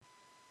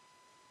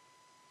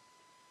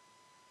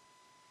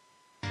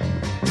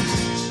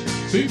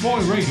Boot Boy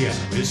Radio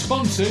is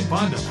sponsored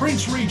by the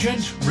Prince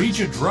Regent,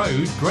 Regent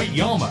Road, Great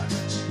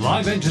Yarmouth.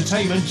 Live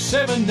entertainment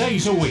 7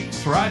 days a week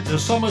throughout the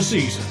summer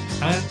season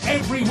and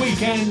every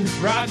weekend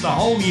throughout the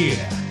whole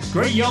year.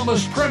 Great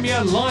Yarmouth's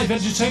premier live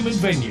entertainment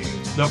venue,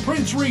 the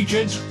Prince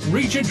Regent,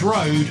 Regent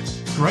Road,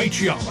 Great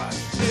Yarmouth.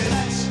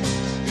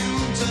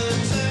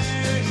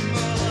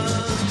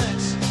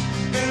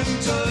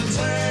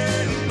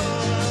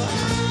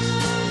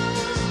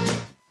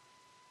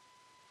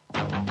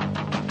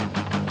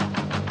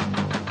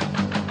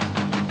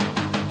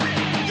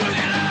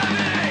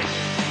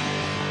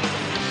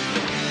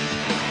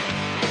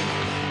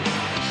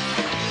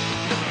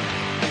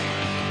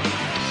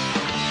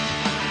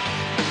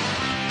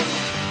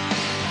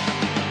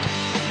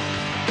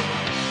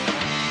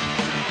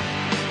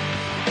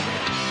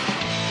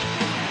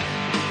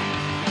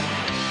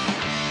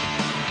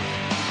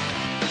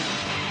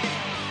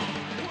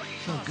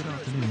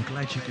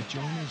 You could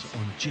join us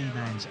on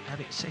G-Man's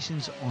Avid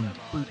Sessions on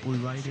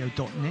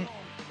bootboyradio.net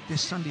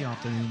this Sunday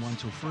afternoon 1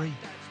 till 3,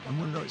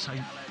 and we'd like to say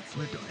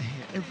we're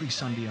here every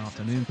Sunday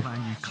afternoon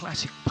playing you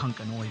classic punk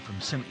and oi from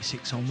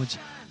 76 onwards,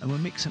 and we're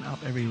mixing up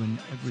every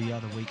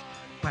other week,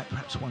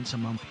 perhaps once a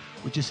month,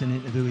 with just an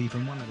interview,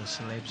 even one of the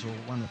celebs or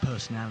one of the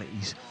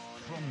personalities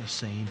from the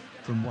scene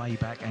from way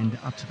back and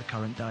up to the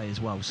current day as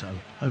well. So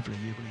hopefully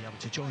you'll be able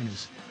to join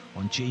us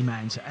on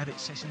G-Man's Avid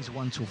Sessions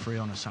 1 till 3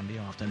 on a Sunday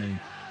afternoon.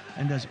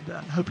 And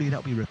hopefully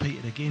that'll be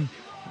repeated again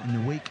in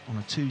the week on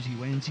a Tuesday,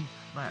 Wednesday,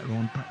 later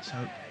on. So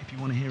if you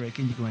want to hear it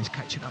again, you can always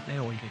catch it up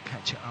there, or you can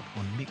catch it up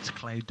on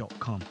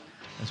mixcloud.com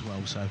as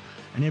well. So,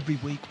 and every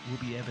week we'll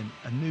be having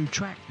a new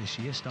track this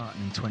year,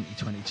 starting in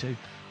 2022.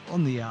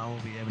 On the hour,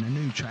 we'll be having a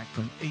new track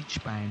from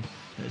each band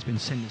that has been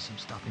sending some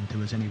stuff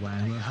into us anyway,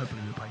 and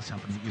hopefully we'll play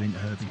something that you ain't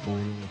heard before,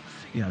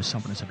 or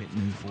something that's a bit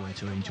new for you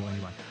to enjoy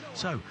anyway.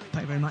 So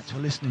thank you very much for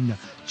listening to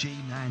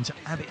G-Man's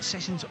Avid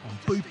Sessions on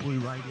Boot Boy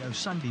Radio,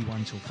 Sunday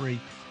 1 till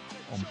 3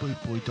 on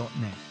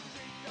bootboy.net.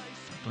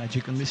 Glad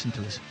you can listen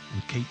to us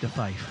and keep the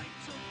faith.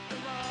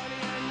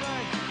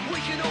 We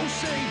can all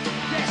see,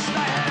 yes they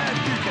have.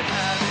 You can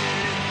have it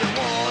if you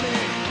want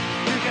it.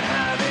 You can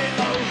have it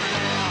over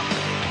now.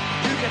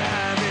 You can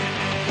have it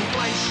any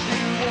place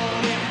you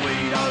want it. We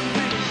don't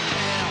really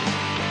care.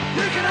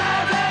 You can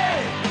have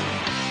it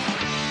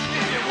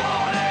if you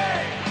want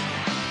it.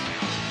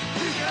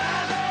 You can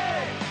have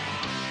it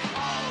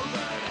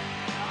over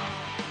now.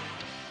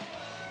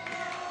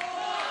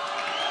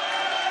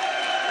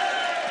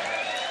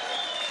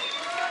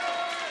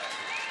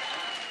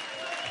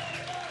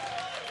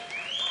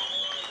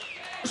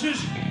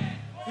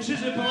 This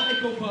is the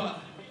political part.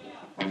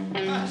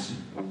 Yes.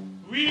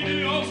 We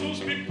do also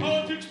speak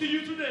politics to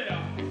you today.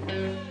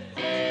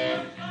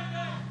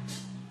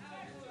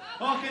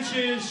 All I can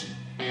say is,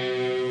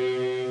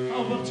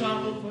 Albert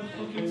Arnold for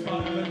fucking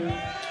fire.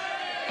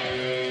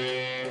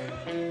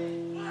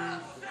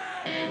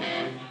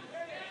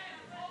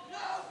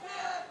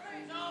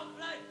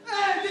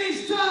 And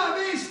this time,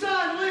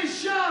 we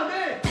shall be.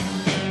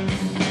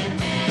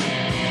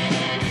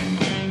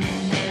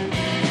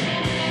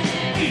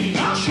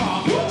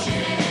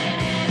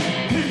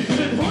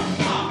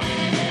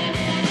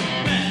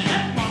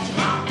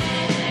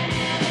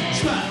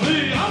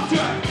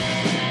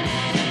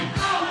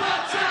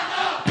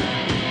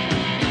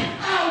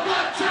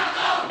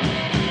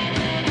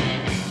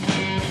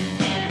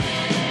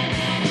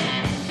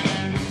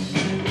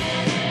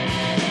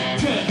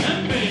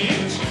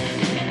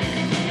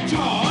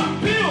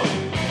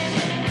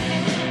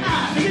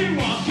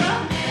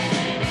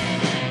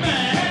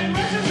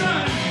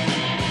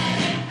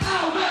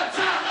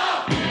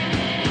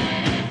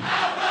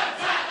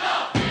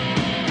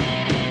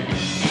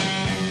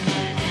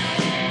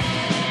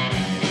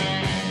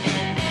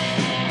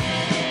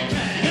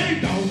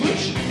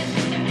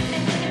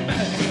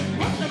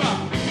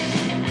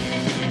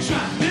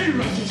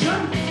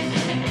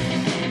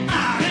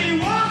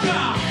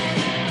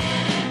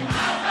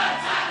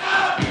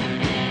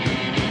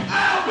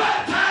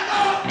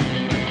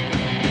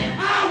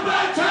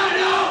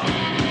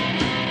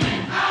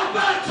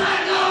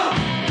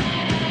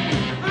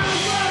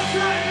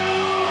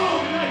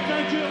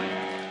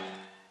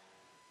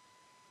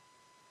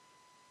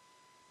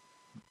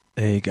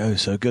 There you go.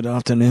 So good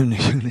afternoon.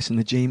 You listen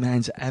to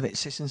G-Man's Avid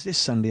Sessions this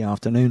Sunday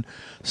afternoon,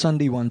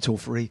 Sunday 1 till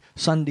 3,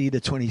 Sunday the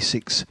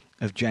 26th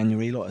of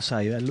January. Like I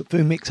say, look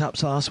through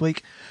mix-ups last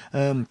week.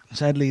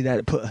 Sadly,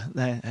 they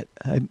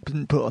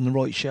didn't put on the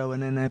right show,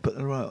 and then they put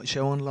the right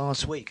show on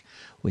last week,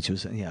 which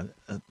was,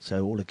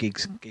 so all the gig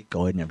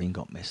guide and everything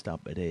got messed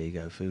up. But there you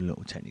go, a few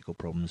little technical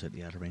problems at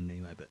the other end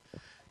anyway. But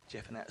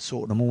Jeff and that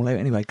sorted them all out.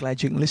 Anyway,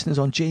 glad you can listen to us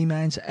on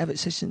G-Man's Avid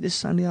Session this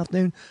Sunday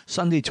afternoon,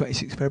 Sunday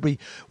 26th February,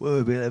 where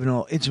we'll be having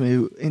our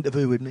interview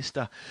with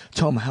Mr.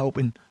 Tom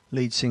Halpin,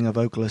 lead singer,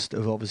 vocalist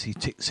of obviously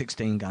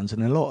 16 Guns,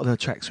 and a lot of the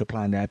tracks we're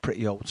playing there are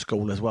pretty old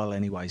school as well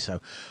anyway,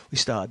 so we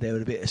started there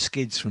with a bit of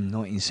Skids from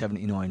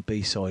 1979,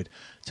 B-side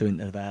to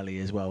Into the Valley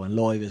as well, and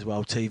live as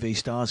well, TV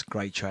Stars,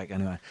 great track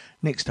anyway.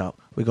 Next up,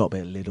 we got a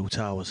bit of Little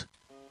Towers.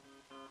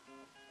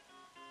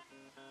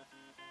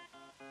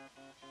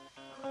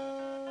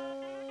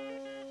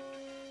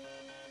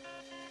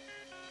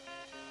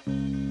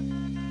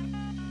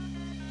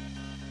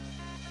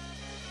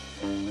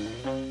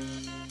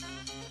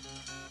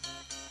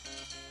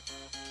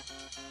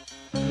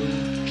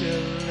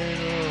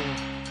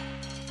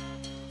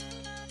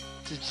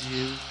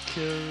 you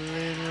kill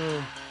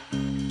little?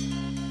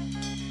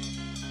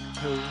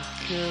 Who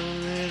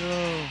killed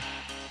little?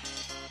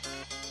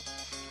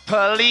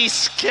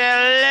 Police kill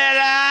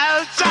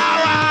little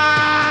towers!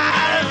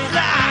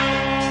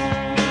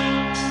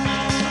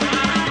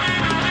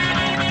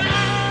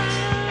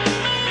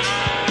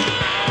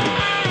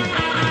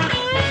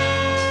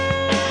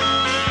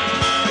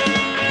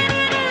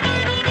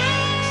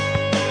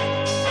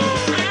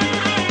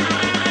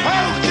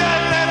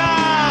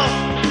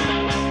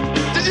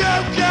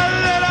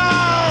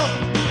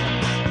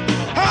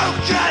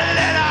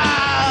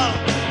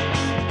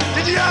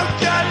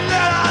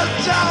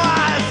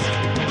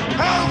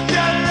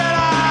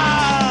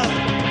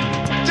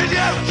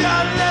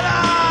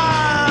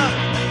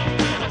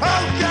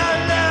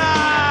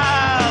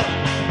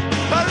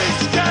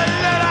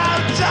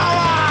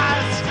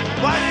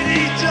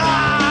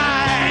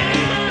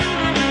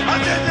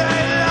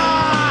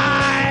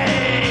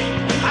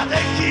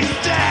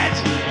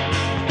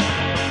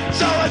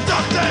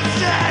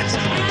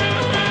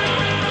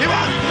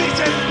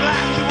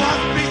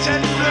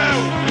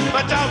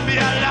 Don't be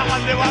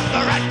allowed to have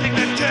the right thing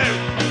to do.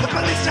 The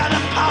police have the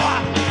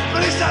power,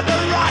 police have the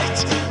right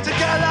to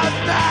kill a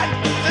man,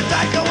 to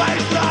take away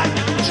his life.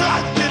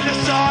 Drunk in the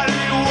soil,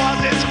 he was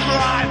his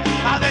crime.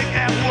 I think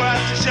it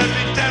worse, he should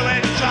be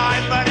doing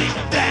time, but he's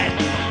dead.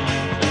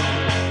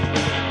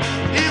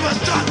 He was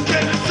drunk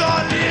in the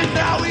soil, and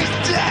now he's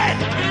dead.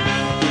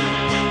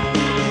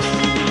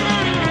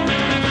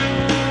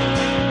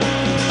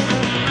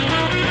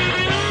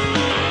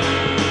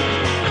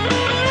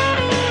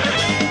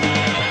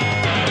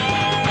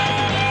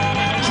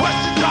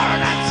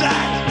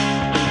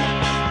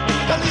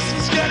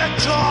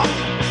 Talk.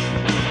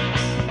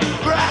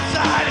 Perhaps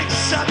I'm hiding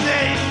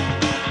something.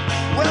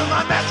 Will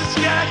my message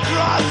get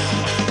across?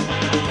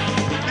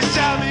 Please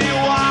tell me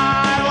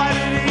why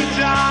did he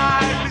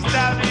die? Please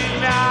tell me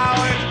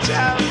now and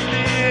tell me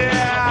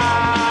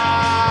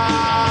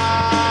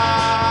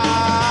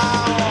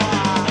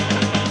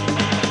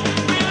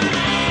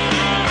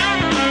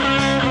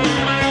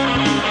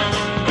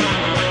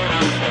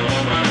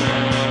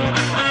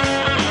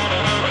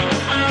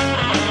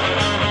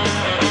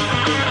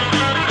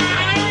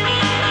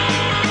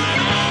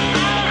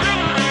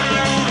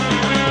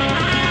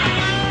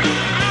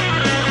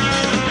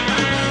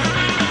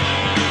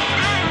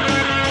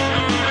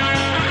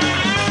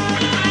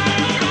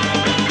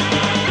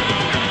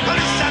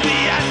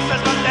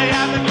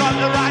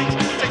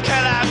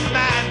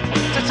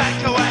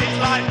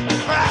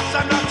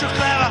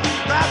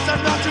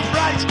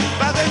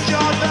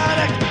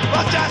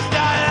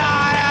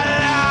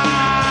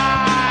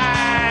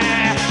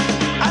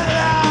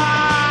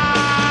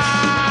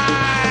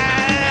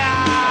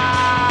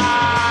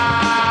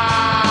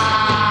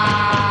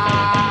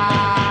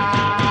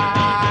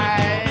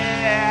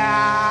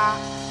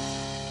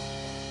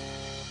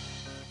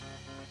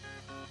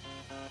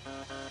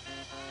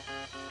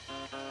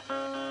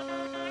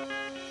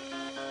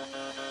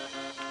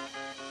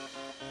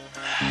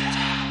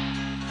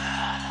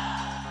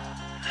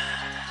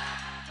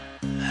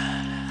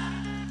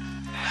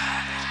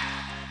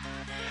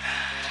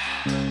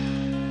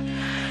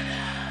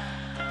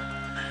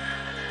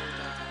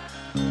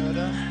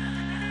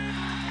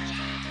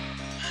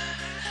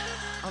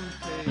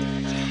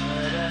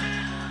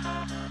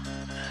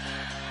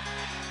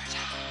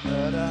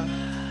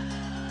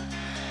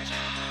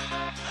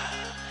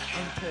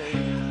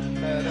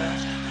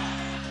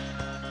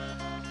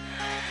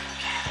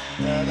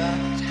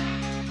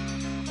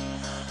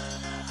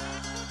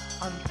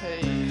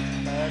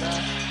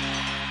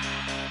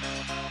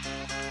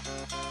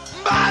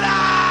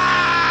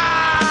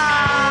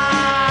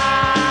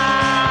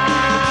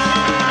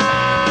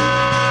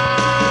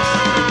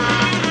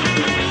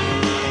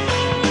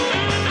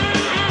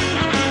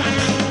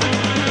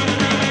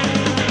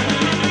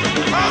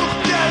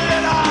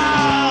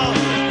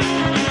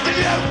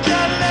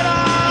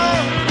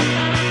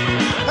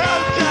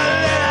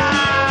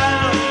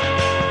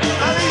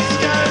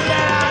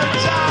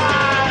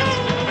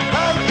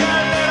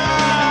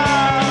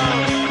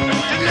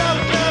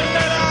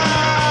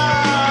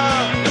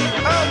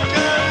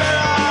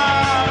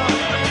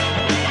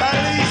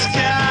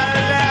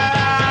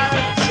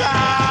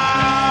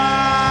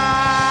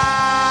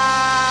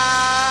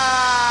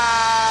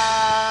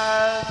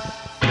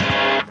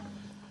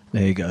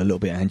A little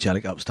bit of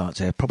Angelic Upstarts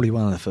there. Probably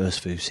one of the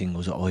first few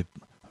singles that I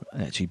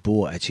actually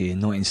bought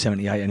in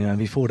 1978 anyway. And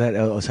before that,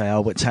 I'll say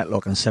Albert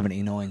Tatlock in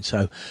 79.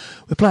 So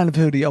we're playing a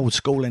few of the old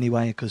school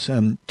anyway, because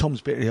Tom's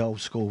a bit of the old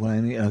school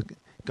and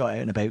got out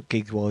and about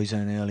gig-wise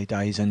in the early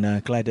days,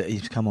 and glad that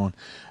he's come on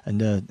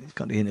and he's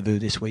got the interview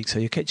this week. So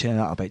you're catching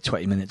up about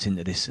 20 minutes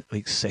into this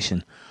week's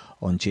session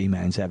on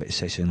G-Man's Abbott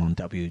Session on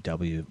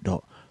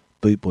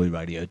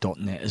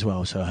www.bootboyradio.net as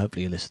well. So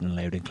hopefully you're listening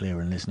loud and clear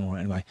and listening all right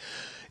anyway.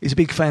 He's a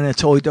big fan of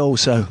Toy Doll,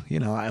 so, you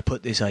know, I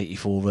put this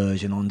 84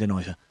 version on, didn't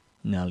I, for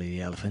Nelly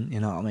the Elephant, you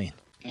know what I mean?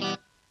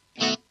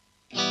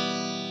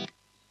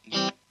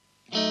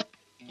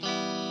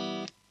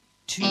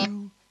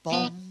 To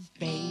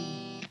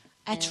Bombay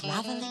A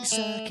travelling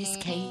circus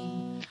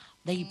came.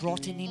 They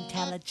brought an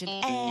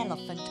intelligent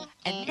elephant,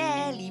 and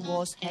Nellie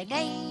was her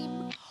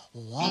name.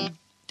 One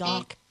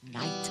dark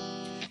night,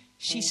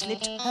 she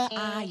slipped her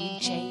iron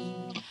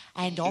chain,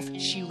 and off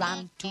she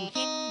ran to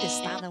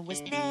Hindustan and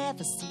was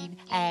never seen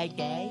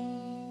again.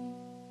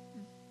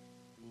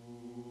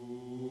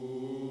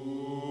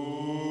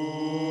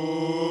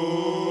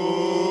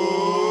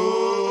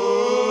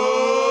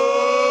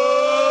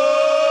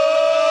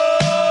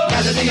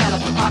 The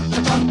elephant packed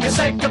a trunk and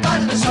said goodbye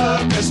to the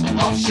circus.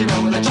 Off she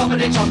went with a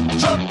jumpity trump,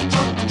 trump,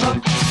 trump,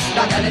 trump.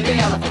 Now Nellie the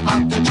elephant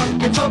packed a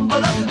trunk and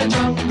tumbled up to the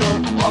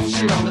jungle. Off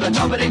she went with a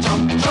jumpity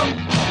trump,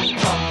 trump, trump,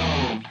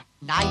 trump.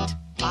 Night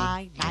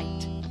by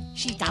night,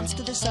 she danced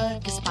to the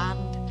circus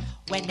band.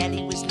 When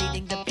Nellie was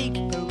leading the big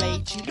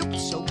parade, she looked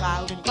so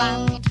proud and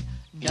grand.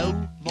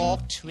 No more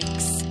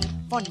tricks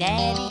for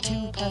Nellie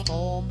to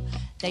perform.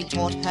 They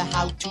taught her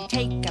how to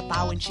take a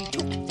bow, and she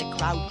took the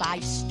crowd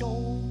by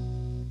storm.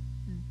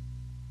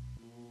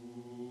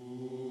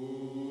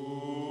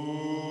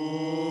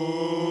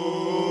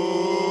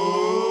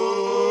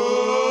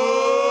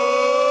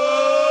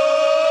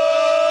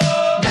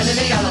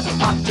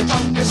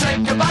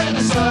 Said goodbye to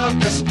the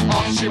circus.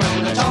 Off she went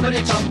with a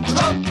jumpity jump,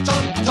 jump,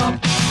 jump,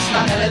 jump.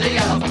 Now Nellie the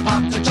elephant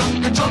packed a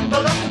trunk and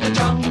tumbled up to the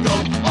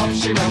jungle. Off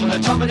she went with a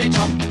jumpity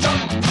jump,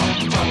 jump,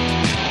 jump, jump.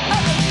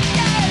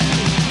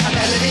 Now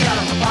Nellie the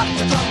elephant packed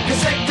a trunk and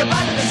said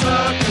goodbye to the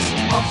circus.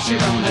 Off she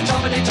went with a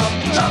jumpity jump,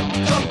 jump,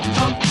 jump,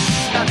 jump.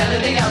 Now Nellie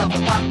the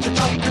elephant packed a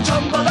trunk and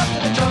tumbled up to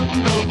the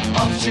jungle.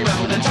 Off she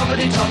went with a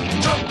jumpity jump,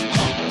 jump,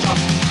 jump,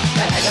 jump.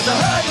 The head of the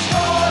herd is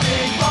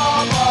rolling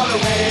far, far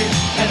away.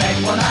 And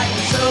everyone like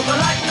the silver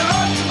like the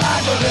road to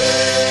Mandalay.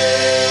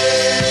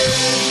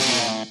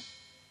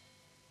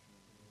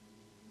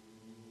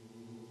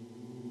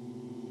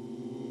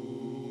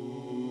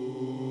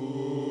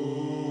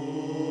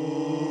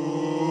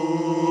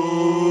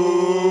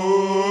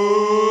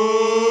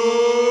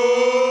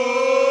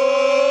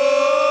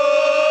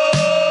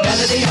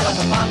 Nellie the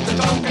elephant packed the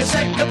trunk and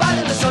said goodbye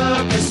to the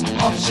circus.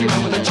 Off she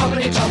went with a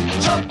jumpity jump,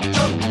 jump,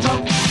 jump,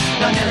 jump.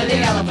 Now Nellie the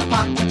elephant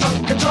packed the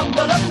trunk and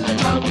tumbled up to the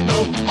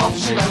jungle. Off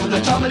she went with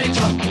a jumpity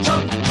jump,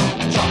 jump, jump,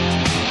 jump.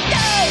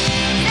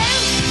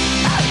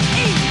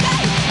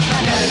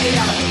 Now Nellie the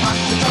elephant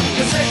packed the trunk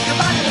and said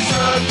goodbye to the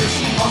circus.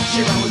 Off she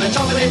went with a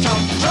jumpity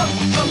jump, jump,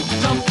 jump,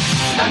 jump.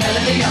 Now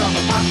Nellie the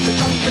elephant packed the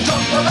trunk and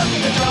tumbled up to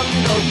the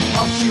jungle.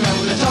 Off she went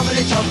with a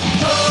jumpity jump,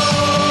 jump,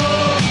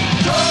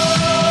 jump, jump.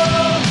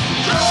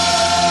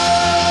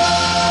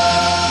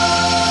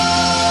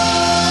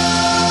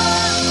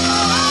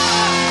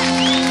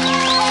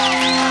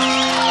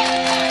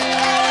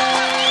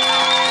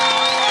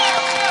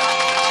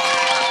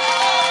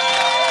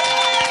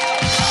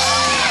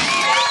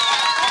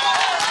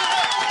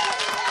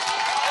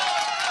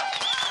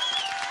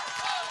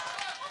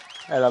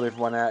 Hello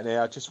everyone out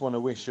there, I just want to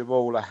wish you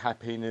all a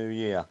happy new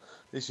year.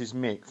 This is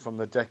Mick from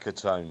the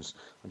Decatones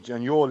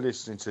and you're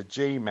listening to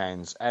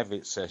G-Man's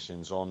Avid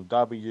Sessions on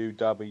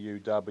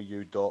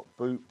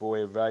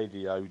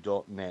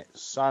www.bootboyradio.net,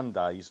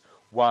 Sundays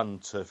 1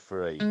 to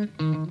 3.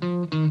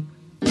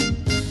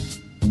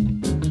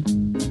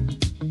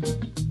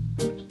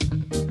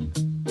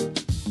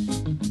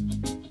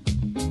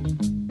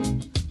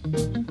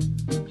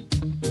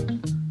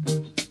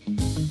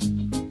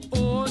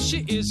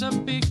 She is a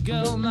big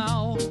girl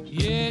now,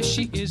 yeah,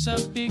 she is a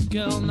big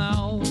girl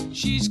now.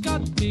 She's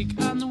got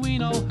big and we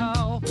know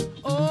how.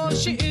 Oh,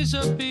 she is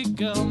a big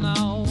girl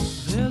now.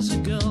 There's a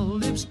girl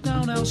lives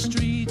down our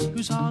street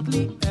who's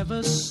hardly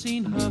ever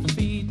seen her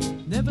feet.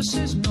 Never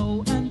says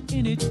no and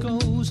in it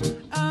goes,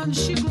 and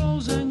she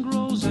grows and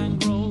grows and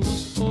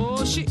grows.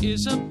 Oh, she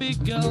is a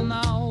big girl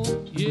now,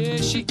 yeah,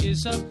 she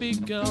is a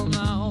big girl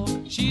now.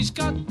 She's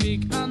got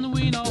big and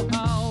we know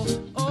how.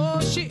 Oh,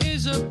 she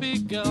is a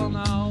big girl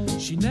now.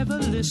 She never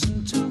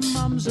listened to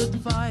mum's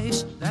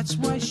advice, that's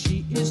why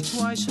she is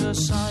twice her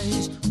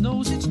size.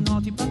 Knows it's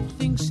naughty but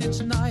thinks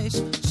it's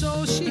nice,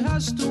 so she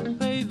has to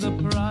pay the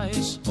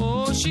price.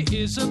 Oh, she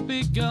is a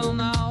big girl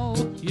now,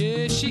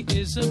 yeah, she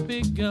is a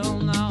big girl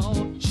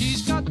now.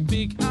 She's got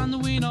big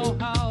and we know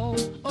how.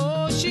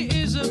 Oh, she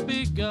is a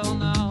big girl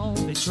now.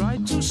 They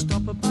tried to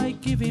stop her by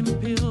giving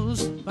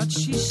pills, but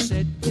she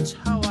said it's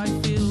how I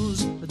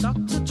feels. The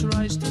doctor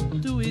tries to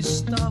do his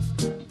stuff,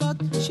 but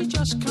she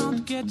just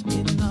can't get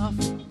enough.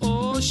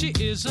 Oh, she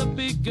is a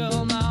big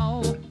girl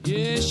now,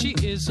 yeah, she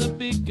is a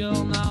big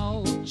girl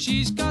now.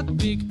 She's got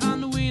big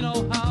and we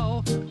know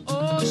how.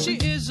 Oh, she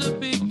is a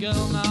big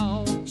girl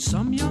now.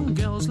 Some young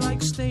girls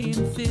like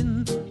staying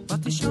thin,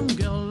 but this young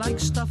girl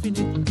likes stuffing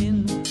it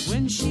in.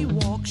 When she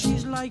walks,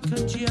 she's like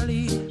a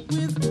jelly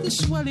with the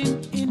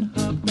swelling in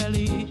her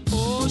belly.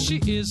 Oh, she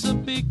is a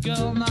big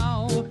girl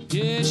now,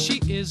 yeah, she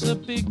is a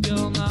big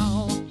girl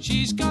now.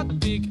 She's got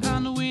big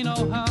and we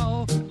know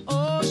how.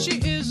 Oh, she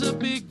is a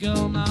big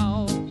girl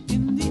now.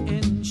 In the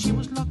end, she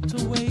was locked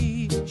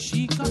away.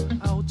 She got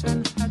out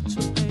and had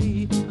to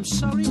pay. I'm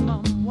sorry,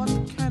 Mum, what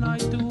can I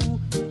do?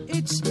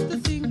 It's the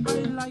thing I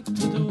like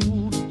to do.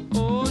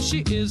 Oh,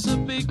 she is a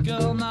big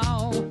girl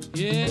now,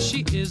 yeah,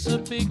 she is a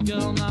big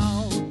girl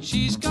now.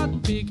 She's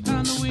got big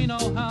and we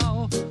know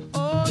how.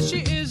 Oh, she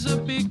is a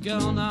big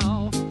girl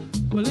now.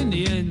 Well, in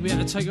the end, we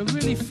had to take a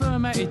really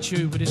firm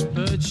attitude with this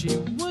bird. She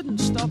wouldn't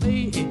stop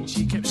eating.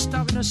 She kept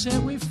stuffing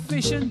herself with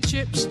fish and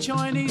chips,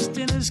 Chinese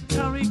dinners,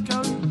 curry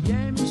goat,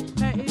 yams,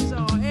 patties,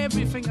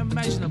 everything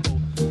imaginable.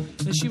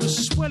 And she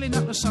was swelling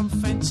up to some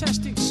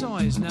fantastic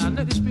size. Now,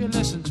 let this be a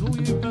lesson to all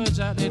you birds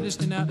out there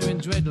listening out there in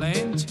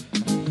Dreadland.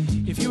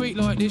 If you eat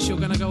like this, you're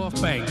going to go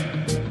off bang.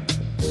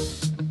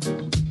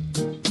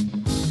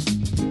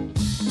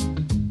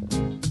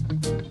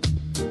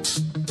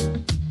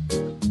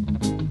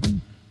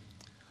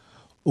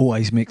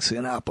 Always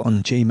mixing up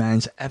on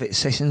G-Man's Avid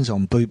Sessions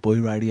on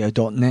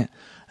bootboyradio.net.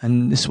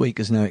 And this week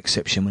is no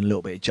exception with a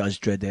little bit of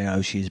Judge Dredd there.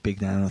 Oh, She Is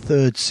Big Now, a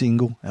third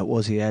single that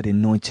was he had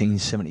in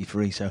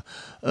 1973. So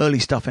early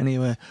stuff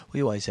anyway.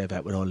 We always have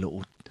that with our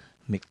little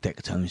Mick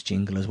Decatones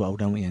jingle as well,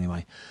 don't we?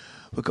 Anyway,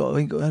 we've got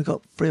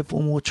 3 or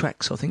 4 more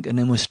tracks, I think, and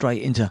then we're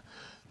straight into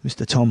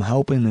Mr. Tom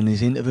Halpin and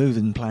his interview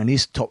and playing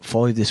his top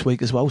 5 this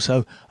week as well.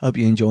 So hope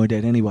you enjoyed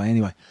that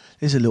anyway.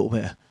 There's a little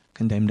bit of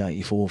Condemned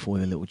 84 for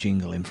you, a little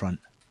jingle in front.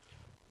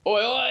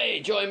 Oi,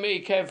 oi! Join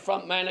me, Kev,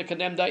 frontman of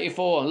Condemned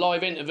 84,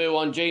 live interview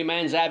on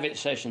G-Man's Avid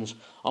Sessions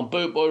on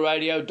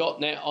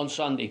bootboyradio.net on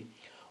Sunday.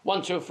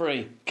 1, 2,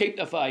 3. Keep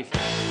the faith.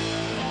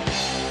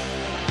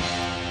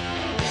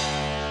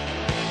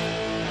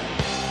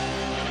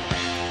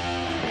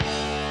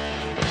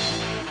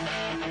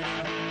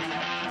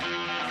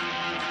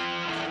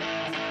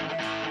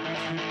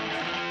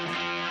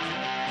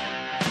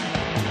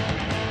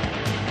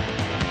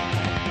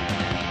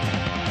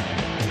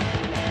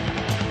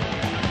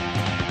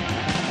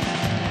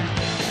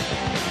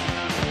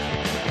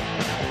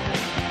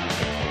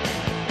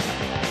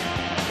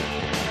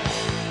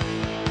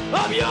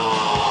 I'm yours!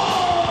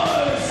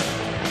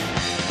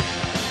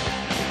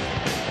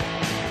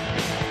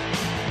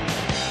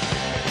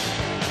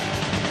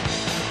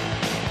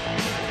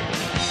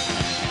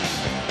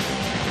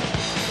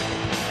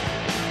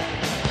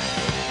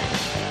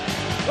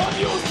 I'm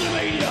yours to the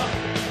media.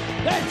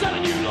 They're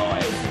telling you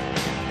lies.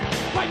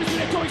 Papers with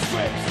their comic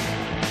strips.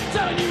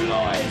 Telling you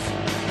lies.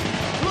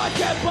 My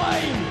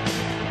campaign.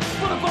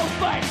 Full of false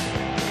facts.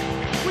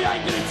 We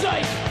ain't gonna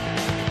take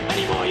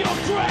any more of your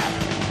crap.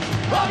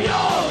 I'm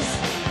yours!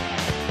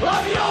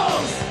 I'm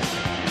yours!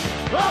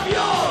 I'm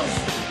yours!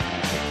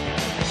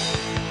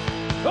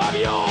 I'm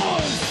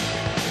yours!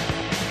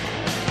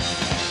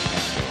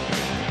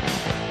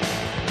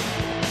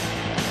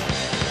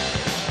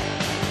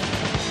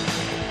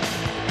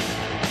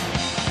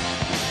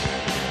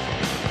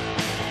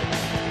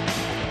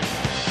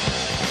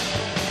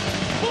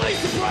 Police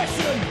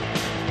suppression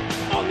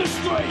on the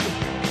street.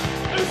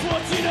 Who's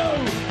watching who?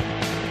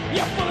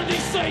 You're full of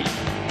deceit.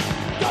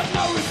 Got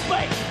no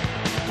respect.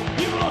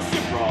 You've lost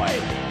your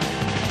pride.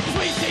 As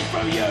we see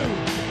through you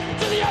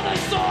to the other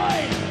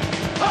side.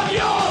 I'm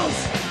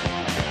yours!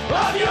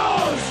 I'm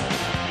yours!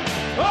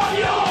 I'm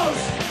yours!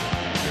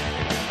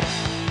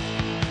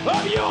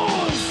 I'm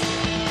yours!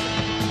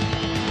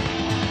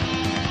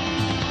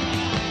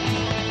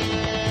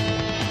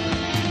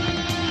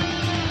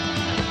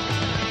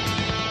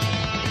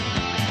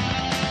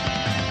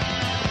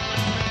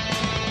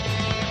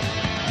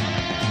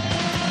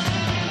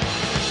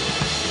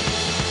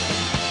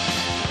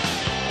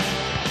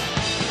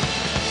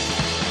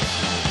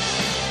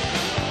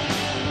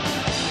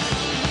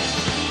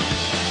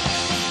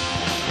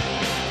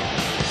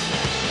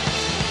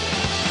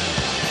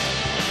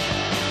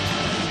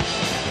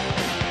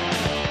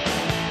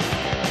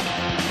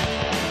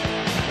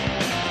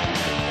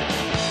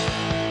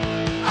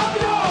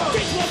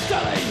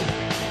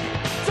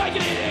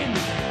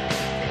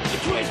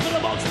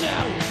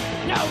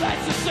 Now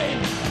that's a sin.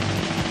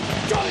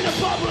 Join the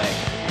public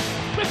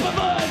with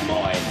perverted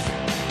minds.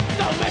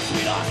 Don't mess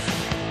with us,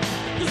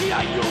 cause we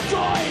ain't your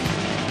kind.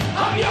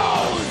 I'm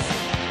yours!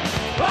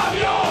 I'm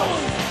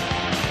yours!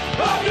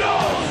 I'm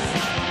yours!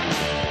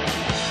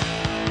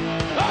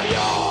 I'm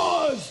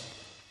yours!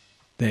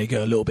 There you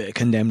go, a little bit of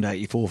Condemned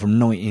 84 from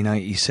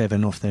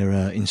 1987 off their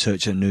In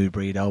Search of New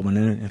Breed album.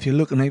 And if you're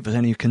looking out for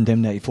any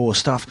Condemned 84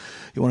 stuff,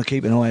 you want to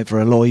keep an eye out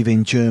for a Live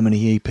in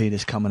Germany EP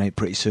that's coming out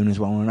pretty soon as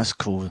well, and that's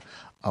called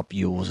Up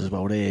Yours as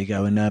well. There you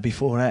go. And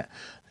before that,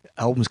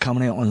 album's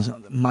coming out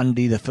on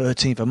Monday the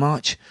 13th of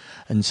March,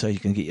 and so you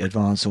can get your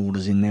advance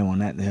orders in now on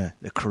that.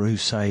 The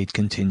crusade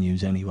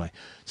continues anyway.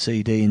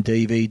 CD and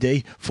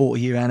DVD,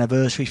 40-year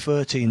anniversary,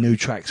 13 new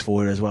tracks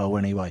for it as well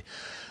anyway.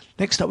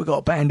 Next up, we've got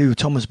a band who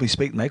Thomas will be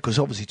speaking about, because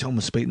obviously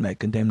Thomas speaking about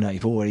Condemned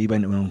 84. He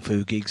went on a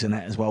few gigs and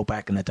that as well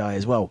back in the day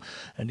as well.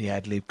 And the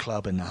Ad Lib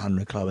Club and the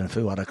 100 Club and a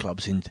few other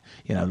clubs in,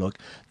 like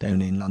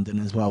down in London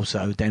as well.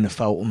 So down at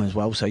Feltham as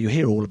well. So you'll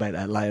hear all about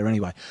that later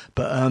anyway.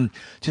 But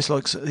just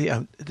like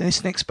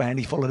this next band,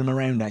 he followed them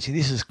around actually.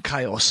 This is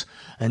Chaos.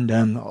 And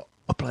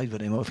I played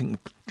with him. I think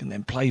and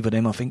then played with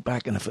him. I think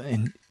back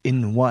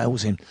in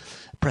Wales in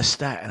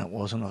Prestat, and it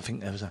was, and I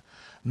think there was a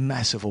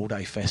massive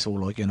all-day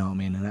festival, like, you know what I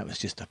mean, and that was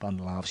just a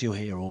bundle of laughs. You'll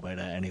hear all about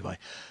that anyway.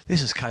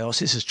 This is Chaos.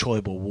 This is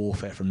Tribal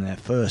Warfare from their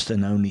first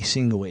and only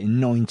single in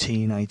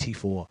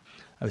 1984.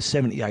 It was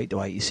 78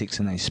 to 86,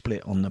 and they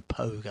split on the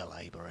Poga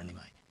label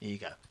anyway. Here you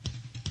go.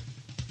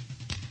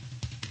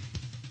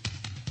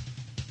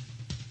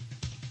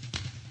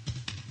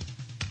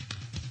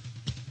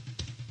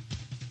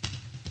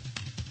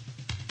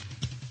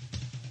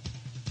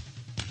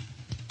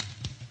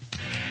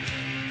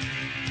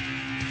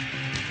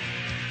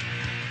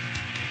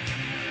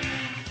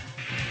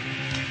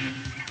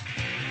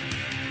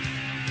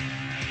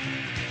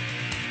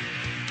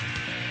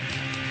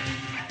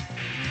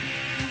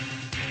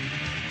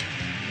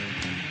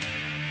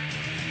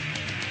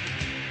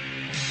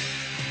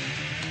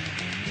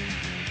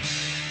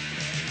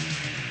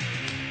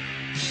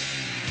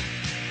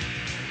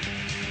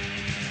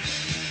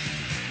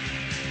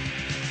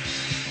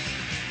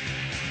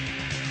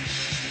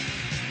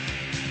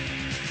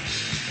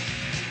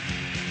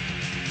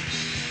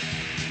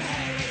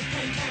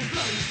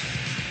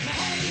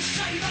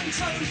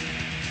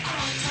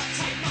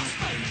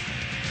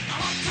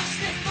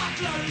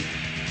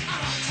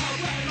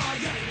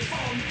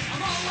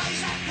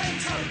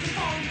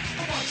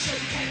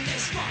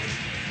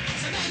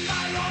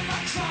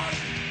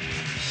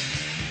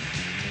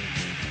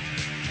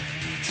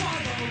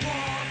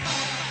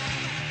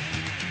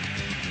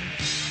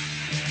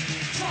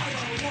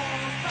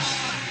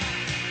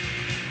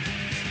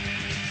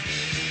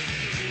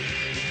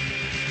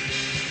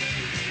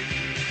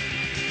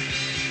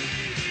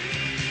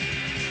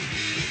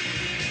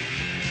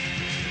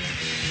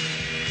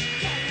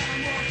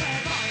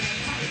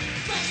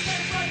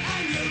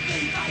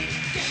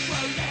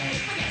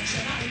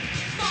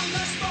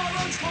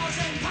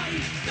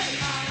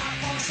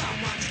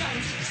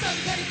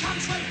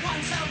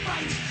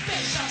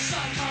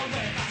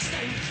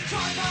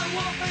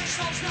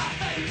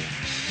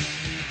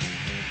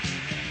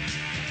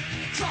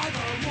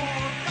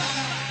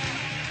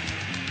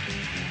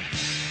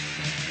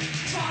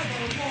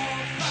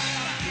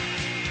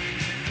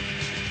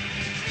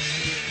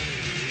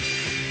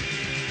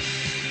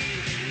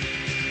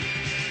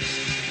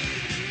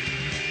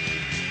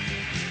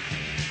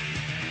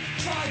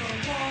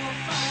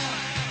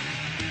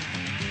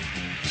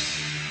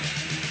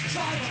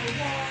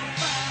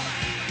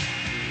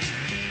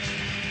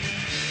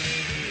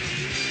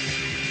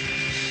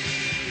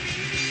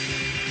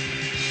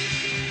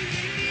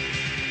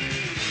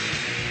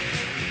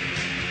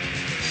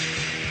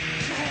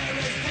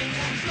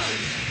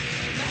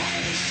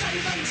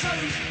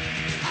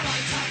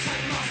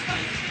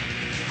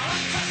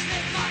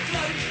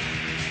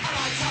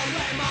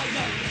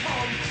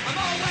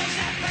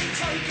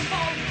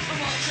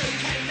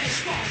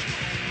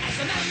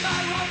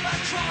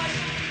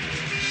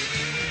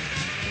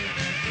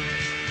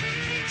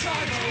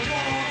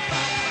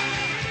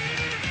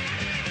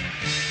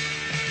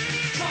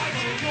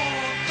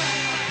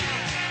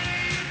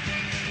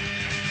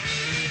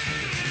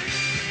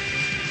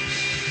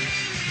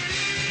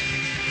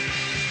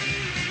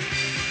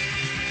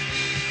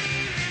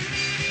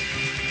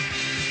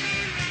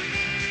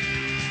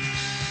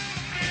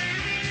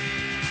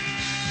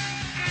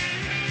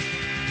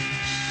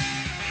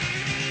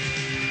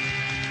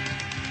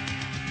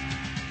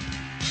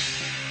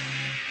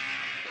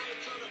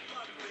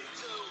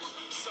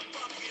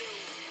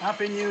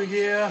 Happy New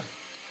Year,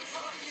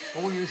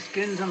 all you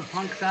skins and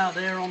punks out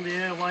there on the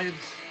airwaves.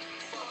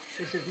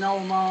 This is Noel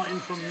Martin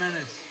from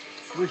Menace,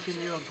 wishing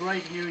you a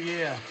great new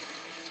year,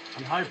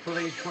 and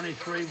hopefully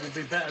 23 will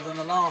be better than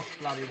the last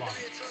bloody one.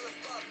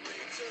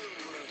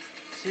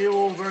 See you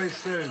all very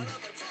soon.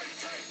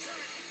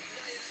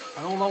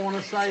 And all I want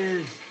to say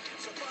is,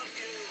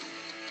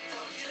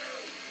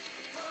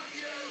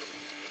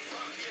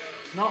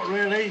 not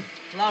really,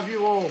 love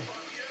you all.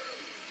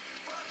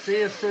 See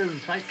you soon,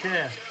 take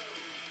care.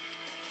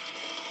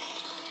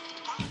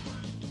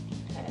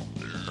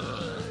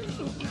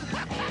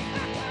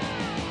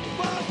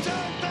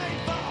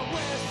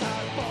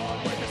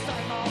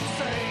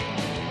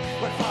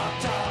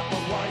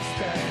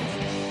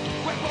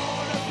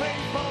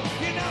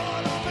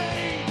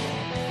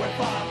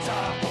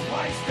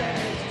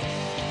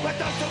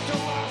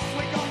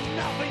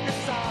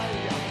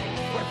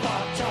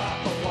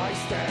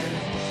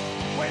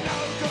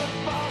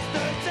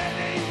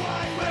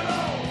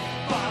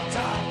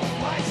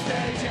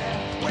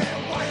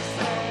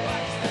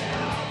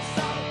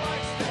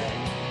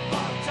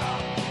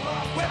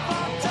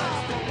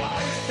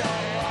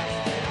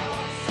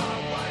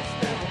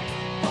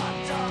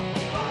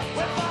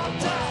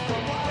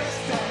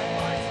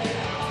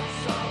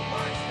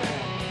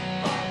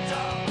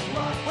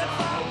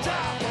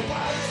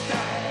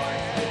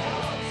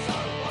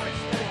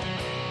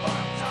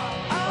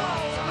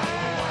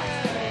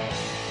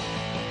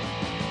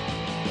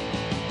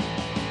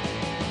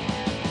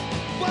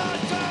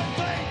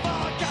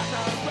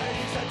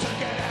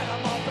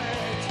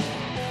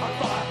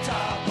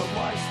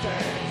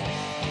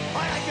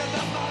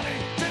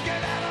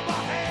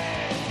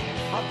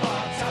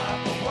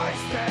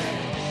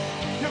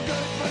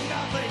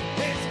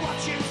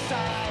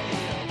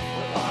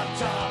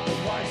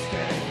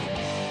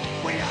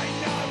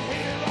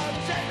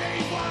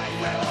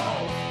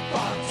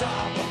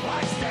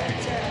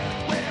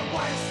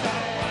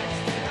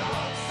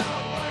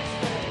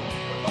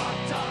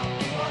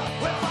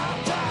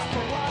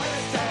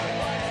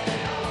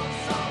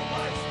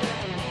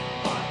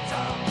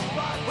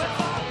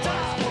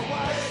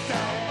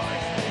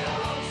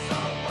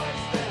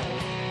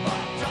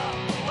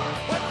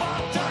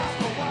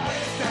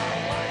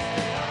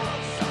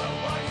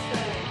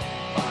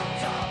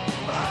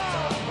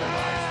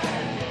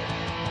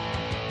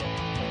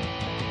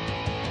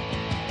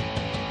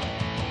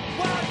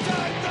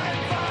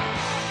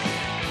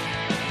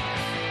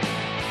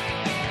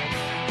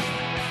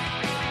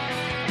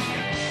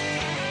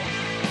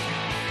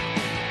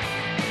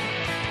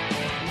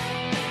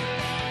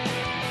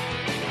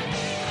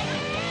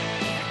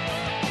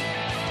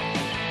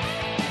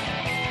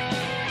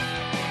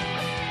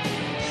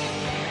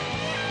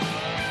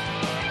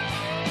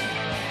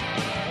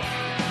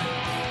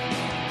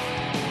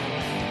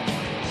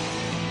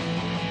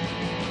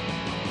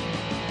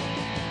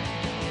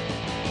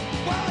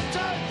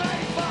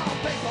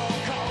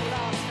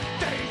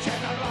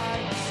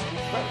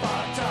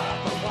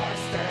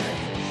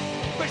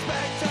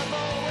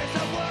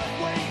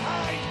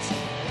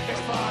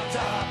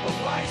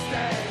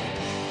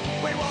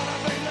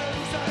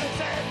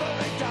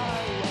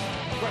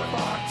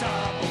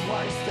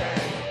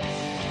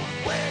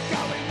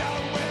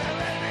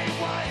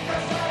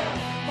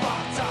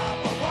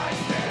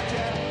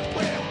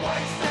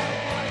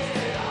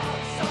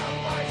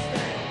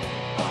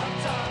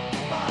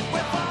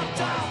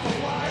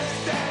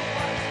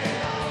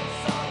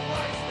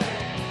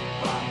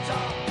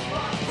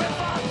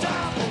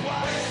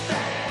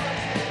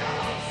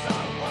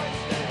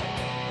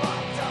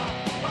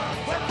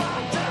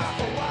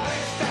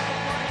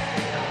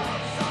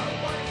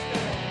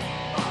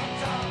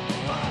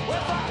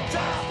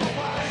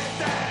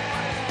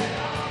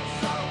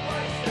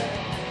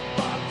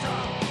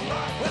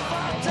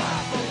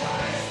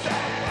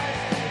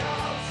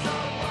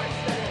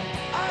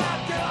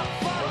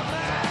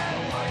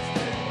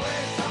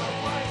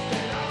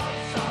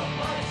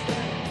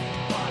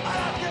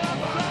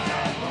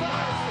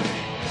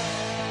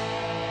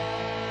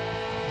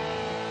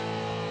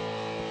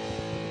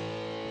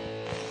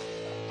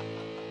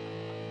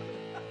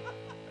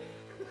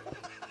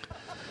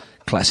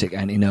 classic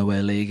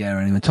Anti-Nowhere League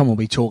era. Anyway, Tom will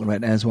be talking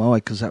about that as well,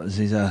 because that was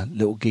his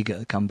little gig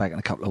that come back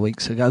a couple of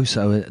weeks ago,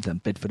 so at the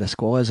Bedford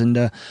Esquires.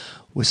 And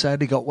we've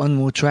sadly got one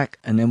more track,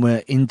 and then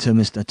we're into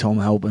Mr. Tom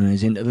Halpin and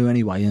his interview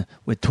anyway.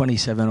 We're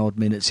 27 odd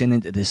minutes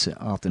into this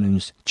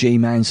afternoon's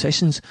G-Man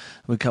sessions.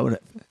 We'll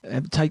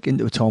take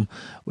into Tom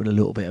with a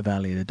little bit of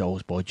Alley of the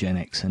Dolls by Gen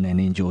X, and then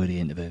enjoy the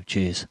interview.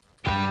 Cheers.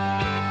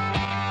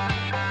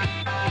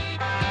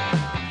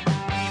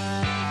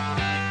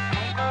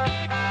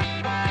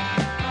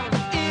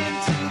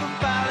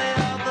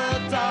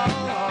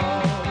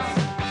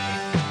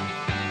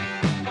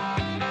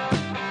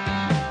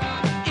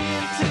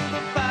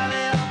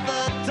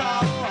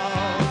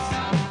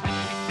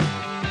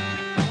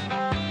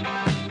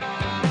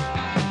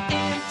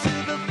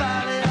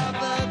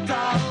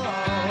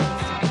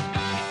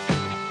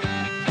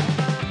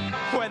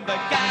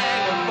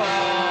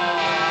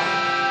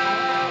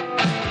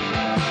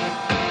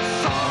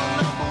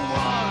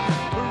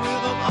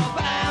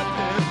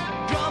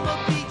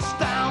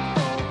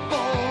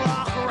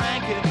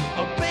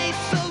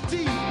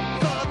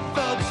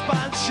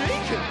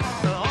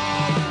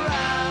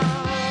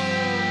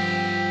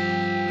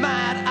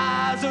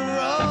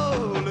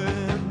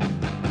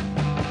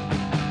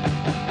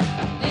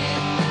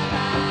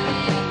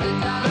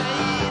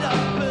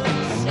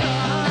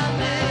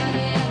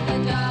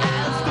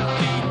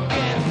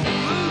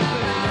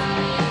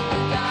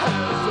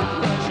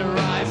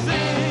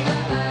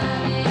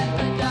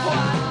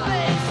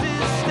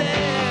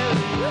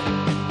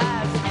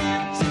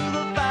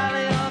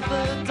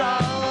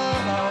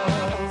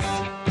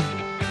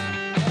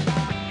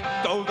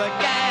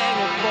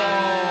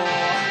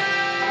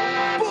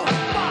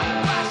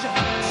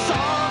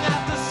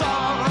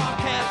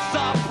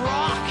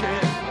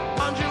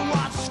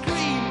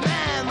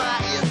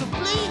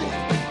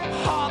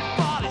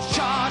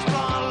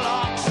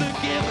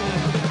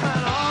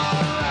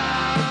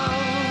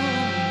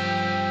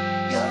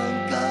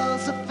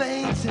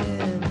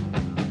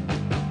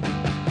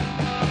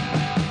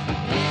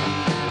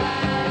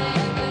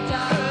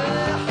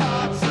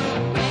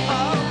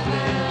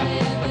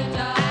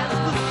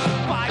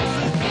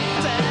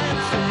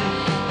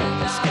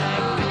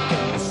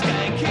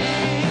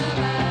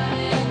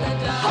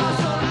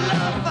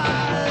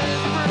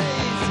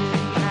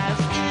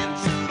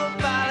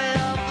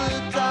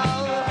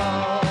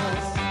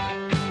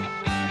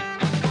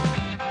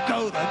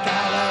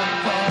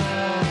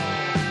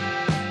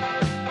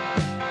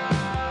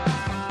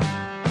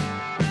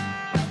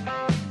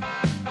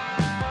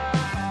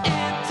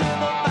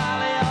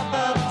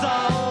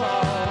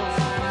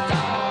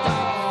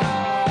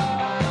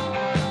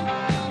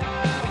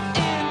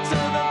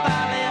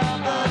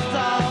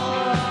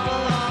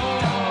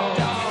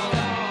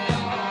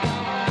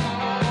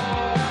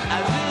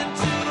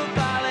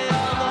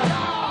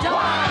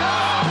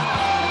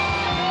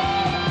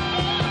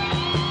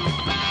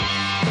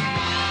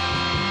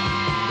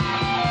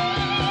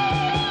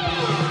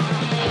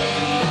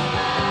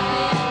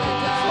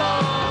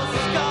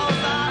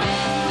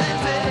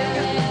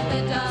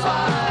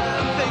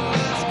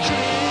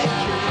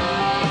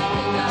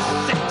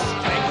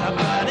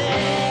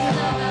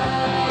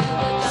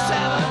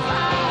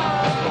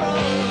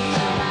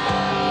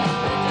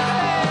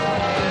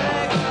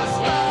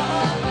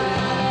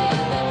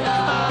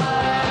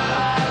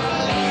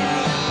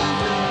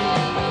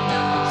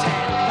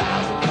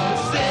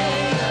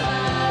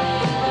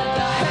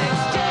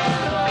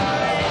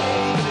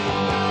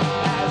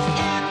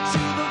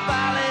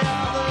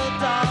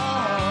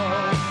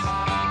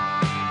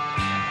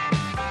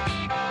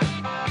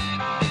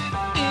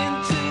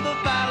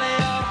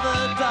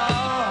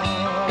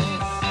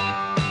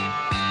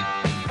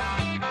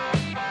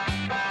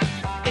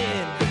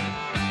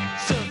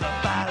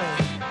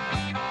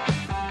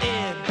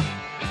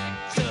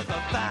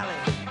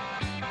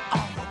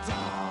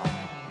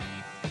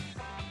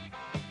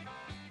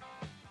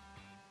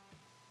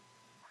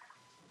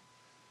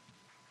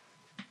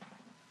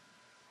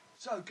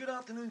 So, good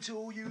afternoon to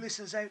all you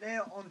listeners out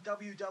there on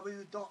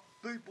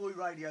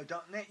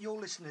www.bootboyradio.net. You're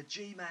listening to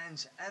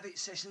G-Man's Avid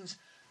Sessions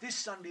this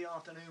Sunday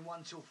afternoon,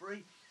 1 till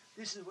 3.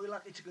 We're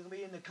lucky to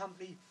be in the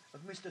company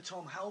of Mr.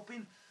 Tom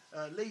Halpin,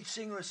 lead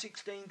singer of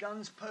 16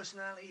 Guns,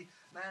 personality,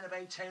 man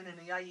about town in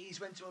the 80s,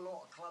 went to a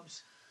lot of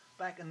clubs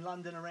back in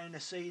London around the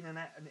scene and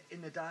that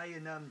in the day,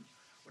 and when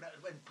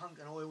punk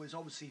and oi was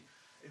obviously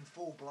in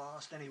full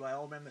blast anyway.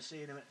 I remember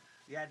seeing him at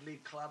the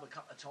Adelaide Club a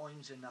couple of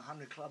times, in the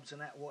 100 clubs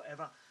and that,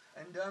 whatever.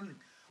 And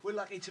we're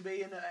lucky to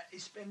be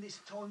spend this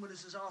time with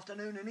us this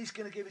afternoon, and he's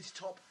going to give his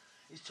top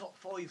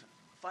five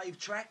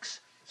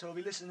tracks. So we'll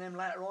be listening to them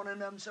later on,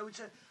 and so we'll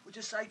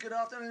just say good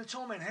afternoon to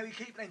Tom. And how are you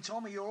keeping then,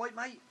 Tom? Are you all right,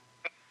 mate?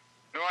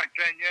 All right,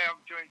 Glenn. Yeah, I'm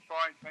doing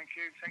fine, thank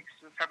you. Thanks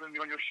for having me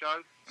on your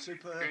show.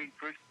 Superb,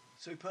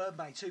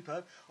 mate.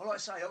 Superb. I like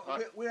to say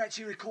we're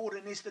actually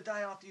recording this the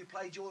day after you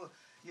played one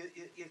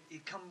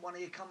of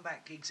your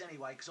comeback gigs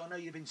anyway, because I know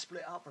you've been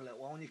split up a little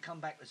while, and you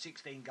come back to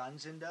 16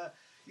 Guns, and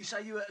you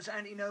say you were at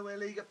Anti-Nowhere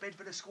League at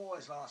Bedford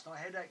Esquires last night.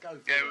 How'd that go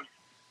for you?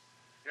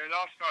 Yeah,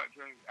 last night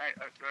at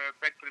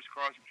Bedford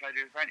Squires we played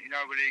with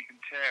Anti-Noble League and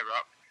Tear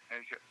Up.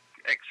 It was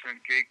an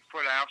excellent gig,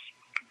 full house,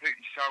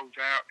 completely sold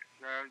out,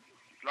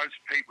 loads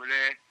of people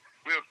there.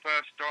 We were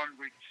first on,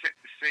 we set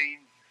the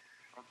scene.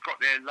 I got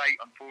there late,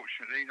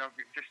 unfortunately, and I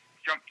just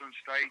jumped on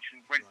stage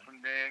and went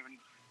from there, and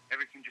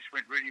everything just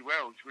went really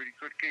well. It was a really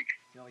good gig.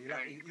 No, you're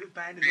lucky. Your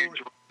band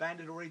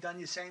had already done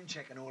your sound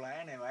check and all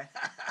that anyway.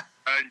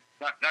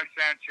 No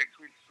sound checks.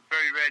 We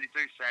very rarely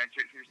do sound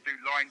checks. We just do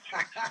line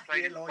checks.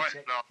 Line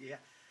check. Yeah.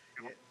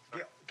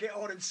 Get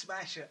on and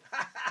smash it.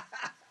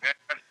 Yeah,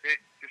 that's it.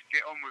 Just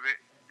get on with it.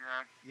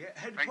 Yeah.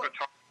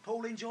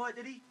 Paul enjoy it,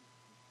 did he?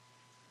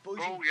 Paul,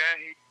 yeah,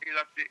 he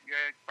loved it.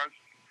 Yeah,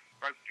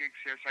 both gigs.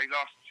 Yeah, say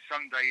last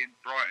Sunday in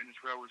Brighton as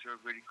well was a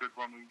really good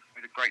one. We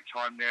had a great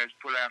time there. It's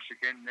Full House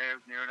again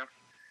there, near enough.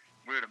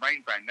 We were the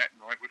main band that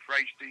night with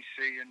Rage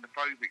DC and the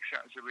Phobics.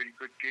 That was a really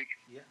good gig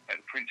at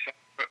the Prince.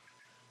 But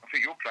I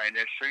think you're playing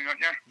there soon,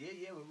 aren't you?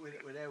 Yeah,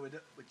 we're there with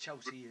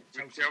Chelsea.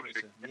 With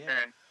Chelsea.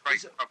 Yeah,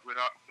 great club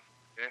with us.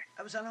 Yeah.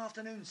 It was an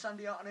afternoon,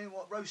 Sunday afternoon,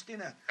 roast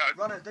dinner?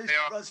 No,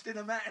 roast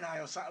dinner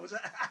matinee or something, was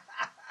it?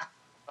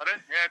 I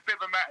don't. Yeah, a bit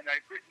of a matinee.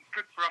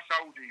 Good for us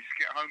oldies.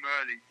 Get home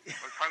early. I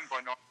was home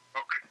by 9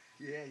 o'clock.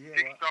 Yeah.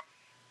 Start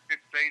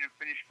 15 and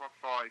finish by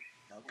 5.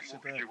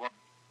 What could you want?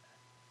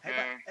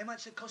 How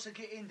much did it cost to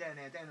get in down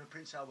in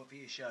Prince Albert for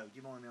your show? Do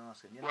you mind me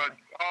asking? You know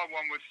our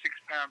one was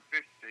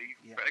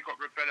 £6.50, but they got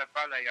Rebella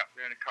Ballet up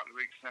there in a couple of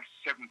weeks, and that's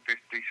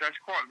 £7.50. So it's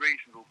quite a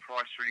reasonable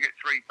price. So you get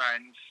 3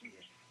 bands.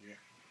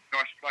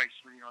 Nice place,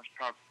 really nice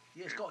pub.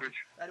 Yeah, it's got.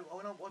 I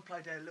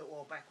played there a little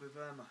while back with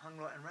Hung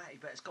Light and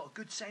Ratty, but it's got a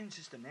good sound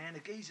system there, and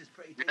the geezer's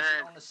pretty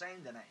decent on the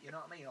sound in it. You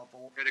know what I mean? I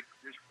thought. Yeah,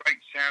 there's a great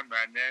sound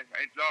man there.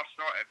 And last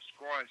night at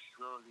Squires,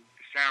 well, the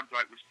sound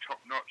bloke was top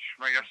notch.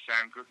 Made us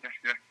sound good. That's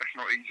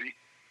not easy.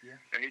 Yeah.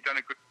 He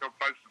done a good job,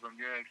 both of them.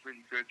 Yeah, it's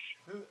really good.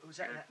 Who was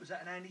that? Was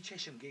that an Andy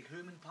Chesham gig?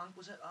 Human Punk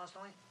was it last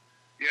night?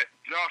 Yeah,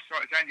 last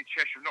night was Andy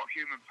Chesham, not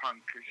Human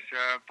Punk. It's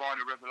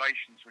Vinyl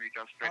Revelations when he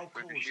does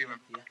Bedford. Cool, Human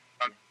Punk.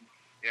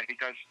 Yeah, he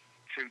does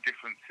 2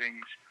 different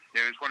things.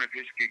 Yeah, it was one of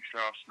his gigs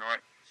last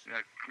night.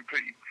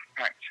 Completely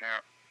packed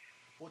out.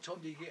 What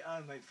time do you get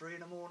home, mate? 3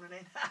 in the morning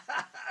then?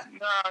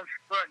 No, it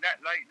weren't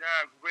that late.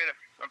 No,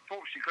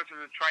 unfortunately, because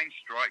of the train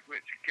strike, we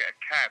had to get a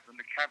cab, and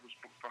the cab was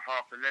booked for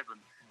 11:30.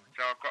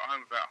 So I got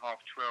home about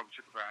 12:30. It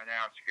took about an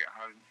hour to get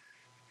home.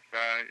 So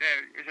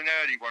yeah, it was an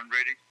early one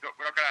really.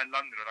 When I go down to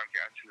London, I don't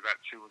get until about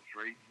 2 or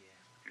 3.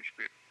 Yeah. It's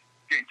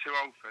getting too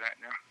old for that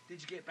now.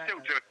 Did you get back?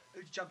 Who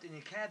jumped in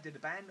your cab? Did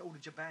the band, or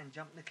did your band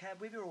jump in the cab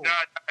with you? Or? No,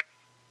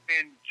 me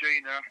and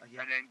Gina,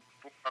 and then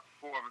 4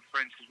 other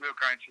friends, because we were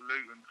going to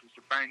Luton, because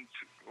the band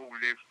all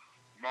live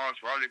miles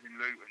where I live in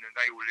Luton, and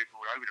they all live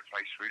all over the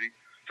place really.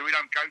 So we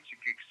don't go to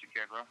gigs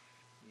together.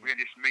 We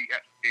just meet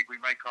at the gig. We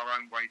make our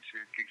own way to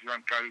gigs. We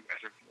don't go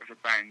as a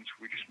band.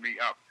 We just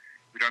meet up.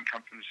 We don't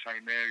come from the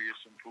same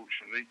areas,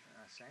 unfortunately.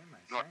 Same,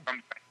 mate. But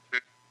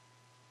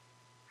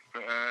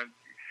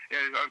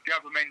the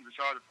other members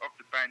of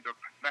the band are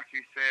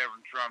Matthew Thayer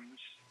on drums,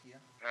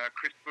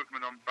 Chris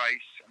Goodman on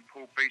bass, and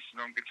Paul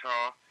Beeson on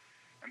guitar.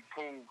 And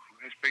Paul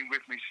has been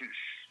with me since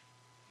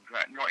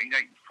about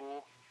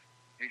 1984.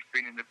 He's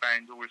been in the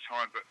band all the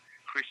time. But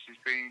Chris has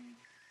been.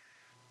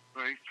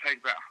 Well, he's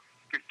played about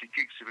 50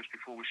 gigs with us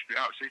before we split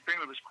up, so he's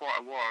been with us quite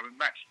a while, and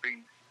Matt's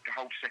been the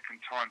whole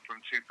second time from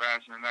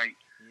 2008.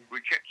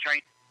 We kept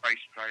changing bass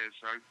players,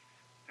 so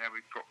now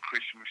we've got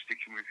Chris and we're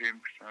sticking with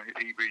him, so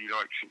he really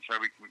likes it, so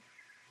we've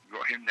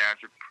got him now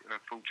as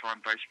a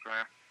full-time bass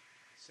player.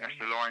 That's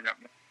the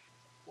lineup.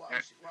 What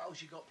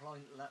else you got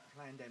planned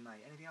then,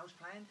 mate? Anything else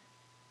planned?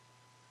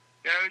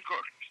 Yeah, we've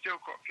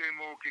still got a few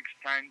more gigs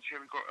planned.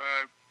 Here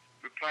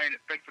we're playing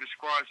at Bedford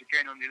Squires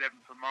again on the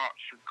 11th of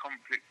March with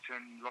Conflict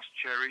and Lost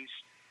Cherries.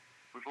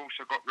 We've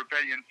also got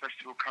Rebellion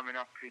Festival coming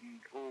up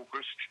in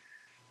August.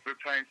 We're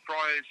playing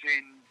Friars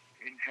in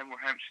Hemel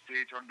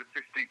Hempstead on the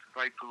 15th of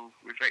April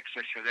with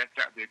Excessor Left.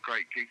 That'd be a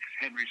great gig.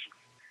 Henry's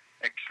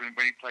excellent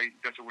when he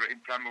does all the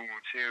Inflammable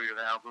Material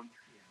album.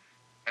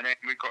 And then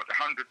we've got the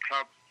 100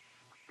 Club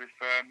with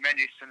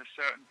Menace and a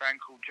certain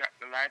band called Jack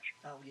the Lad.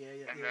 Oh,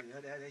 yeah. And Red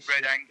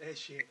Anger. There's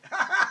shit.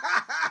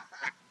 I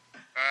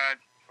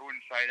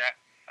wouldn't say that.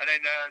 And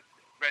then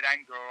Red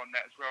Anger on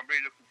that as well. I'm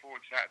really looking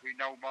forward to that. It'll be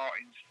Noel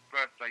Martin's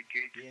birthday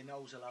gig. Yeah,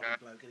 Noel's a lovely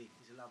bloke, isn't he?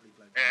 He's a lovely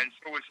bloke. Yeah, and it's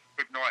always a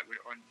good night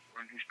on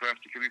his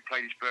birthday gig. We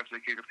played his birthday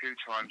gig a few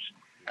times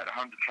at the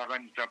 100 Club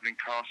and Dublin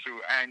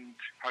Castle and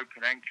Hope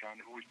and Anchor, and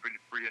it's always been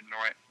a brilliant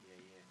night.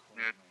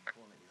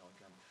 Quality.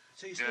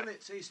 So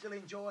you're still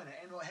enjoying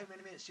it? And how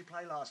many minutes did you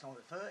play last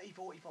night? 30,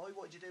 45?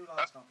 What did you do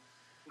last night?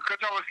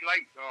 Because I was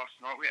late last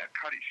night, we had to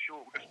cut it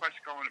short. We were supposed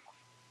to go on at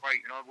 8,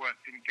 and I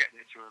didn't get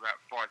there till about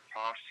 5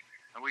 past.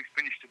 And we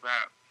finished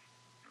about,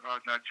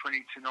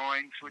 20 to 9.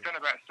 So we've done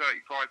about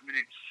 35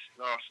 minutes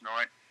last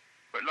night.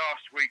 But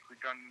last week we'd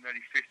done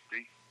nearly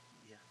 50.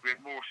 Yeah. We had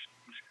more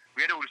songs.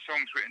 We had all the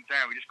songs written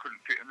down. We just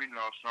couldn't fit them in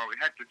last night. We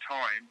had the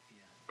time,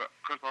 but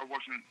because I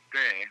wasn't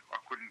there, I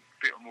couldn't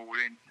fit them all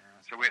in.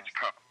 So we had to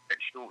cut it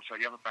short so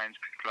the other bands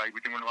could play. We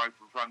didn't want to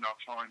overrun our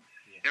time.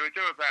 Yeah, we do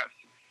about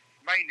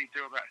mainly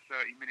do about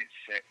 30-minute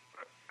set.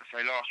 But I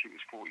say last week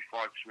was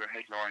 45 because we were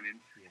headlining,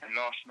 and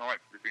last night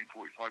would have been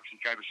 45 because he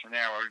gave us an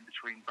hour in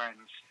between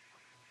bands.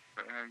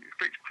 But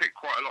picked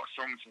quite a lot of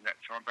songs in that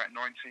time, about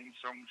 19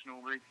 songs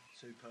normally.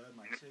 Superb,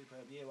 mate,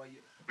 superb. Yeah, well,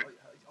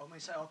 I mean,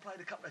 say I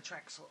played a couple of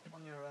tracks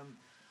on your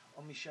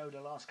on my show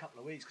the last couple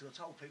of weeks because I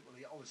told people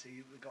that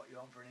obviously we got you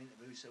on for an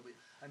interview, so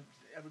and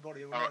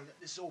everybody will know that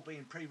this is all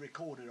being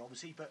pre-recorded,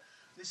 obviously, but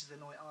this is the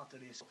night after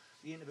this.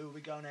 The interview will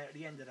be going out at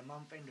the end of the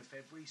month, end of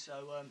February,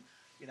 so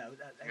you know,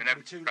 that ain't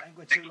going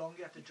to be too long.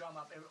 You have to drum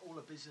up all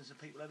the business that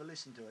people ever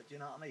listen to it. Do you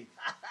know what I mean?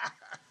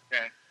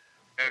 Yeah.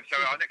 So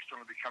our next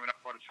one will be coming up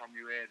by the time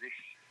you hear this.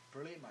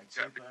 Brilliant, mate.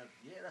 Superb.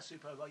 Yeah, that's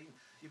superb. Well,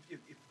 you've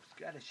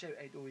had a shout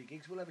out all your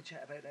gigs. We'll have a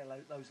chat about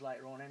those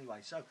later on anyway.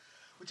 So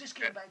we're just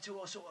getting back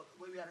to our sort of,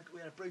 we had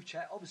a brief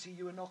chat. Obviously,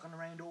 you were knocking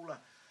around all the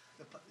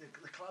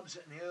clubs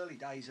in the early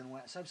days and all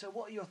that. So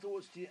what are your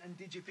thoughts? And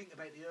did you think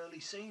about the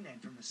early scene then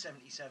from the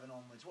 '77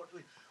 onwards? What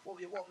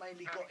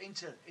mainly got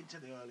into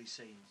the early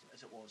scene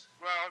as it was?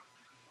 Well,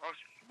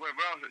 when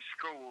I was at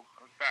school,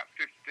 I was about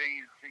 15.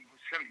 I think it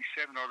was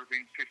 '77. I would have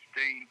been 15.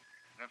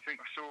 I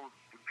think I saw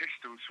the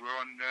Pistols were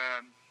on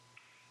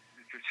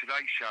the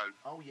Today Show.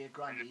 Oh yeah,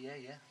 Grundy,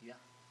 yeah.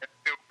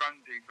 Bill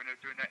Grundy, when they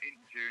were doing that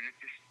interview, and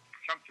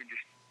something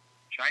just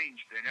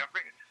changed then. I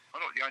think I'm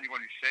not the only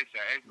one who says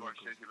that. Everyone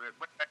says it.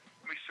 But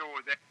when we saw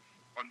them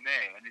on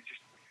there, and it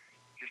just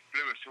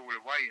blew us all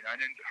away, you know.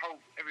 And then the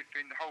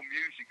whole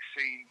music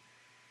scene.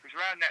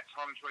 Because around that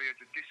time as well, you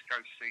had the disco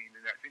scene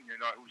and that, didn't you?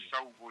 Like all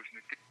Soul Boys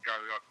and the disco,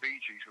 like Bee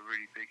Gees were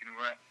really big and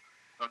all that.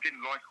 I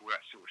didn't like all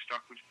that sort of stuff,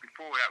 because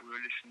before that we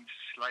were listening to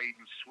Slade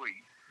and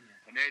Sweet,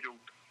 and they'd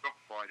all stopped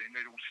by then,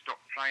 they'd all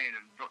stopped playing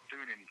and not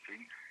doing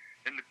anything.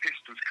 Then the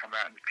Pistols come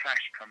out and the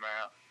Clash come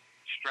out,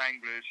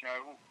 Stranglers, you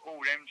know,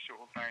 all them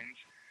sort of bands.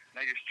 And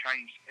they just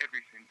changed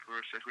everything for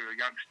us as we were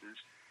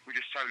youngsters. We're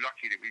just so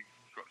lucky that we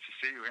got to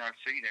see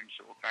them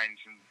sort of bands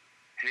and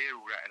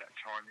hear all that at that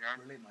time, you know.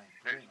 Brilliant, mate.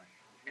 Brilliant,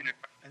 mate.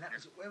 And that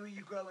was, where were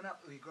you growing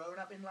up? Were you growing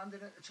up in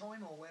London at the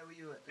time, or where were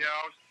you at? Yeah,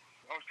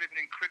 I was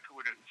living in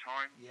Cricklewood at the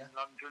time,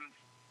 London,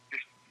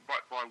 just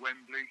right by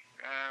Wembley.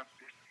 I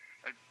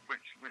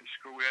went to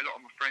school there. A lot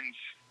of my friends,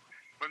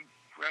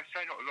 I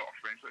say not a lot of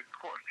friends, but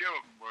quite a few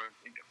of them were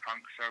into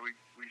punk, so we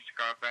used to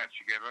go about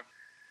together.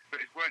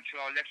 But it weren't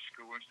until I left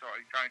school and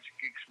started going to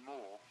gigs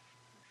more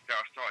that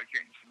I started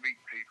getting to meet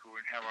people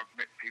and how I've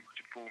met people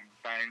to form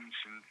bands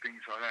and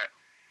things like that.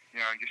 You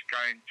know, and just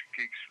going to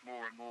gigs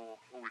more and more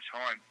all the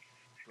time.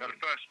 Now, the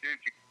first few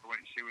gigs I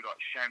went to see were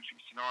like Sham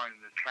 69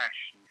 and the Clash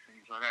and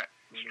things like that,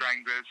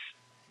 Stranglers,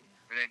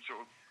 and then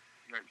sort of,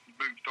 you know,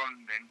 moved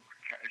on then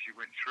as you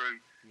went through,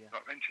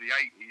 like into the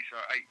 80s,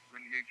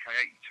 when the UK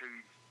 82,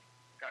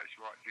 that was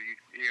like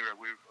the era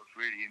we was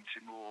really into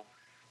more.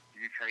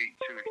 The UK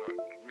 82 was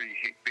like really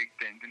hit big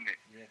then, didn't it?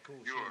 Yeah, of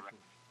course.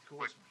 Of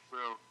course.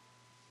 Well,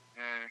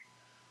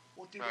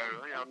 what did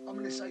I'm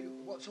going to say?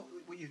 What sort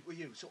were you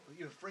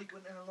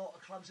frequenting a lot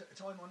of clubs at the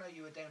time? I know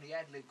you were down the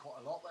Adlib quite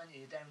a lot, weren't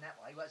you? You're down that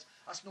way. That's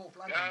North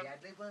London, the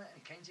Adlib, weren't it?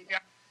 In Kensington.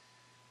 Yeah.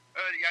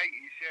 Early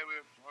 80s,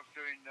 I was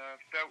doing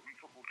Felton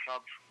Football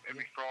Club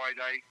every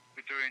Friday.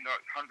 We're doing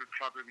like 100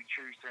 Club every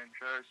Tuesday and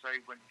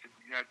Thursday. Went to,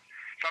 you know,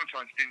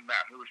 sometimes it didn't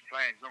matter who was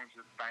playing as long as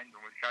the band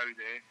would go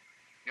there.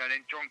 You know,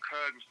 then John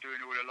Curd was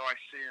doing all the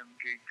Lyceum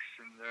gigs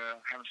and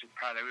Hammersmith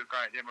Palais. We were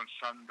going to them on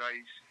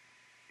Sundays.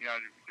 You know,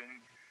 then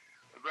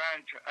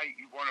around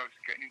 81, I was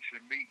getting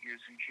into the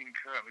Meteors and King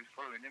Kurt. We was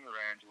following them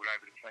around all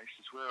over the place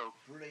as well.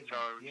 Brilliant.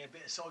 So, yeah, a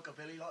bit of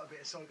psychobilly, don't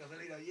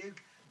you?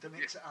 To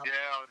mix it up.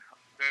 Yeah, I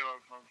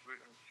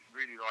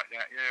really like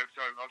that. Yeah,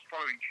 so I was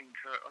following King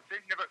Kurt. I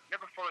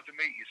never followed the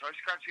Meteors. I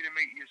used to go and see the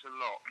Meteors a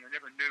lot, and I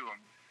never knew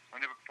them. I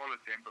never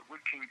followed them. But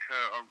with King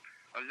Kurt,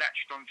 I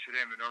latched onto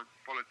them, and I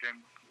followed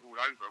them all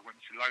over. I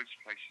went to loads of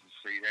places to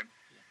see them.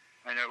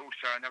 And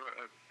also, they're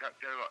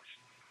like,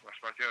 I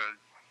suppose they're a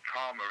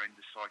calmer end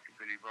of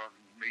psychobilly rather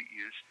than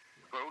Meteors.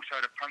 But also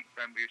the punk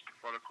band we used to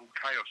follow called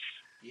Chaos.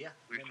 Yeah,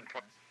 we used to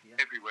follow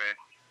everywhere,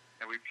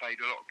 and we played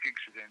a lot of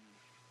gigs with them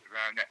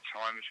around that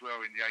time as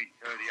well in the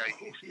early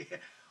 80s. Yeah,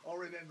 I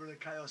remember the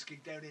Chaos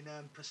gig down in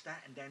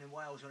Prestatyn down in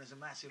Wales when there's a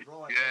massive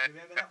riot. Yeah, do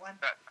you remember that one?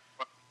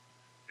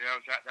 Yeah,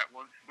 I was at that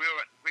one.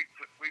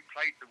 We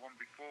played the one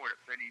before that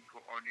Benny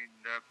put on in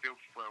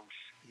Bilfwells.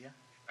 Yeah.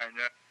 And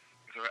it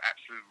was an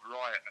absolute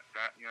riot at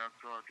that. You know,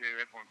 God,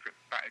 everyone got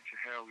battered to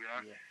hell. You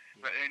know. Yeah.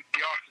 But then he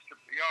asked us to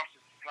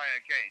play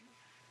again,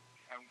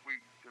 and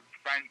the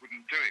band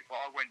wouldn't do it.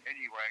 But I went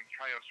anyway, and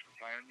Chaos were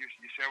playing,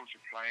 yourselves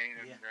were playing,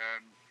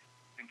 and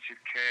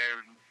Intensive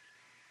Care, and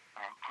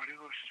God,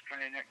 who else was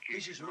playing that gig?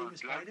 Vicious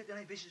Rumours played it,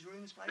 didn't they? Vicious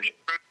Rumours played it.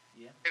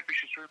 Yeah,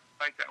 Vicious Rumours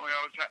played that. When I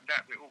was at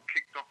that, we all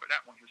kicked off at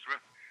that one as well.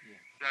 Yeah.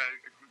 So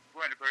it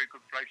weren't a very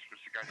good place for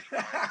us to go.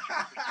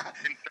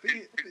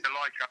 Didn't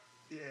like us.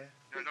 Yeah.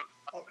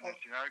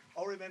 You know.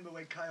 I remember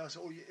when Chaos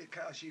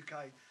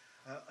UK,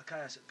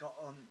 Chaos got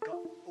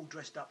all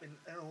dressed up in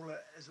all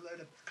as a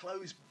load of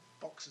clothes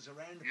boxes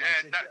around the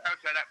Yeah, place.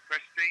 that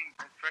Pristine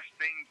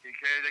gig.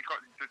 They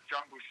got the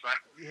jumble sale.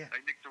 Yeah.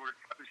 They nicked all the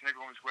clothes and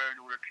everyone was wearing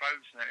all the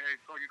clothes. And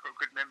God, you've got a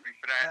good memory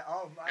for that.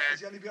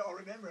 That's the only bit I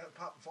remember,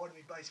 apart from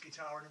finding my bass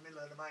guitar in the middle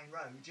of the main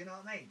road. Do you know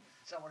what I mean?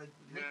 Someone had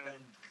nicked it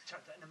and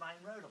chucked it in the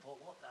main road. I thought,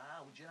 what the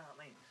hell? Do you know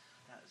what I mean?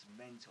 That was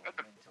mental. At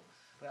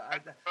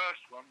the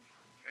first one,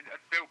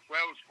 at Bill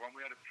Wells one, we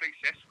had a police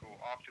escort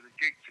after the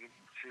gig to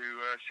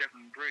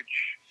Severn Bridge.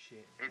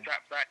 Shit. It was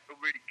that bad. It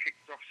really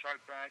kicked off so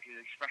badly.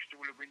 They smashed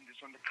all the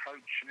windows on the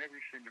coach and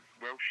everything. The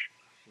Welsh.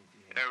 Shit,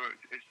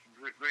 yeah. It's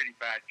a really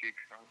bad gig.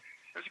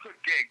 It was a good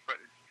gig,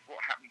 but what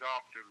happened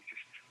after was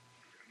just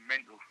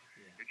mental.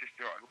 Yeah. It just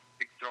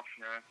kicked off.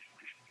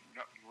 Just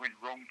went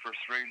wrong for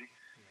us really.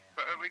 Yeah.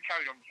 But we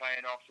carried on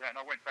playing after that, and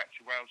I went back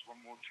to Wales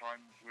one more time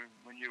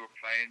when you were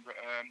playing, but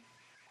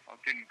I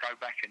didn't go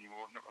back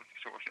anymore. I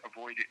sort of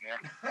avoid it now.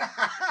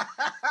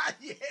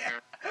 Yeah,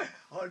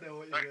 I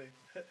know what you mean.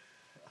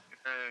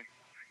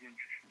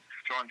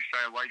 Try and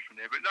stay away from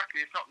there, but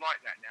luckily it's not like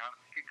that now.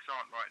 Gigs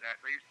aren't like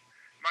that.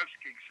 Most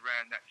gigs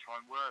around that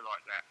time were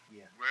like that.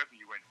 Yeah. Wherever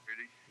you went,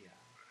 really. Yeah.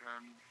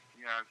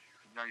 You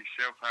know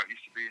yourself how it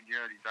used to be in the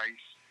early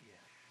days. Yeah.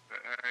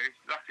 But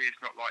luckily it's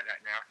not like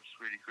that now. It's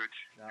really good.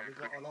 No, we've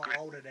got a lot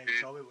older now,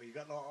 so we've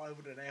got a lot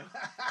older now.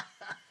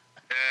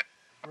 Yeah.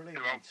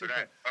 Brilliant. Too old for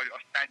that. I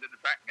stand at the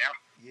back now.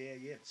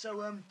 Yeah. So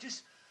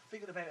just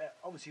thinking about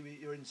obviously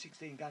you're in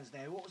 16 Guns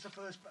now. What was the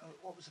first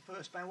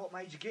band? What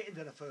made you get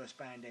into the first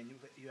band then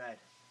you had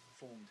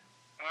formed?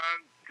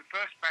 The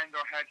first band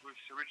I had was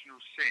Original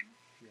Sin,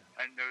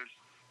 and there was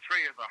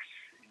 3 of us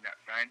in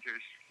that band. There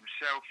was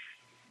myself,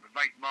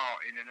 my mate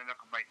Martin, and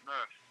another mate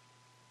Murph.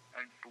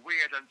 And we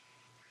had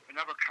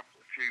another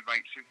few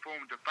mates who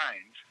formed a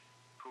band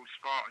called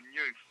Spartan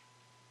Youth,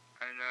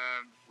 and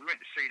we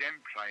went to see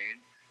them playing.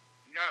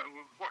 We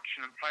were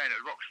watching them playing at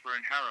Roxburgh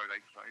and Harrow.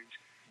 They played.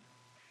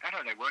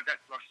 They weren't.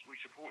 We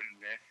supported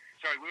them there.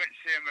 So we went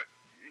to see them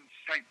in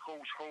St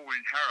Paul's Hall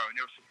in Harrow, and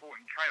they were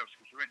supporting Chaos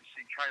because we went to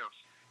see Chaos.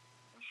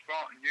 And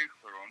Spartan Youth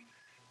were on,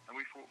 and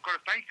we thought,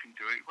 God, if they can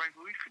do it, maybe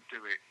we could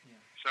do it. Yeah.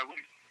 So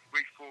we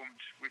formed.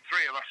 3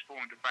 of us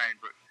formed a band,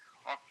 but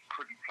I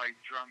couldn't play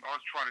drum. I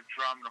was trying to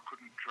drum, and I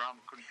couldn't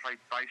drum. I couldn't play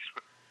bass,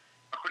 but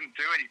I couldn't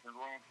do anything.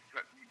 Well,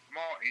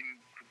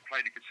 Martin could play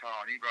the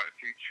guitar, and he wrote a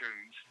few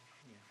tunes.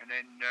 And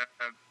then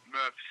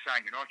Murph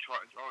sang, and I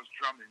was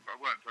drumming, but I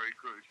weren't very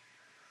good.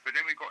 But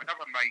then we got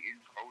another mate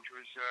involved.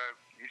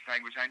 His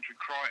name was Andrew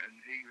Crichton.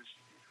 He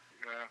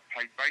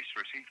played bass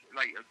for us. He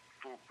later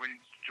when he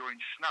joined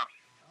Snuff.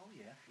 Oh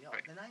yeah.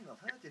 The name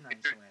I've heard the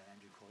name somewhere,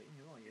 Andrew Crichton.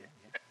 You're right.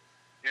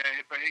 Yeah.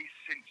 Yeah, but he's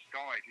since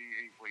died.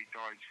 He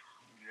died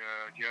in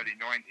the early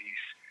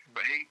 90s.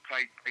 But he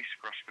played bass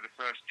for us for the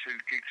first 2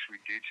 gigs we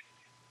did,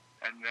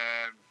 and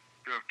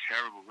they were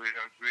terrible. They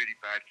were really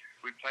bad.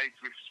 We played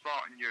with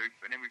Spartan Youth,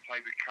 and then we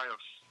played with Chaos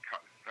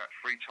about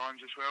 3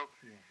 times as well.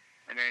 Yeah.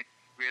 And then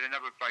we had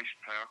another bass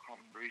player, I can't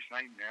remember his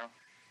name now.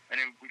 And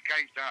then we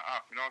gave that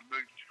up, and I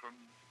moved from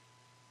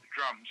the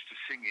drums to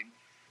sing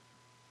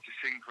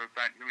for a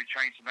band. Then we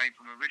changed the name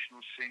from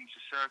Original Sin to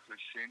Circular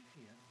Sin.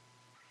 Yeah.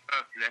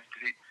 Earth left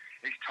because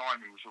his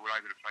timing was all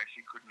over the place.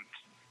 He couldn't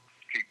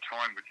keep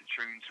time with the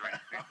tunes or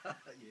anything.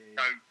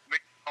 So me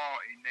and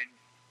Martin then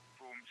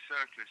formed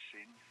Circular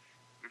Sin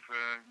with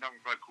another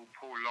bloke called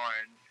Paul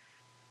Lyon,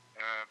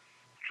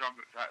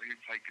 drummer who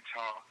played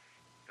guitar.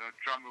 The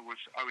drummer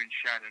was Owen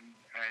Shannon,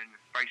 and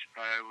the bass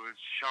player was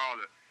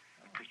Charlotte,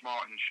 because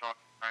Martin and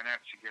Charlotte ran out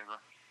together.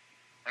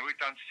 And we've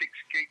done 7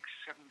 gigs.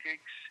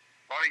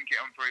 But I didn't get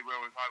on very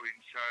well with Owen,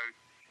 so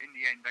in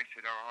the end they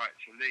said, all right,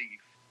 to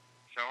leave.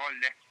 So I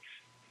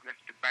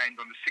left the band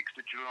on the 6th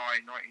of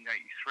July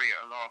 1983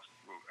 at a last.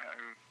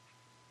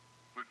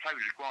 We played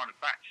with Iguana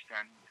Bats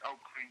down Old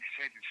Queen's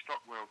Head in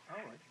Stockwell.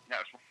 Oh, right.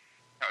 That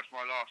was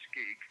my last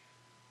gig,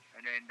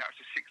 and then that was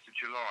the 6th of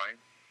July.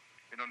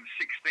 And on the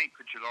 16th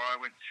of July, I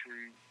went to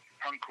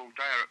Punk All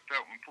Day at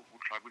Feltham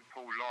Football Club with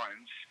Paul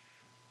Lyons,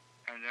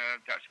 and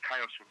that's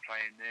Chaos were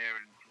playing there,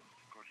 and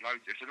God,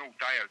 loads. It's an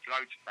all-day,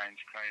 loads of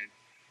bands playing.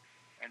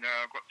 And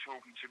I got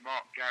talking to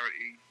Mark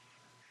Garrity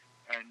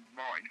and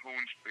Martin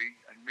Hornsby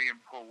and me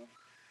and Paul,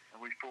 and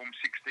we formed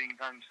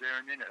 16 Guns there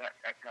and then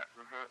at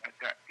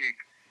that gig,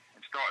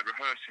 and started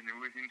rehearsing.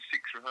 And within 6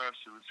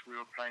 rehearsals, we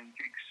were playing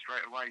gigs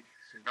straight away.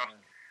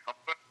 Our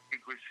first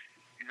gig was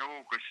in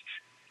August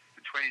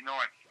the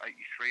 29th,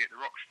 83 at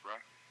the Roxburgh,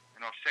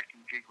 and our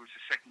second gig was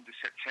the 2nd of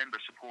September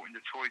supporting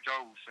the Toy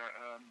Dolls at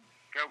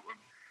Feltham.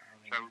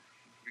 So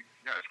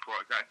that was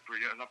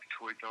brilliant. I love the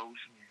Toy Dolls.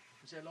 Yeah.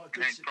 Was there like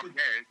good?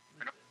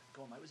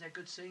 Go on, mate. Was there a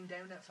good scene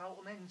down at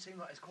Feltham? Then it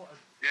seemed like it's quite a.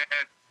 Yeah,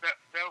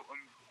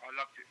 Feltham. I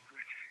loved it.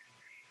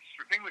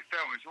 The thing with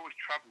Feltham is always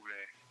trouble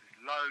there.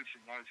 There's loads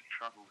and loads of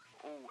trouble,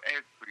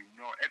 every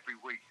night, every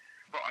week.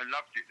 But I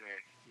loved it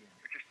there. Yeah.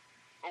 Just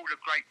all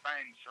the great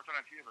bands. I don't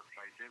know if you ever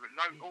played there, but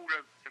all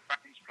of the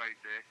bands played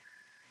there.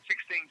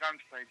 16 Guns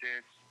played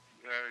there,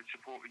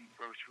 supporting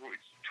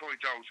Toy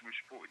Dolls, and we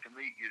supported the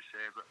Meteors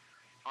there. But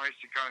I used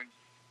to go and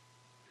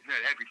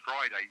every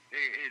Friday.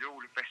 They had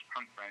all the best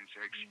punk bands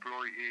there.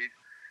 Exploited,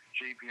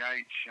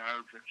 GBH, you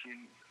know,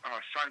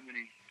 so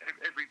many,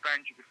 every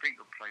band you could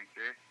think of played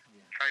there.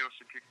 Yeah. Chaos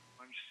a few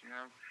times, you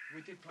know.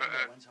 We did play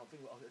there once. I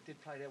think I did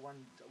play there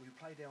one. We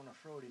played there on a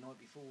Friday night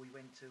before we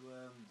went to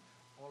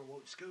Isle of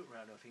Wight Scooter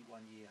Round, I think,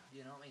 one year.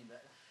 You know what I mean?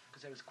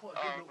 Because there was quite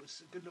a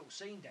good little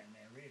scene down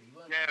there, really,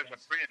 weren't there? Yeah, it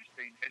was a brilliant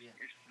scene.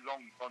 It's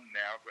long gone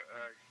now, but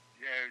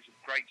yeah, it was a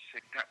great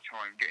scene that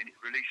time, getting it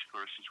released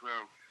for us as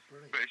well.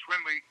 Brilliant. But it's when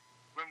we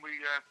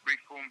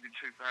reformed in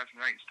 2008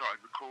 and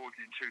started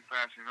recording in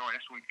 2009.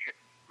 That's when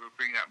we were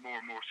bringing out more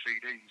and more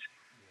CDs.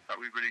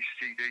 Like we released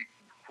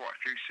quite a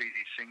few CD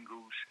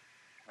singles,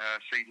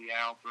 CD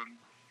album,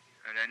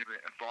 and then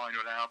a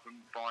vinyl album,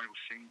 vinyl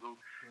single,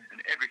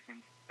 and everything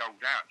sold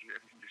out.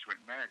 Everything just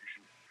went mad.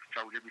 Just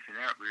sold everything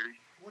out, really.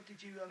 What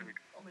did you?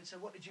 So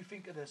what did you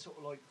think of the sort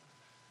of like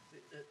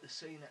the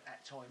scene at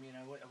that time? You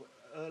know,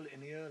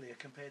 earlier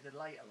compared to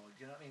later. Like,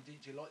 you know what I mean?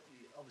 Did you like?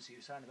 Obviously,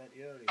 you were saying about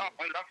the earlier. Oh,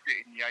 I loved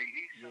it in the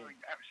 80s. Yeah. I mean,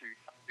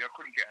 absolutely. I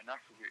couldn't get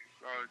enough of it.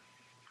 So,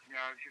 you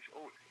know, it's just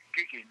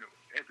gigging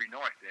every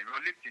night then.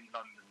 I lived in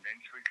London then,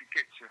 so we could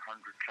get to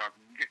 100 Club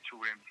and get to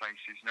all them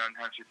places, you know, and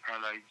Hampstead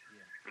Palais,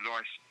 the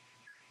Lice.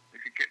 We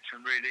could get to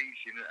them real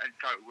easy and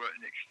go to work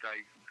the next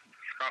day.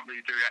 Can't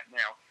really do that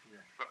now.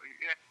 Yeah. But,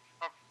 yeah,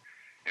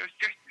 it was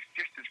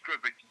just as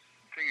good, but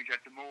the thing is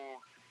that the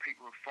more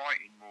people were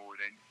fighting more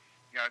then,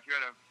 you know, if you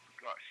had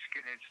like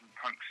skinheads and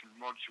punks and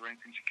mods or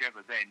anything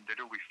together then, they'd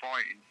all be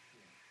fighting.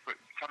 Yeah. But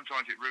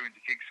sometimes it ruined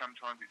the gig,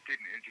 sometimes it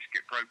didn't, it'd just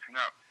get broken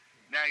up.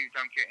 Yeah. Now you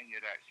don't get any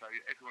of that, so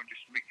everyone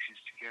just mixes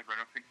together,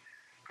 and I think,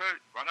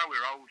 I know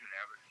we're older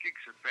now, but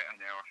gigs are better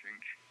now, I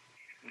think.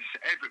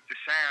 The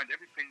sound,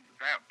 everything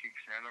about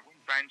gigs now, like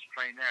when bands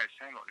play now, it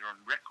sounds like they're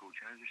on record,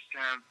 you know, the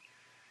sound,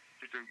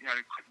 you know,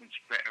 the equipment's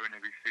better and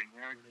everything,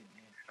 you know.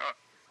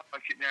 I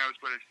like it now as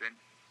well as then.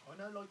 I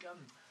know, like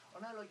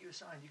you were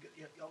saying,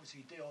 you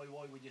obviously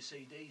DIY with your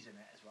CDs and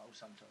that as well.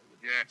 Sometimes,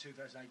 in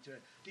 2008.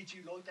 Did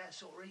you like that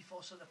sort of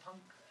ethos of the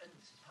punk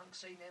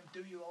scene? Then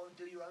do your own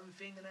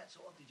thing and that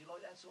sort of. Did you like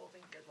that sort of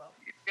thing as well?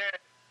 Yeah,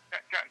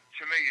 that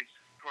to me is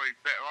probably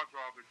better. I'd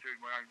rather do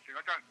my own thing.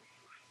 I don't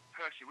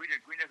personally.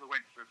 We never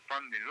went for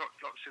funding.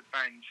 Lots of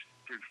bands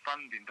do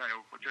funding, don't they?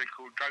 What do they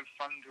call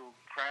GoFund or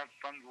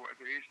crowdfund or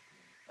whatever it is,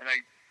 and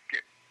they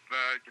get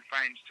the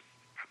fans to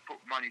put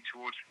money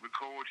towards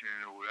recording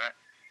and all that.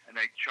 And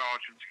they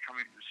charge them to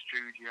come into the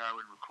studio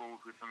and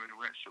record with them and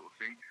all that sort of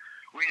thing.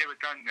 We never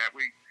done that.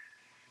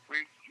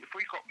 If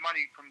we got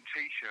money from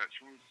T-shirts,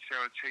 we would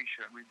sell a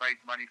T-shirt and we made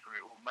money from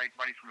it, or made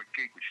money from a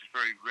gig, which is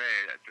very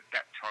rare at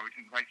that time. We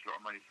didn't make a lot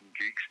of money from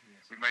gigs.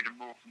 Yes. We made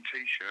them more from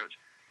T-shirts.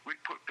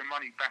 We'd put the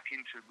money back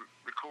into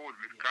recording.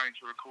 We'd go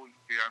into a recording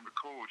studio and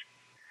record.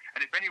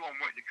 And if anyone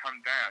wanted to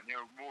come down, they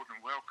were more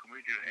than welcome.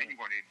 We'd let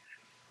anyone in.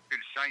 Do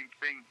the same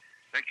thing.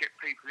 They get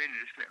people in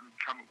and just let them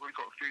come. We've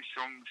got a few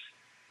songs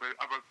with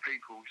other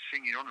people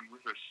singing on them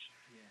with us,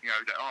 you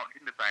know, that aren't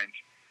in the band.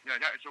 You know,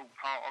 that is all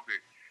part of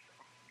it.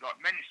 Like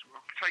Menace,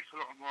 I take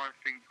a lot of my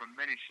thing from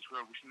Menace as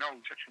well, which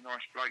Noel's such a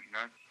nice bloke, you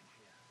know.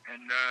 Yeah.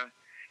 And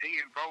he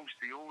involves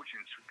the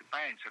audience with the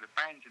band, so the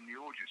band and the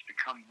audience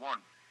become one.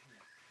 Yeah.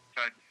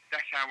 So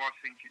that's how I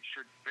think it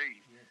should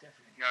be. Yeah,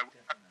 definitely. You know, we're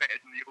no better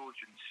than the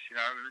audience,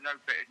 you know, we're no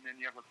better than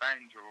any other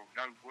band or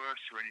no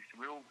worse or anything.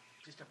 We're all...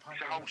 Just a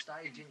punter on a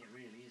stage, isn't it,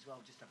 really, as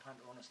well? Just a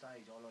punter on a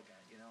stage. I like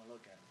that, you know, I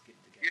like that, getting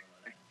together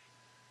like that.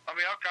 I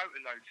mean, I go to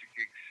loads of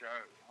gigs, so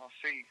I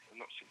see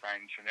lots of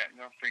bands and that,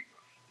 and I think,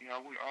 you know,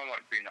 I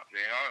like being up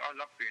there. I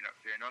love being up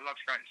there, and I love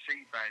going to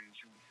see bands,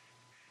 and,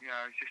 you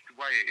know, it's just the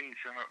way it is.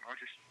 I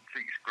just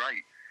think it's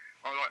great.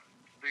 I like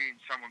being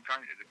someone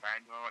going to the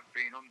band. I like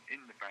being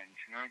in the band,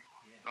 you know,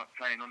 like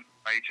playing on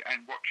stage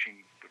and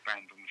watching the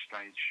band on the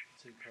stage.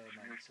 Superb,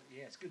 mate. So,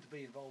 yeah, it's good to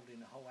be involved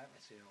in the whole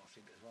atmosphere, I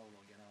think, as well.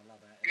 Like, you know, I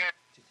love that. Yeah.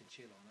 Just to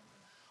chill on it.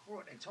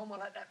 All right, then, Tom. Well,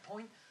 at that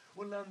point,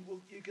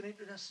 you can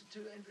introduce us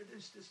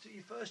to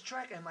your first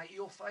track, and mate,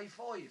 your Fave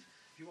 5.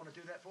 If you want to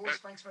do that for us,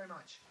 thanks very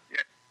much.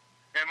 Yeah.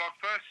 Yeah, my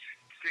first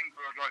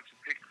single I'd like to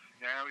pick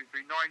now would be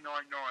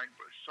 999,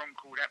 but a song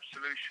called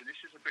Absolution. This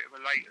is a bit of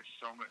a later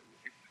song.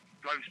 It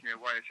blows me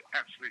away. It's an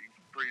absolutely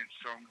brilliant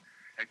song.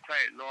 They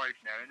play it live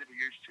now. They never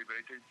used to, but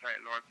they do play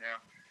it live now.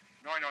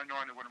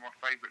 999 are one of my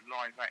favourite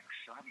live acts.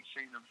 I haven't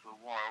seen them for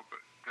a while, but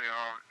they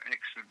are an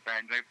excellent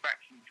band. They're back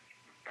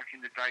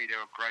in the day. They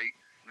were great,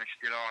 and they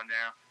still are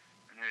now.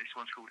 And this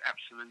one's called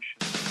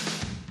Absolution.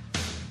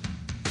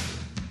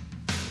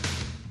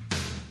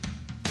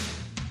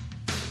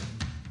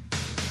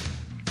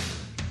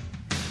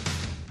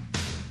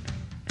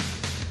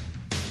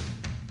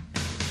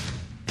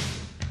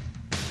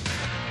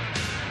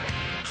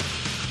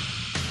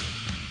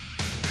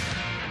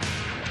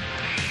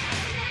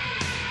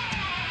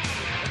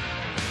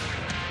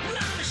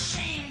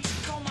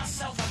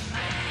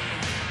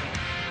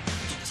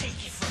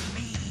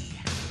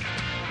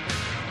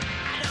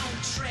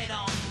 Tread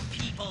on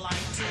people I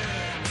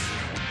did.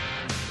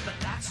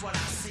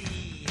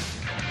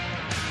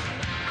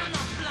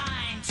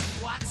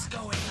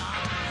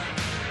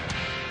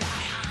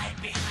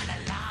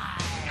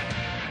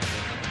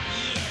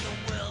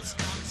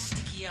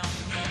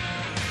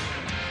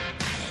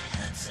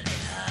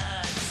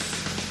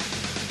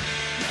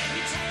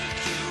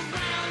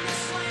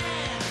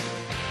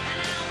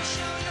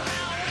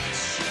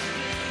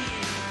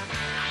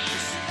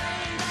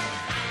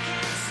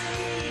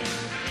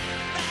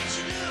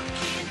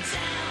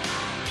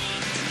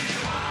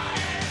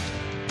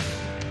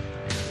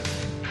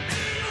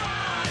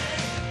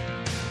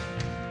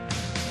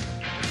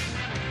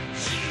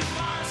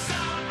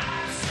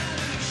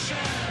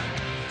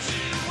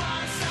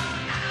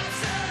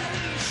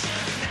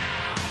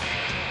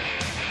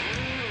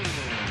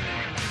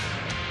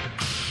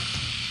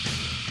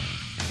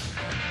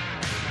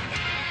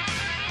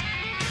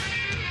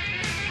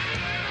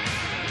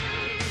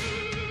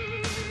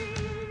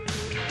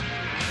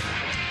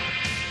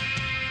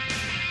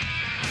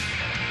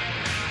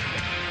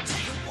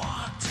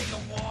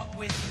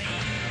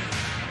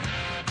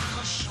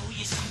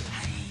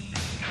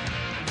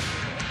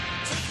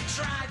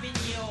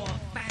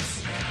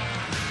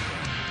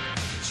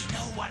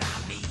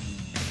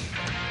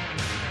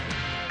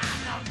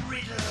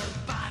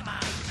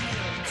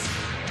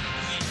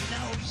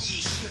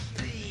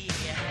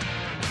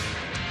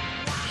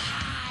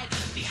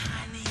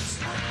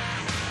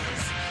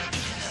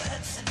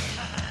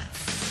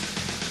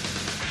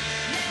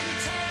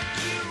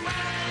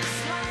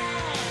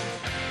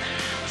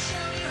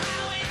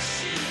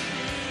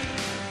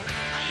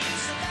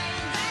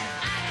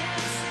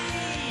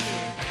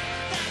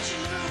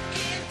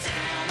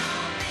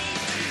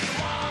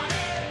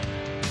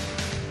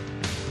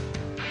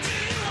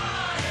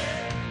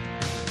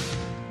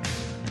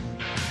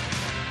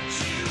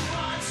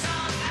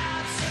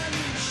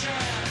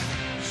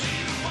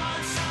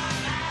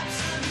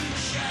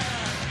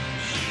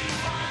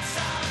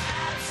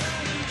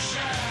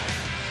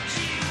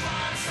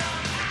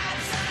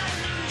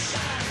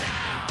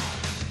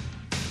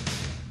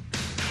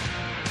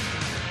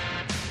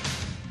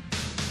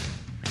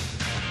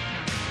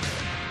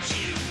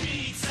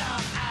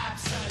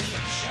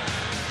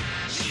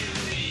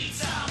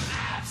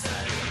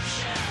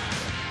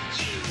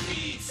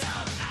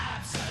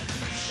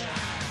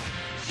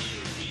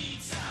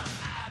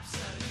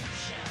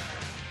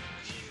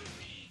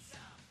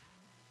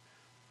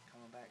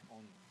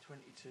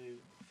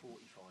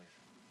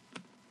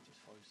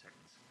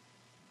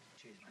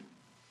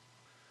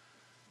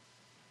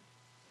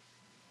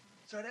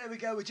 So there we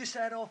go. We just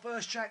had our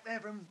first track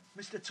there from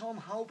Mr. Tom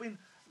Halpin,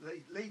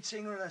 the lead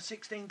singer of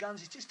 16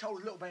 Guns. He's just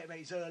told a little bit about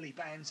his early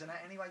bands and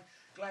that. Anyway,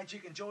 glad you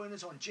can join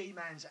us on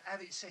G-Man's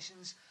Avid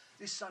Sessions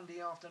this Sunday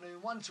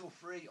afternoon, 1 till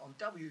 3 on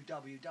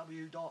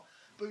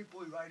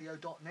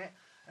www.bootboyradio.net.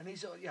 And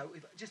he's,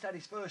 we've just had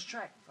his first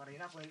track. Funny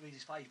enough, we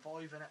his Phase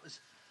 5, and that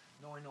was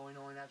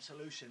 999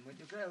 Absolution. We're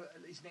going to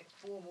his next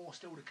 4 more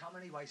still to come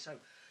anyway. So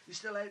you're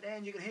still out there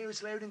and you can hear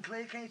us loud and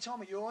clear. Can you, Tom?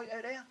 Are you all right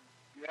out there?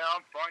 Yeah,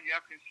 I'm fine. Yeah,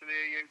 I can still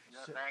hear you.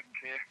 Loud and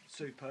clear.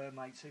 Superb,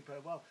 mate.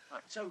 Superb. Well,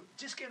 so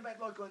just getting back,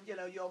 like, on, you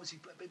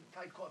obviously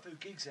played quite a few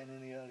gigs then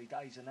in the early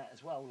days and that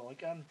as well.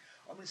 Like, I'm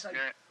going to say,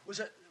 was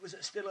it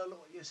still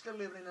you're still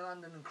living in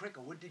London and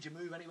Cricklewood? Did you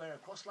move anywhere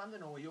across London,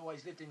 or you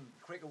always lived in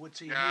Cricklewood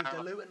till you moved to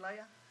Luton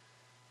later?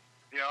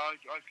 Yeah, I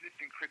lived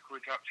in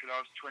Cricklewood up till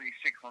I was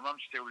 26. My mum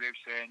still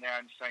lives there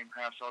now in the same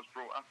house I was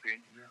brought up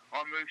in. Yeah.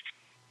 I moved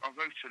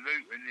to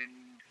Luton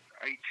in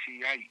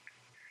 '88.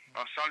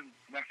 Our son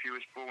Matthew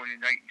was born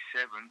in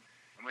 '87,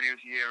 and when he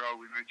was a year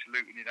old, we moved to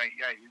Luton in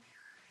 '88.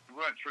 We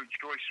weren't through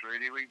choice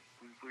really. We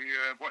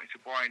wanted to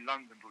buy in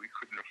London, but we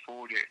couldn't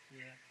afford it.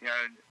 Yeah.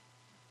 And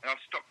I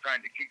stopped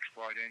going to gigs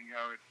by then.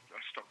 I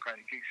stopped going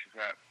to gigs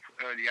about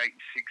early '86,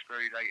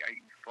 very late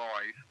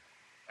 '85,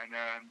 and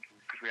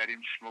because we had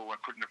him small,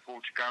 I couldn't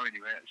afford to go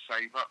anywhere. I had to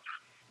save up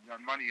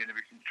money and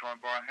everything to try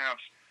and buy a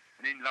house.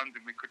 And in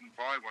London, we couldn't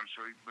buy one,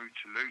 so we moved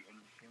to Luton.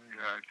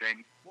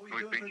 Then what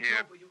were you doing for a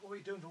job? What were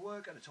you doing for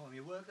work at the time?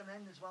 You working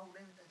then as well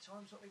then at the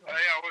time? Yeah,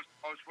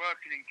 I was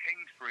working in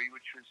Kingsbury,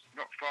 which was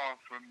not far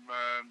from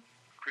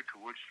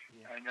Cricklewood,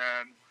 and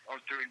I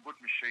was doing wood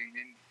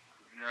machining.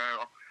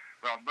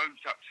 I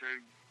moved up to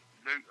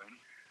Luton,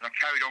 and I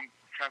carried on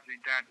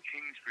travelling down to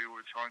Kingsbury all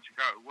the time to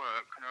go to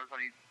work. And I was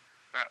only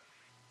about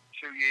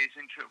 2 years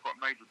into it, I got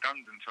made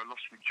redundant, so I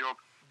lost my job.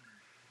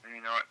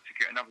 And I had to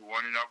get another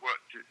one, and I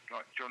worked at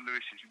like John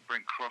Lewis's in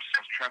Brent Cross.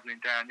 I was travelling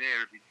down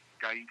there every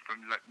day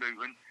from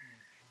Luton,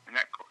 and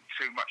that got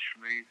too much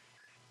for me.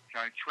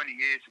 20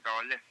 years ago,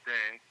 I left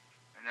there,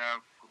 and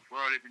where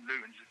I live in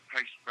Luton is a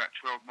place about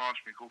 12 miles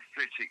from me called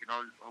Flitwick, and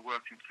I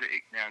work in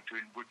Flitwick now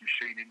doing wood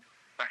machining,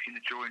 back in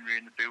the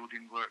joinery and the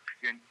building work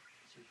again.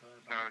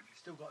 Superb.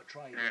 Still got a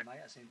trade there,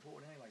 mate. That's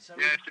important anyway. So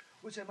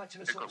was there much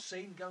of a sort of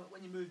scene going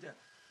when you moved to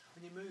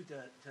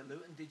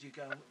Luton? Did you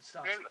go and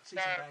start see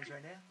some bands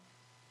around there?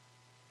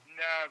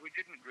 No, we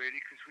didn't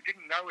really, because we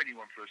didn't know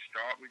anyone for a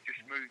start. We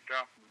just moved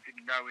up and we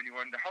didn't know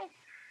anyone. All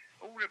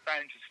the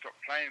bands had stopped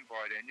playing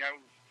by then.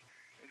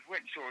 It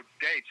went sort of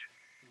dead.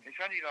 It's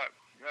only like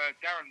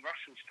Darren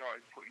Russell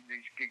started putting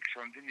these gigs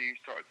on, didn't he? He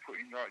started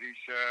putting like these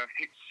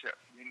hits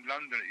in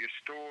London at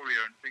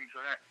Astoria and things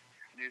like that.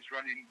 And he was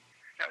running.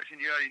 That was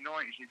in the early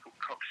 '90s. He put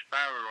Cock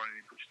Sparrow on,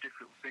 and he put Stiff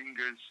Little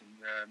Fingers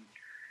and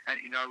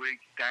Anti-No-Wig,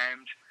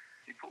 Damned.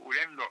 He put all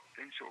them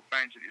sort of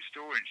bands at the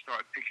Astoria and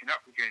started picking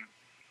up again.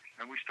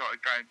 And we started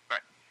going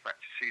back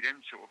to see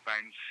them sort of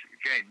bands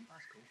again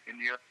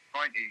in the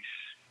 90s.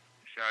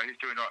 So he's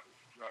doing like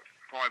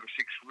 5 or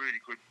 6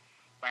 really good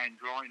band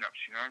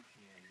lineups,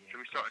 So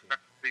we started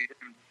back to see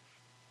them.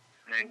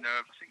 And then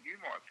I think you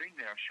might have been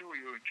there. I'm sure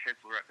you and Kev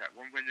were at that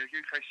one when the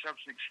UK Subs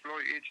and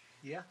Exploited.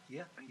 Yeah.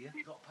 You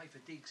got to pay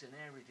for digs and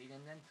everything,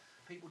 and then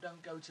people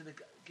don't go to the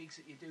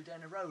gigs that you do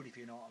down the road, if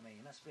you know what I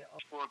mean. That's a bit.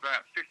 For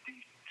about 50,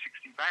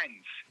 60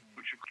 bands,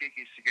 which are gig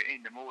is to get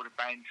in. The more the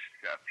bands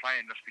that are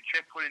playing, must be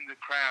pulling the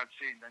crowds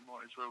in. They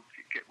might as well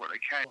get what they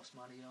can. Cost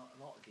money, a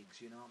lot of gigs,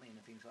 you know what I mean,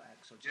 and things like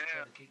that. So just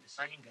try to keep the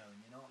scene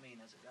going, you know what I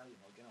mean, as it goes.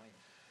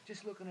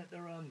 Just looking at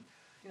their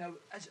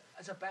as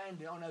a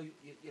band, I know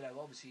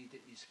obviously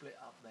you split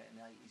up there in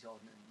the 80s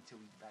until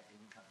we back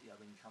in,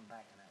 when you come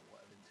back and that,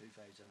 whatever, in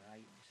 2008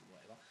 or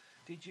whatever.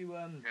 Did you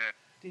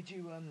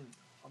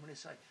I'm going to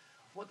say,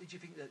 what did you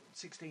think that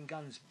 16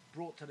 Guns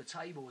brought to the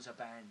table as a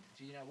band?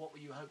 What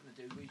were you hoping to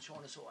do? Were you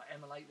trying to sort of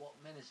emulate what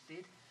Menace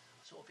did,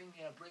 sort of thing?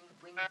 Bring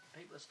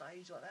people to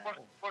stage like that?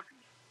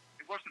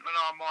 It wasn't on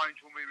our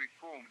minds when we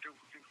reformed. The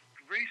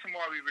reason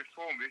why we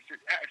reformed is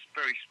that was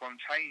very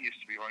spontaneous,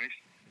 to be honest.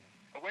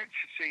 I went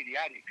to see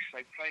the Addicts.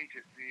 They played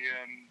at the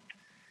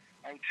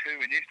O2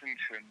 in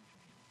Islington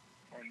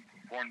on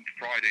one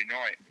Friday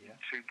night in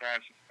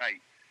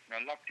 2008. And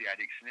I loved the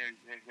Addicts, and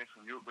they're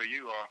from where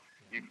you are.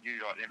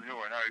 You like them and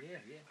all, I know. Yeah.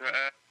 But,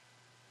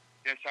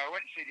 so I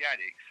went to see the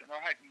Addicts, and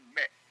I hadn't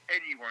met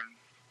anyone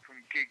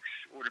from gigs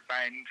or the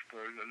band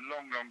for a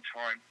long, long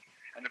time.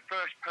 And the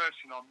first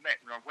person I met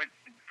when I went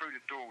through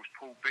the door was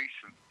Paul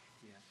Beeson.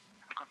 Yeah.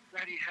 I got,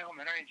 bloody hell,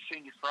 man, I ain't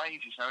seen you for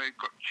ages. Now we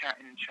got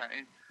chatting.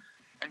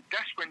 And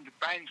that's when the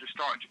bands were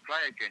starting to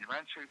play again.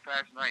 Around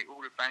 2008,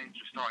 all the bands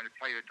were starting to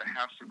play. The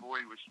House of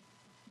Boy was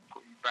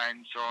putting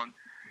bands on.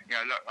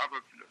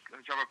 Other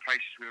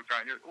places we were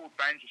going, all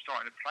bands were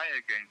starting to play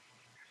again.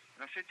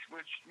 And I said,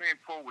 me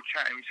and Paul were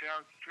chatting. We said,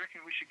 do you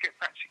reckon we should get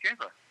back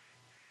together?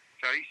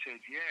 So he said,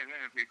 yeah,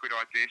 that would be a good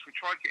idea. So we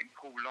tried getting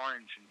Paul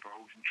Lyons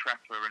involved and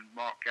Trapper and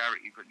Mark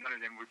Garrity, but none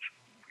of them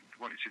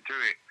wanted to do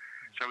it.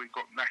 So we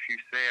got Matthew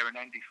Thayer and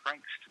Andy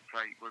Franks to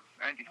play. Well,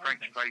 Andy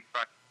Franks played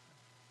bass,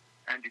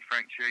 Andy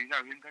Franks, you know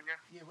him, don't you?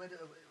 Yeah, where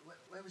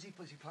was he?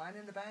 Was he playing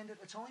in the band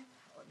at the time?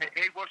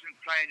 He wasn't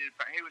playing in,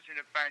 but he was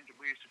in a band that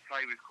we used to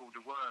play with called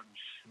The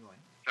Worms. Right.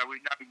 So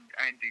we've known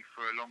Andy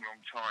for a long, long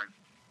time.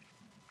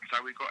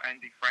 So we got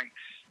Andy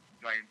Franks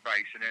playing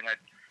bass, and then had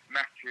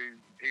Matthew.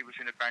 He was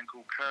in a band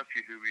called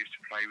Curfew, who we used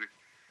to play with.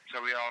 So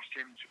we asked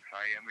him to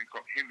play, and we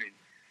got him in.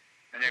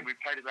 And then we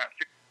played about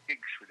 50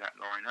 gigs with that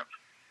lineup.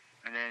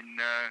 And then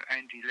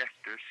Andy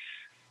left us,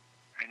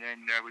 and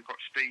then we got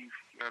Steve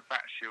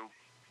Batsill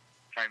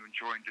came and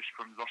joined us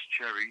from Lost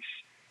Cherries.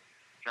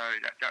 So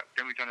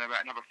then we've done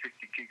about another 50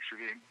 gigs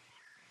with him.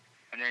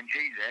 And then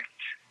he left,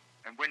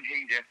 and when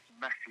he left,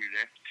 Matthew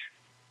left.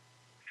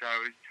 So,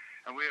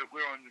 and we were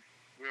going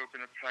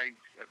to play.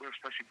 We were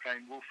supposed to be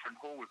playing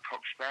Wolfram Hall with Cock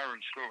Sparrow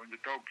and Slaughtering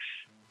the Dogs.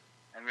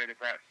 And we had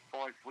about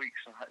 5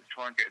 weeks. I had to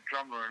try and get a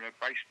drummer and a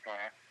bass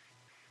player.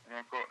 And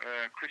I got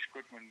Chris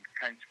Goodman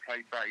came to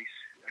play bass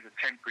as a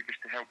temporary just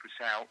to help us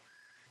out.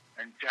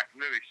 And Jack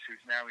Lewis,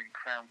 who's now in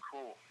Crown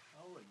Court.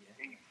 Oh, yeah.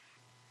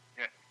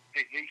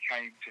 He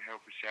came to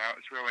help us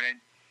out as well, and then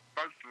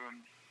both of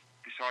them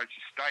decided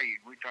to stay.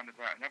 We've done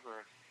about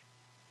another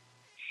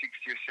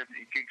 60 or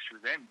 70 gigs with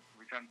them.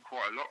 We've done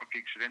quite a lot of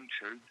gigs with them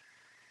too.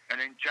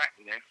 And then Jack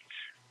left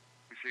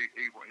because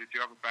he wanted to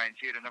do other bands.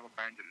 He had another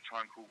band at the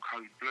time called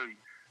Code Blue,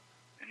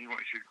 and he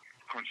wanted to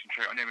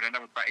concentrate on them. And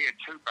another band, he had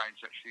 2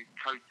 bands actually,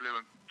 Code Blue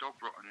and Dog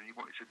Rotten, and he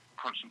wanted to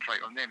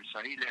concentrate on them.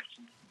 So he left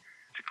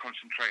to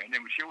concentrate on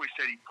them, which he always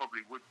said he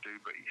probably would do,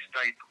 but he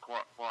stayed for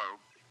quite a while.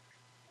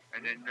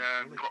 And then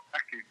got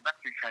Matthew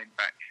came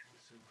back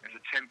as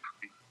a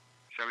temporary,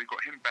 so we got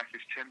him back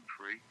as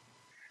temporary.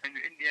 And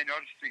in the end, I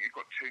just think it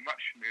got too much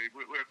for me.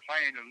 We were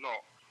playing a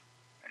lot,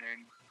 and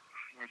then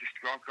I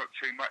got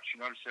too much,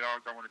 and I just said,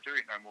 I don't want to do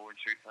it no more in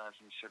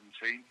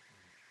 2017.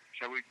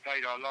 So we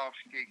played our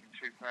last gig in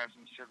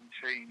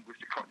 2017 with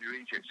the Cockney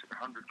Rejects at the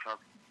 100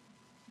 Club,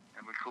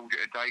 and we called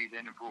it a day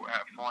then and brought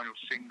out a final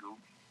single.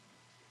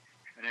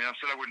 And then I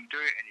said I wouldn't do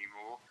it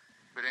anymore,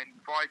 but then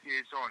 5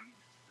 years on,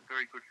 a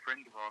very good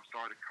friend of ours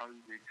died of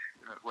COVID.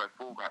 About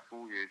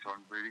 4 years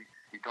on, really.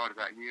 He died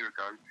about a year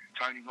ago.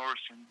 Tony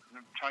Morrison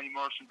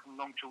from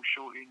Long Tall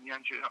Shorty and the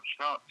Angela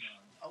Upstarts.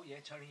 Oh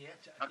yeah, Tony.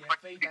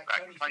 Feedback.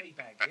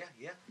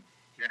 Yeah.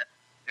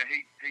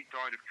 He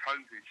died of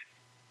COVID,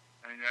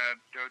 and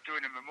they were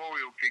doing a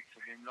memorial gig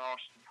for him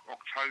last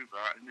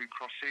October at New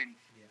Cross Inn,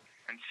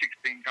 and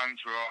 16 Guns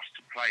were asked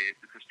to play it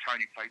because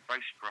Tony played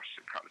bass for us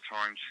a couple of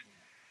times,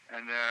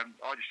 and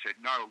I just said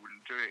no, I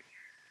wouldn't do it,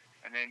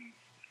 and then.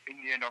 In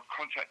the end, I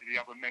contacted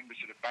the other members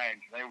of the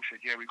band, and they all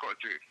said, yeah, we've got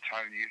to do it for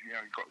Tony,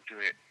 we've got to do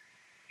it.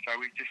 So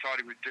we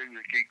decided we'd do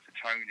the gig for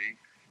Tony,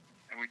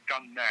 and we'd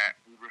done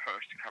that. We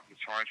rehearsed a couple of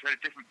times. We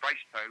had a different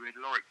bass player. We had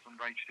Lorik from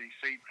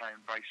HDC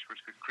playing bass for us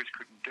because Chris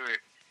couldn't do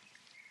it.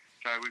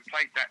 So we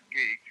played that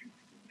gig,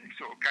 and it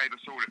sort of gave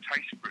us all a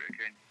taste for it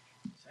again.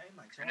 Same,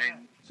 mate.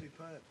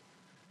 Superb.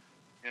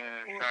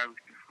 Yeah, so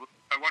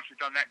once we'd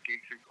done that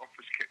gig, the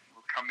offers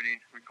were coming in.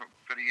 We got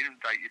very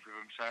inundated with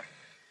them, so...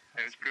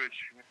 It was good.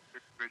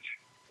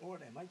 All right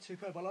then, mate.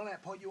 Superb. Well, on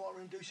that point, you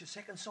want to introduce your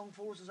second song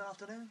for us this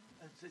afternoon?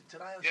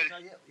 Today,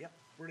 Yep.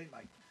 Brilliant,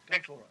 mate. Go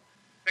for it.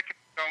 Second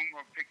song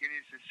I'm picking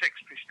is the Sex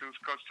Pistols,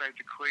 God Save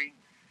the Queen.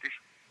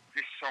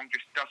 This song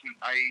just doesn't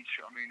age.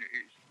 I mean,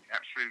 it's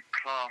absolute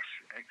class,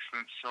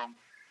 excellent song.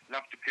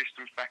 Loved the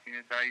Pistols back in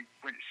the day.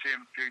 Went to see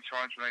them a few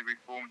times when they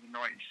reformed in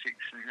 '96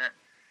 and that.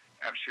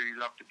 Absolutely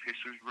loved the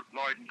Pistols.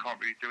 Lydon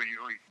can't really do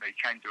anything. He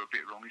can do a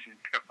bit wrong. He's in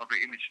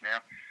public image now.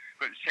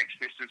 But Sex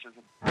Pistols as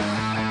a...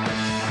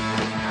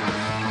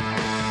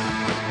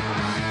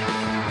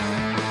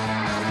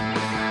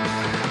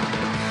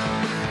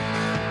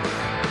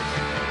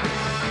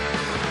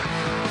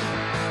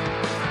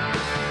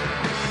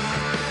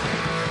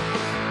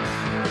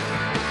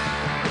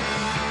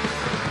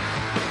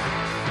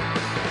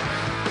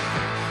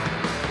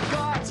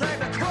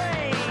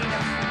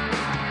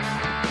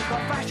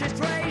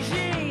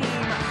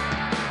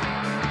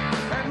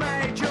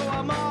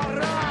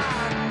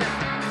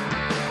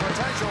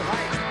 Potential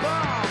hate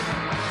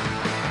bomb.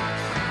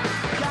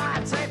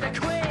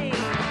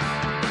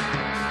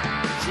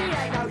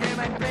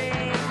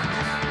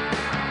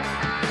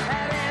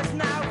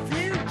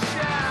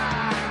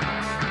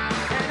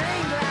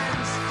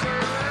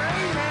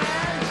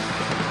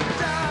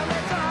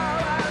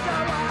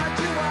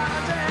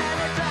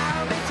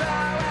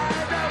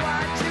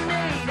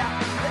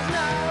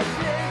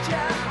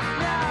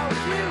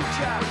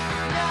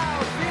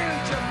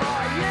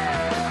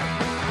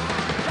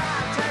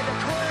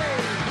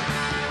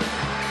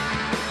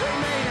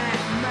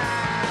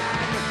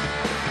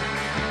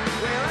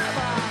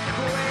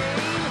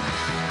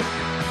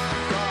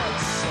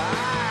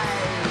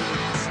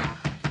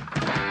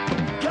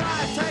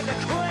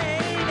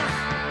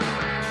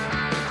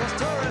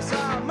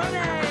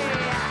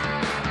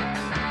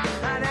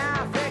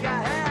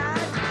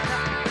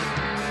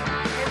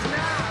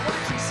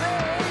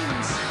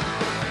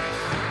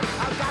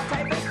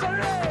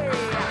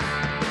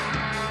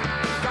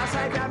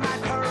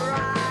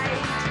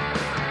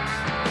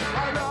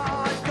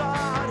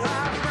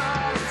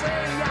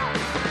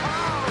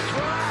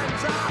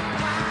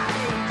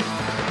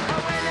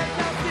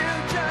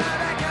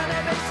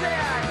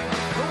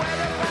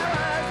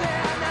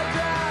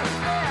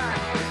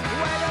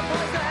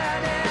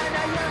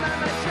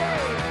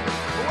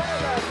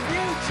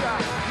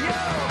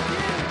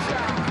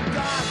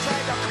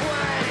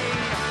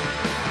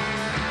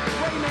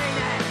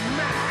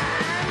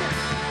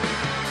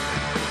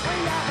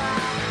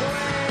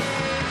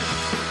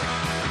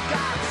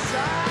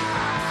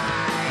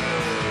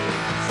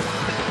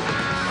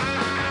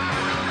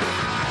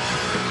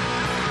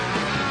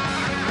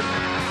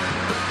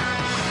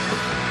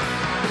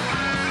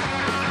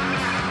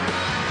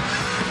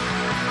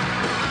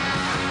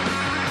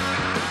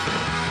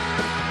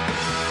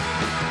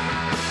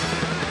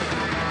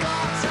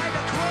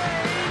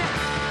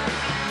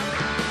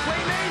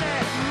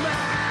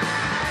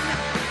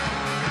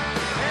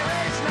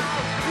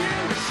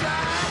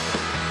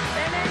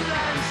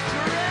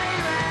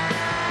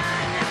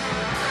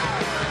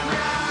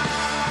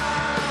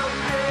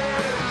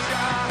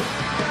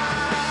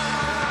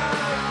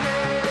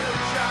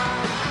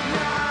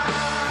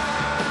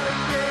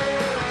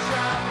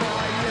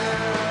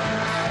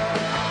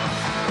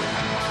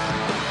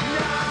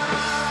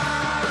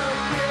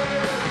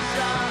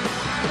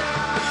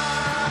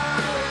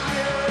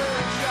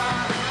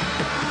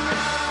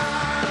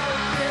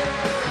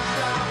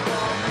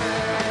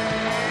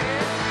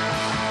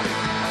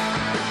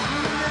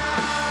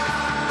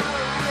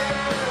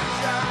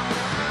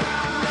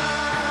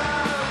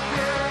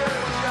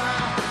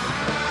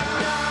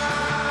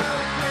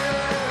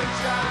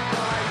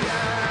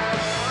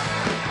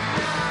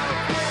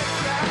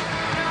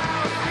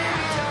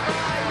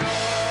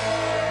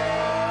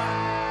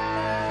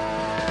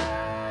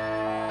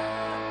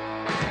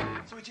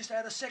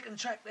 second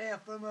track there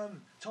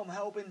from Tom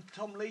Halpin,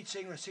 Tom lead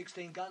singer of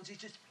 16 Guns. He's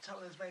just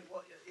telling us about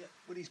what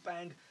with his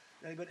band.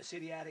 They went to see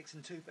the Addicts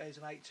in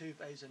 2008,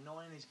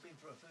 2009. He's been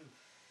for a few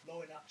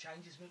line-up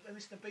changes.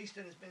 Mr.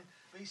 Beeston has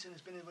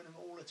been with him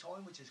all the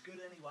time, which is good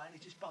anyway. And he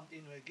just bumped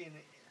into again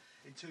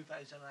in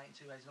 2008 and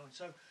 2009.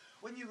 So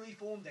when you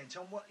reformed then,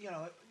 Tom, what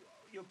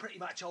you're pretty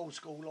much old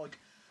school, like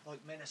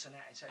Menace and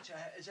that, etc.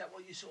 Is that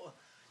what you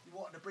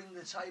wanted to bring to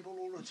the table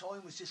all the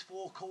time? Was just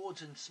 4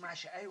 chords and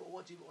smash it out,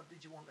 or what do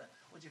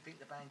you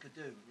think the band could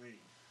do, really?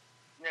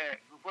 Yeah,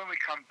 when we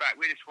come back,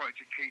 we just wanted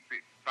to keep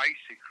it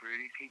basic,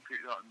 really, keep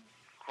it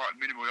quite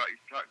minimal,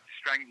 like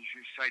Stranglers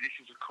used to say, this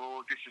is a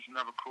chord, this is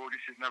another chord,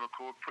 this is another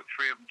chord, put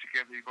 3 of them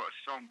together, you've got a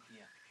song.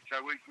 Yeah.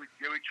 So we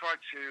tried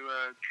to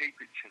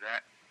keep it to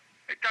that.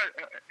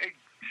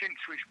 Since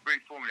we've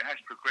reformed it,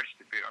 has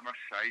progressed a bit, I must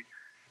say.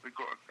 We've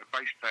got a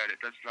bass player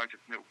that does loads of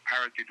little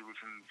paradiddles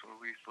and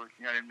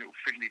them little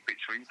fiddly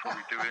bits, or you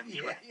probably do it.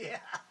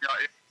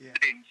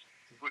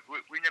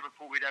 We never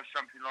thought we'd have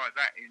something like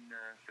that in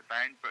the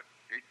band, but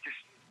it just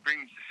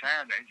brings the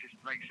sound and it just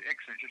makes it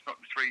excellent. It's just not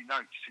the 3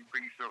 notes, it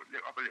brings it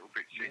up a little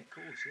bit. Yeah, of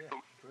course, yeah.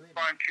 But we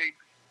try and keep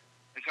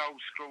as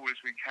old school as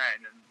we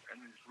can and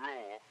as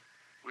raw.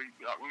 When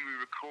we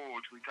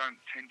record, we don't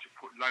tend to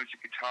put loads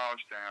of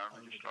guitars down.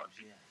 We just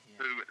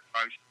do at the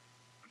most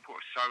and put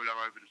a solo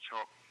over the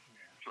top.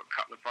 Put a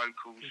couple of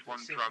vocals, one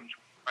drums.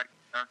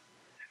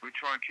 We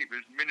try and keep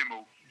it as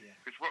minimal.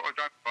 Because what I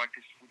don't like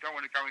is we don't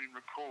want to go in and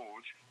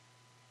record,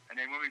 and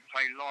then when we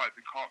play live,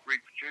 we can't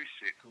reproduce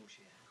it. Of course,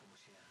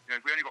 yeah.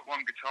 If we only got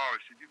one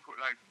guitarist, if you put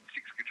like 6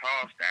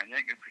 guitars down, you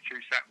ain't going to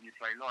produce that when you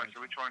play live.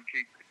 So we try and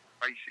keep it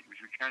basic as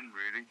we can,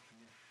 really.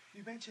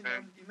 You mentioned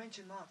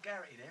Mark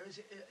Garrity there. Is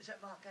that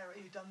Mark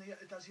Garrity who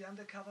does the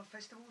undercover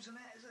festivals and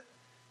that? Is it?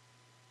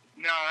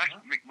 No, that's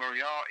Mick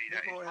Moriarty.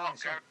 Mick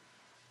Moriarty.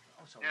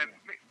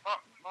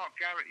 Mark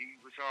Garrity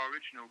was our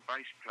original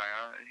bass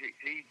player.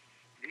 He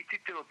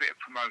did do a bit of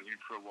promoting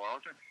for a while.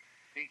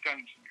 He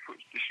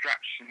put the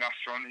Straps and us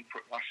on. He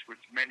put us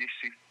with Menace.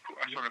 He put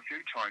us on a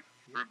few times.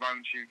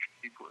 Ramones,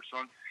 he put us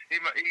on.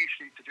 He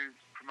used to do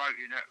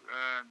promoting at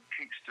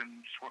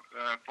Kingston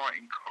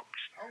Fighting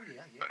Cocks. Oh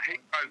yeah. But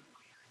he wrote,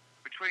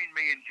 between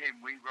me and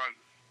him, we wrote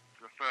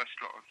the first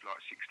lot of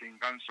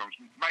 16 Gun songs.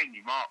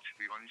 Mainly Mark, to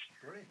be honest.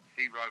 Brilliant.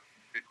 He wrote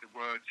the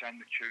words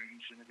and the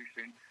tunes and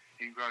everything.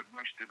 He wrote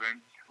most of them,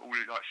 all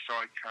like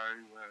Psycho,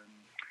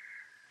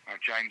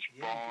 James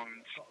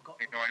Bond. I've got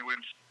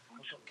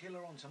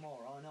Killer on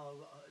tomorrow. I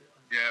know.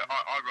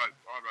 I wrote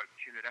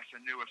Killer. That's a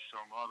newer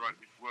song. I wrote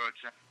the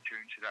words and the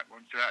tune to that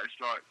one. So that was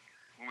like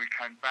when we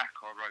came back,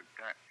 I wrote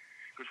that.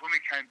 Because when we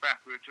came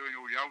back, we were doing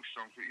all the old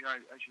songs. But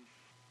as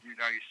you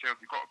know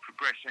yourself, you've got to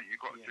progress, and you've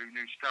got to do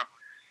new stuff.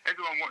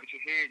 Everyone wanted to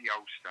hear the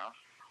old stuff,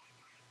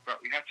 but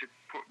we had to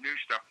put new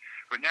stuff.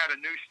 But now the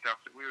new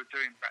stuff that we were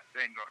doing back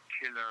then, like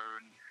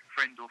Killer and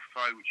Friend or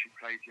Foe, which you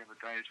played the other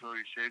day as well,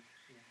 you said,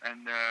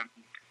 and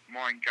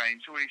Mind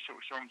Games, all these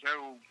sort of songs,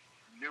 they're all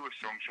newer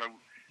songs. So,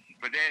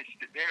 but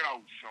they're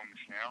old songs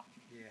now,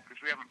 because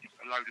we haven't put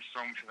a load of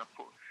songs. And I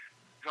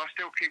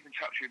still keep in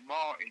touch with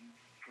Martin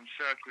from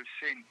Circle of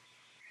Sin,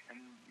 and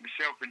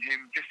myself and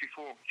him. Just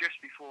before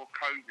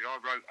COVID, I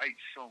wrote 8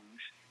 songs,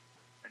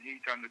 and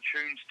he done the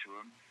tunes to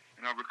them,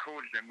 and I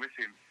recorded them with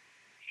him.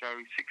 So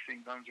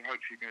 16 Guns are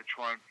hopefully going to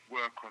try and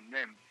work on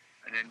them,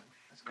 and then.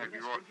 That's good.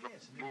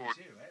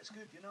 That's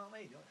good. You know what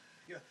I mean?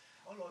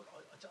 I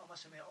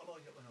must admit, I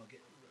like it when I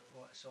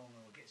write a song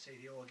or I get a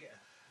CD or I get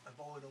a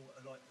vinyl,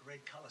 like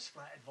red colour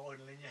splattered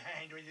vinyl in your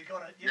hand when you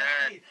got it. You know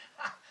what I mean?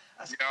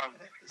 I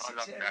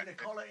love that. With a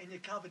collar in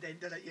your cupboard, then,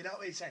 doesn't it? You know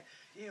what I mean? Say,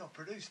 I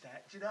produced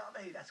that. Do you know what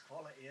I mean? That's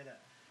quality, isn't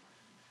it?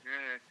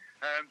 Yeah.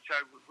 So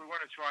we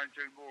want to try and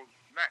do more.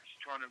 Matt's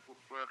trying to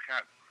work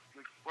out.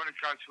 We want to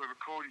go to a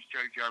recording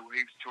studio where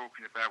he was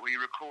talking about, where you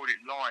record it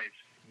live.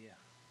 Yeah.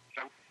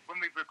 So when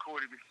we've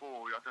recorded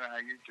before, I don't know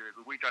how you do it,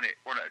 but we've done it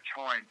one at a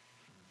time.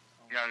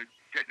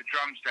 Get the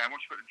drums down.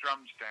 Once you put the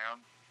drums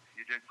down,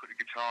 you then put the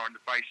guitar and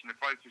the bass, and the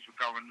vocals will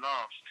go on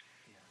last.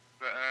 Yeah.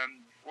 But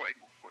what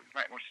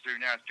Matt wants to do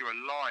now is do a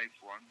live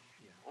one.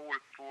 Yeah. All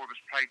 4 of us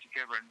play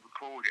together and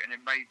record it, and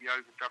then maybe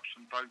overdub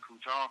some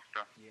vocals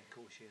after. Yeah, of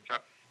course, yeah. So,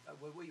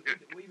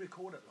 we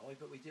record it live,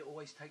 but we do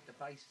always take the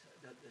bass,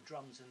 the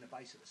drums and the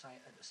bass at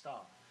the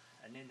start,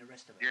 and then the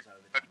rest of it is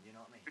overdone. You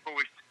know what I mean? We've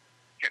always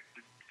kept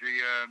the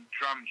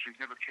drums.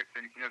 We've never kept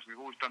anything else. We've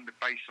always done the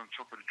bass on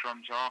top of the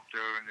drums after,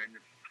 and then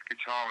the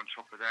guitar on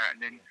top of that,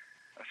 and then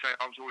I say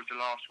I was always the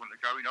last one to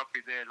go in. I'd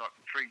be there like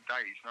for 3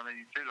 days, and then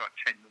you do like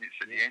 10 minutes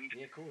at the end.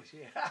 Yeah, of course,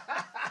 yeah.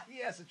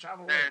 It's a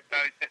travel. So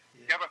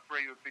the other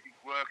 3 would be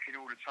working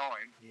all the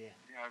time. Yeah.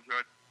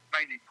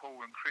 Mainly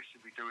Paul and Chris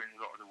would be doing a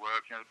lot of the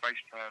work. The bass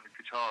player and the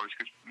guitarist,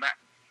 because Matt,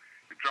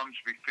 the drums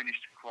would be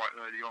finished quite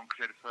early on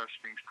because they're the first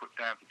things put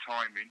down for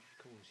timing,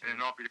 and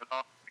then I'll be the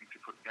last thing to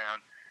put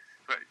down.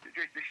 But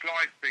this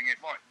live thing,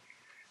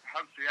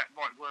 hopefully that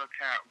might work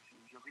out.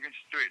 If we can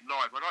just do it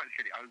live, I like to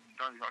get it open.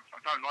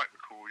 I don't like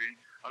recording.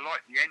 I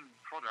like the end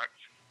product.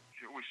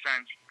 It always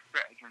sounds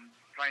better than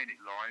playing it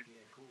live.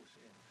 Yeah, of course.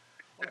 Yeah.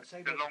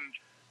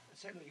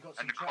 Secondly, you've got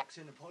some tracks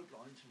in the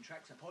pipeline,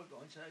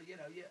 so you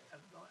know,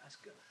 that's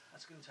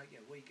going to take you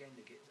a weekend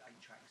to get 8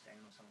 tracks down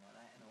or something like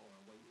that, or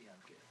a week, you know,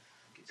 get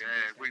some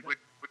we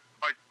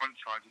tried one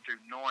time to do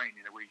 9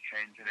 in a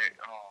weekend, and it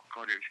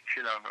was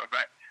killer.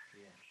 About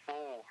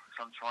 4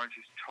 sometimes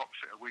is tops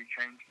at a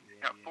weekend.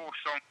 4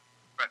 songs,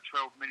 about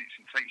 12 minutes,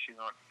 and takes you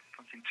like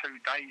fucking 2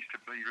 days to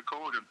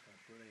record them.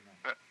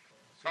 But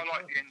I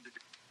like the end of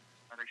it.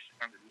 How they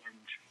sound at the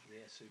end.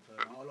 Yeah,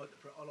 superb. I like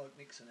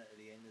mixing it at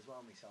the end as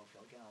well myself.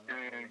 Like, I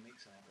like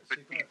mixing it, but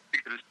superb.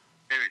 You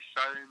hear it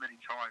so many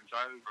times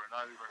over and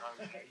over and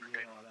over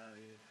again. I know.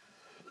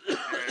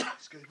 Yeah.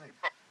 Excuse me.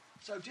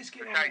 So just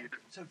getting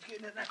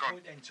at that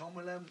point then, Tom,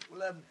 we'll have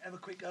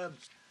a quick go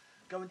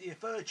into your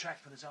third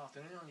track for this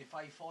afternoon on your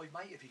Fave 5,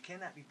 mate. If you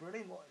can, that'd be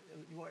brilliant. What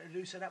you want to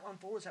do? So that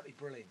one for us, that'd be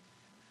brilliant.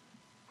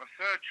 My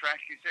third track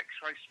is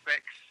X-Ray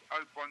Specs,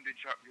 Oh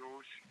Bondage Up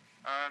Yours.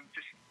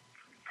 Just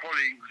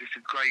Polly, just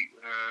a great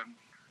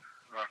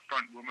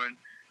front woman.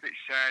 A bit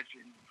sad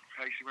in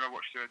places when I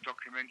watched the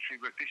documentary,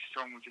 but this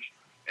song was just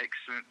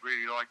excellent.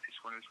 Really like this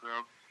one as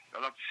well. I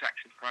love the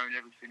saxophone,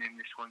 everything in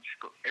this one. It's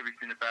got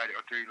everything about it.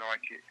 I do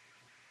like it.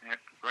 Yeah,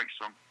 great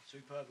song.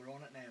 Superb. We're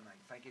on it now, mate.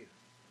 Thank you.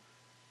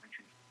 Thank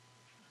you.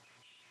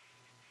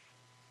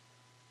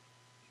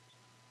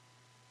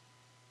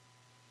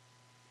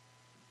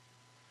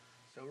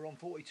 So we're on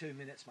 42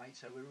 minutes, mate.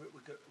 So we've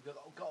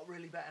got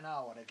really about an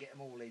hour to get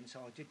them all in.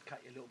 So I did cut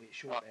you a little bit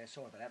short there.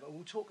 Sorry about that. But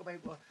we'll talk about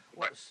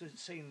what the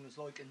scene was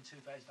like in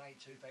 2008,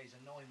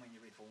 2009 when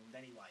you reformed.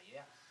 Anyway,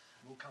 yeah.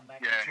 We'll come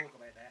back and talk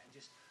about that and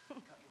just.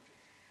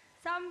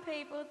 Some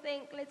people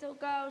think little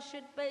girls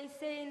should be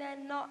seen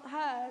and not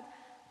heard,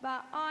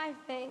 but I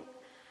think,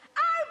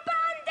 oh,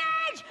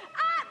 bondage,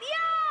 up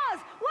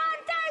yours! 1,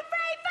 2,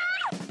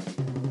 3, 4!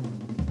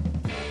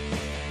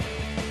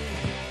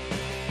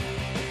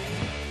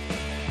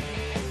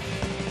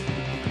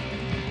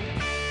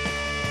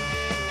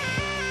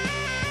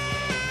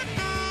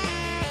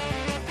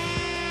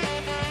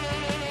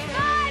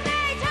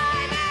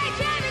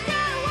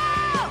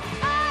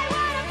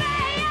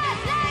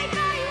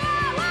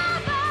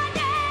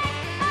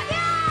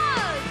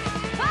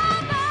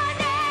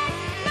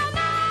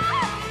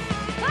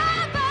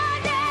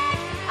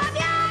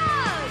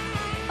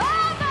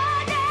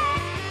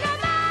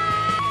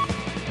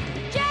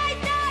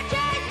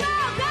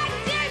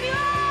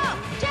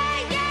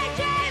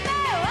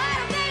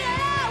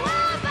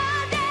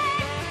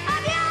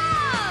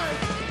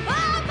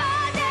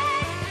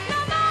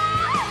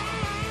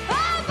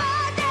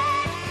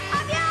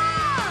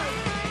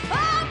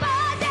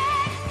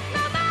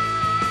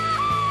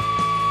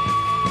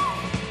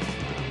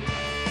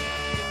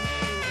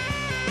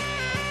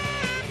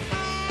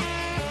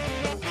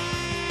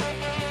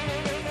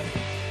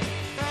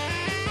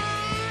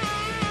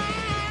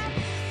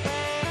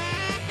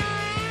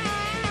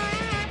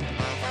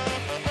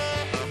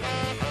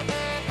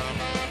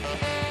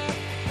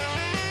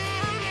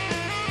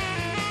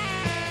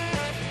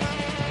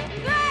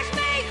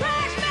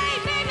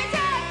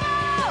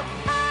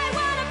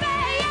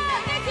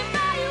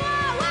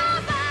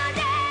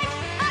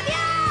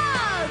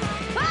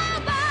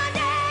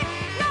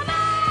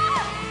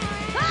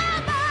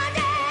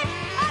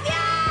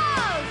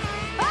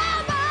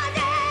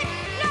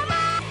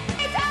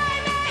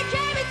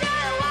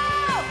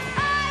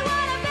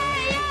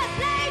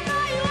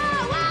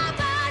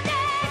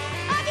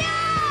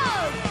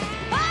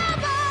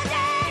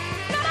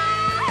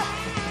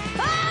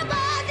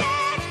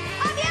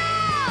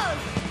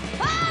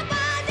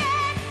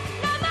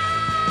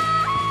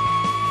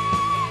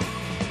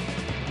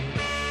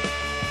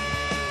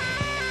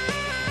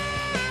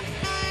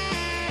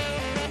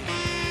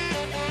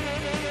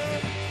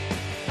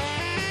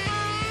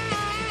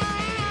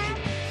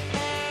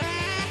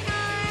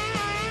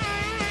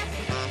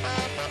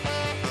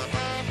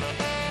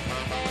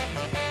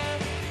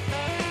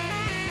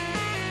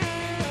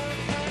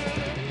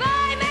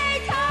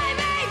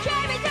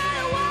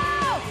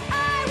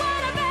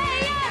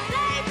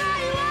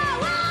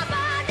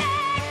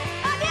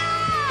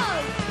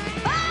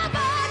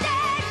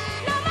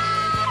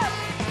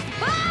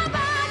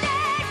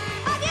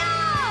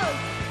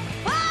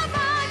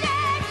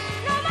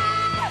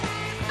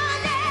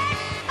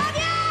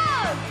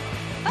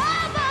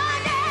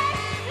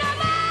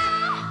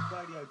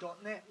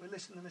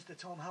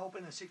 Tom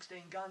Halpin and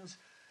 16 Guns.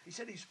 He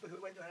said he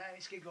went to an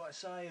Alex gig, like I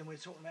say, and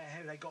we're talking about how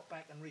they got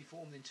back and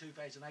reformed in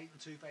 2008 and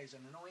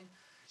 2009.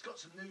 He's got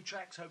some new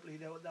tracks. Hopefully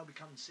they'll be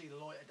coming to see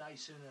the light of day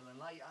sooner than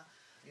later.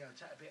 You know,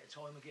 take a bit of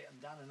time to get them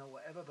done and or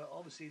whatever. But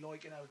obviously,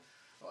 like, you know,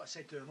 like I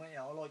said to him,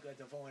 you know, I like the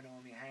Divine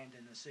Army hand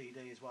in the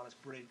CD as well. It's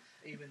brilliant.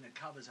 Even the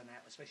covers and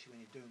that, especially when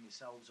you're doing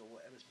yourselves or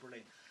whatever, it's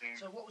brilliant. Yeah.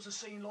 So what was the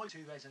scene like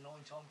 2009,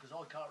 Tom? Because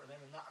I can't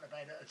remember nothing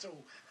about it at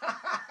all.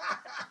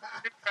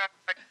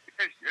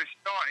 It's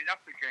starting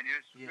up again.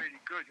 It's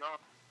really good. I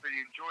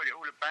really enjoyed it.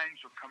 All the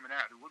bands were coming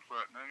out of the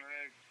woodwork, man.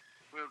 I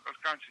was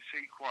going to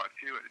see quite a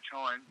few at the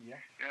time. Yeah.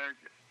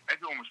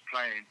 Everyone was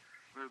playing.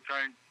 we were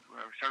going.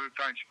 So we were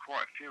going to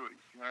quite a few.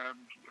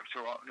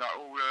 So like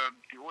all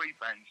the Oi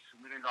bands,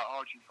 like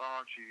Argy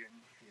Bargy and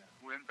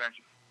Wim bands,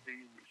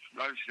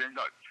 loads of them.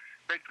 Like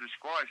Bedford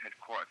Squires had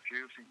quite a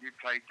few. I think you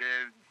played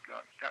there.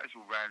 Like, that was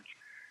all round,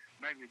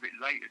 maybe a bit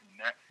later than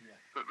that. Yeah.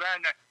 But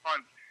round that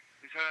time,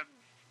 it's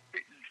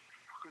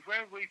because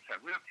where we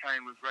were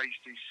playing with Rage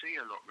DC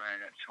a lot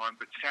around that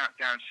time, but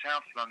down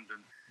South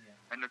London,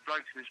 and the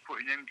bloke who was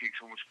putting them gigs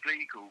on was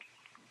Fleagle.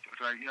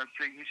 So, you know,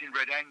 he's in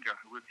Red Anger,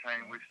 who we're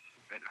playing with.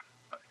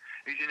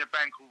 He's in a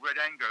band called Red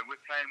Anger, and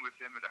we're playing with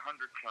them at the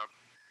 100 Club.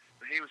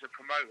 But he was a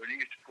promoter, and he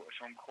used to put us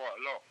on quite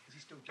a lot. Is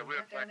he still doing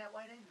that down that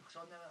way then?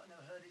 Because I've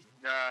never heard his...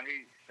 No,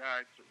 he's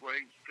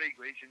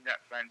Fleagle, he's in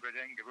that band Red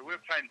Anger. But we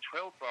were playing the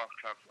 12 Bar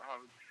Club.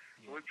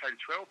 We played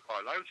the 12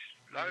 Bar loads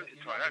of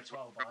times. That's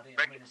 12 Bar, didn't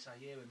you? I'm going to say,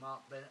 with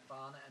Mark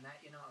Barnett and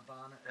that, you know,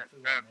 Barnett.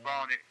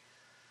 Barnett.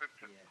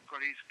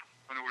 God, he's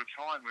on all the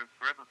time. We're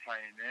forever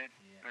playing there.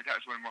 Yeah. That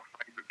was one of my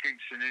favourite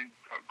gigs. And then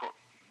I got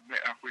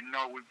met up with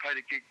Noel. We played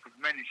a gig with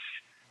Menace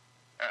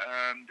at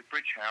the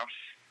Bridge House,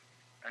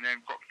 and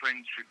then got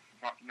friends with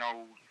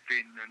Noel,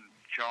 Vin and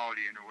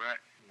Charlie and all that,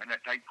 and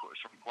that they put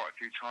us on quite a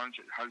few times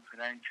at Hope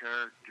and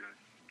Anchor,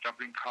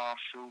 Dublin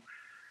Castle.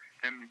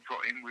 Then we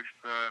got in with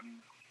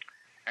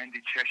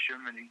Andy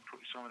Chesham, and he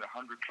put us on at the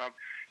 100 Club.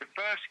 The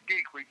first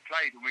gig we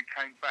played when we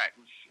came back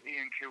was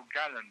Ian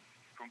Kilgallen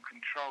from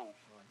Control.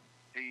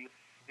 Right.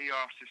 He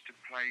asked us to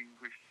play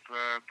with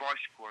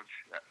Vice Squad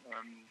at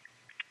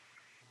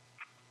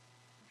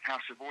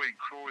House of Oi in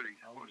Crawley.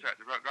 What was that?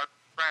 The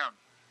Crown.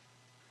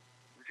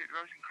 Was it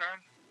Rose and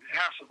Crown? It was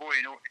House of Oi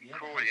in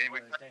Crawley.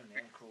 Anyway, down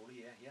there in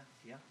Crawley,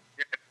 yeah.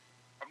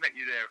 I've met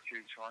you there a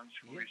few times.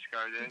 We used to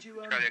go there. Did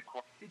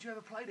you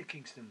ever play the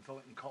Kingston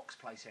Fulton Cox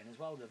place then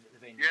as well, the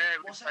venue? Yeah.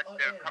 What's that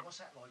like?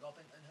 What's that like? I've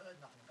heard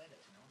nothing about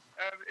it tonight.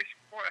 It's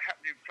quite a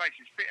happening place.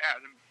 It's a bit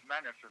out of the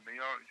manor for me.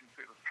 It's a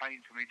bit of a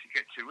pain for me to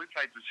get to. We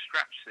played with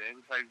Straps there,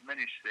 we played with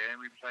Menace there, and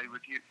we played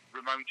with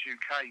Ramones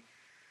UK.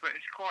 But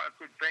it's quite a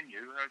good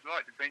venue. I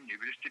liked the venue,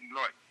 but just didn't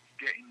like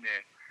getting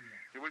there.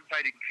 Yeah. We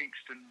played in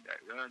Kingston,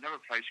 another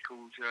place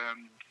called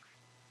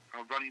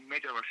Running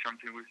Meadow or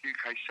something with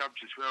UK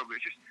subs as well.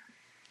 But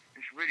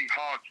it's really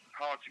hard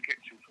to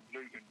get to from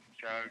Luton.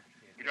 So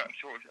you don't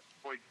sort of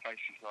avoid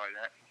places like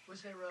that.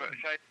 Was there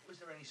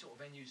any sort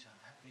of venues,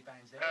 any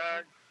bands there?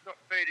 Not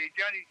really.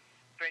 The only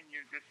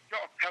venue, there's a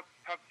lot of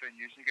pub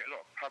venues, and you get a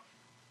lot of pub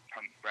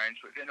punk bands,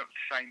 but they're not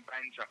the same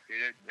bands up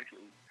here.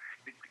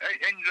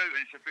 In Luton,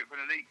 it's a bit of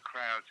an elite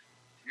crowd.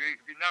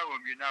 If you know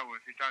them, you know them.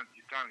 If you don't,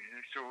 you don't.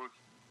 They sort of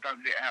don't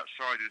let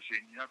outsiders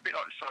in. You know, a bit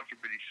like the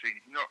psychobilly scene.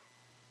 If you're not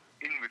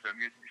in with them,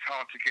 it's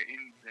hard to get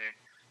in there.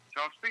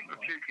 So I was thinking of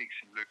a few gigs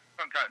in Luton.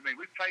 Don't go to me.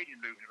 We played in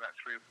Luton about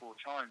 3 or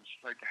 4 times.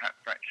 Played the Hat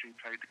Factory,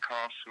 played the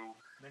Castle.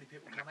 Many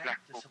people come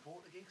out to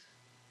support the gigs?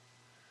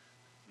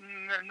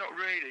 No, not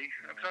really.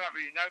 I don't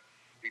really know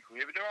people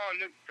here, but there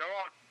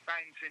are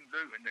bands in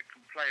Luton that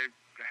can play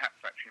the Hat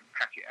Factory and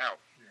pack it out.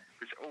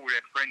 Because all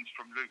their friends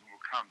from Luton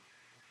will come.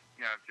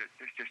 You know,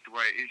 that's just the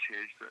way it is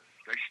here. Is that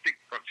they stick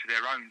up to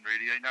their own,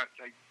 really. They know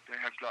they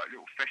have like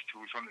little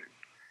festivals on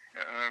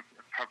a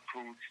pub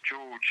called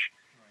George,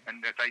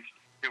 and they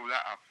fill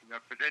that up. You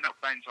know, but they're not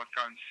bands I'd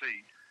go and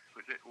see,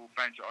 but they're all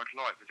bands that I'd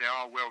like. But they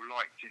are well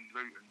liked in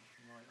Luton,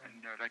 and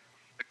they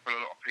put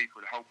a lot of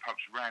people. The whole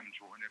pub's rammed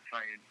when they're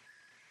playing.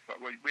 But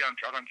I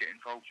don't get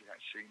involved in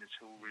that scene at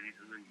all, really,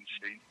 the Luton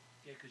scene.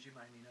 Yeah, because you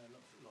mainly know a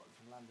lot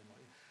from London,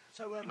 right?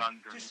 So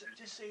London, just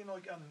seeing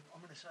like I'm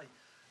going to say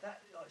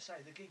that, like I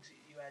say, the gigs that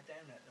you had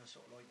down there,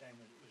 sort of like down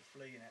with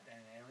Flea and that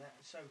down there, and that.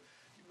 So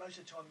most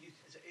of the time, is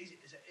it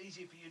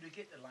easier for you to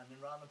get to London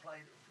rather than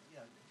play,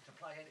 to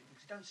play any?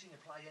 Because you don't seem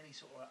to play any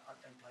sort of. I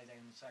don't play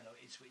down say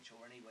like Ipswich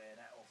or anywhere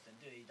that often,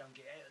 do you? You don't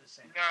get out of the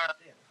centre. No,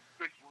 do you?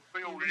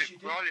 We all wish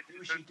you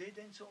did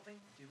then, sort of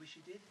thing. Do you wish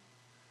you did?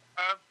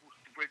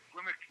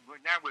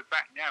 Now we're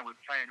back. Now we're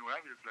playing all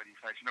over the bloody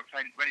place. We're not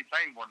only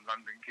playing one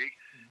London gig,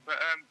 but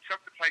some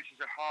of the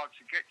places are hard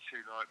to get to.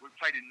 Like we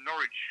played in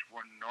Norwich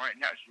one night,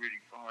 and that was really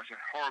it's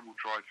a horrible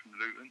drive from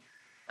Luton.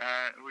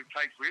 We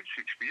played for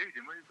Ipswich for you,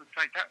 didn't we? We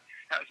played that.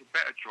 That was a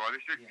better drive.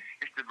 It's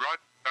the road.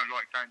 I don't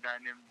like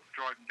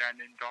driving down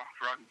them dark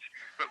roads.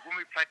 But when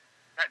we played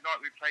that night,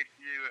 we played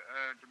for you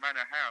at the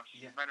Manor House.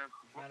 Yeah. Manor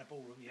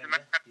Ballroom. Yeah.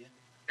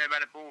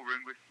 Manor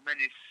Ballroom with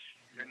Menace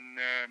and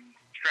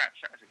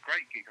Straps. That was a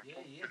great gig. I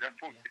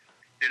thought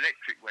the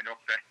electric went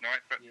off that night,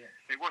 but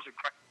it was a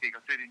great gig.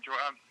 I did enjoy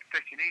it.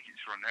 Second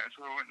Egypts were on that as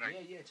well, weren't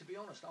they? Yeah. To be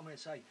honest, I'm going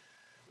to say,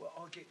 well,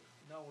 I get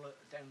Noel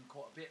down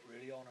quite a bit,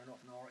 really, on and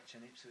off Norwich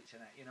and Ipswich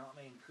and that. You know what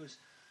I mean? Because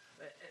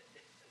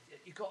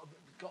you got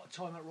to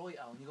time it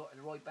right, Alan. You got the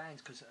right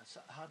bands, because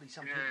hardly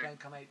some people don't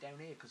come out down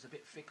here because they're a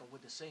bit fickle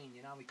with the scene.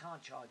 You know, we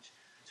can't charge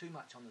too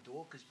much on the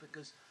door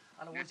because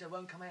otherwise they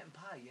won't come out and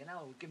pay. You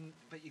know,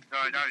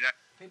 I know that.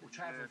 People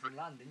travelling from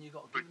London, you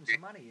got to give them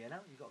some money. You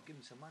know, you got to give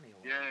them some money.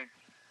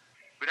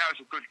 But that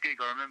was a good gig.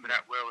 I remember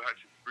that well. That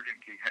was a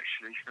brilliant gig,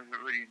 actually. I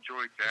really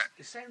enjoyed that.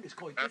 The sound is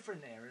quite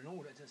different there, and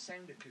all that. The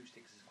sound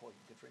acoustics is quite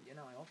different. You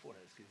know, I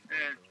thought it was good.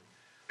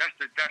 That's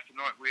the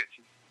night we had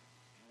to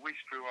whiz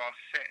through our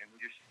set, and we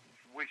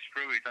whizzed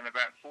through it, done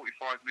about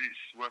 45 minutes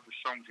worth of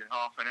songs in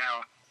half an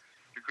hour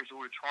because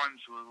all the times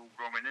were all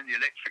wrong, and then the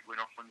electric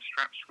went off when the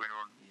straps were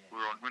on,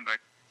 weren't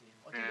they?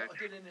 I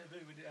did an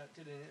interview with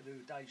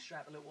Dave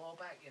Strap a little while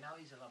back. You know,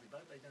 he's a lovely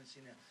bloke. They don't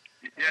seem to.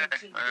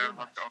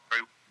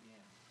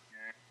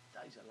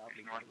 Dave's a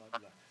lovely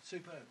bloke.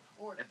 Superb.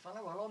 All right, then, fella.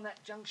 Well, on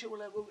that juncture,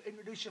 we'll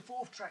introduce your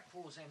fourth track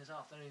for us then this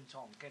afternoon,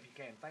 Tom. If you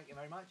can. Thank you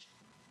very much.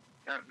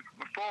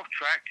 My fourth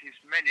track is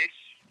Menace,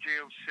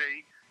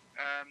 GLC.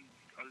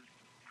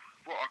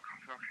 What I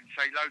can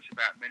say loads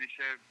about Menace.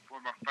 They're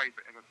one of my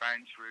favourite ever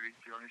bands, really,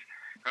 to be honest.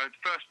 The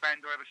first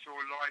band I ever saw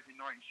live in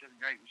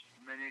 1978 was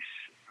Menace.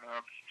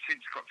 I've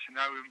since got to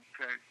know them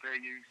fair 2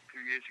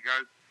 years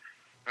ago.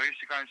 I used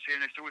to go and see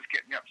them. They used to always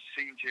get me up to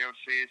sing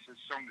GLC. It's a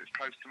song that's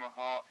close to my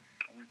heart.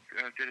 And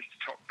they're just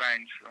the top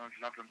band. I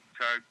love them.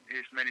 So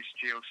here's Menace,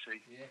 GLC.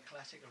 Yeah,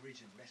 classic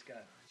original. Let's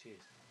go.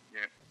 Cheers.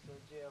 Yeah. So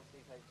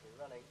GLC takes two,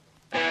 running.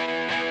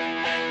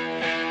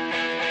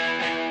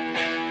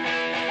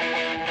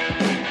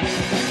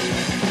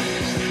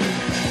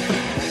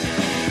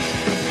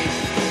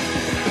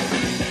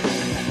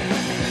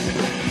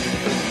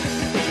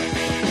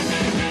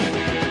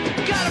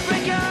 Gotta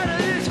break out of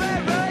this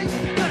rat race.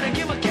 Gonna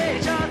give a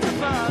cage on the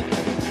bug.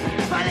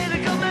 My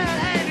little man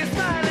and your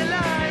smiling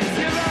lines.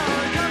 You're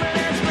all coming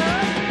as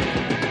well.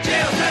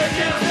 GLC,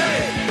 GLC.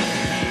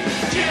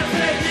 GLC,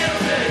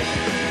 GLC.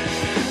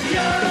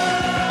 You're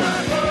gonna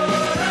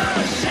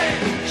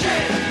shake,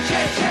 shake,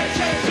 shake, shake,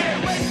 shake, shake.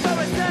 Wait for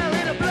a cell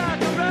in a block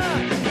of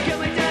rock. Give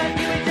me down,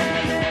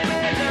 name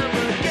and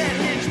number. Get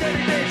hitched,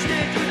 steady, bitch,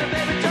 stitch with a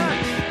baby talk.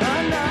 Oh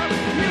no,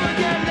 you will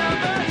get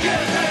number.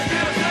 GLC,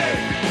 GLC.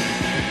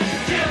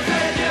 GLC,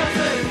 GLC.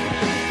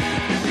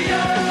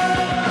 You're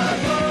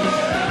gonna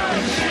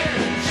shake,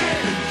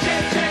 shake,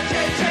 shake,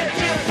 shake, shake,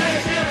 shake.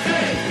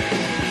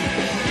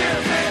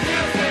 GLC, GLC. GLC,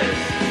 GLC.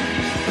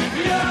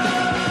 You're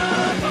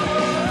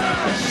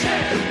gonna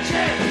shake,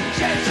 shake,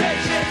 shake,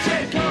 shake, shake,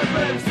 shake. Going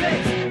room 6,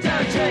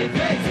 down J6,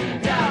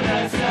 down the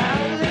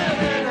south,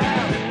 living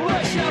hell.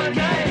 What's your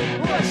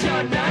name? What's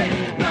your name?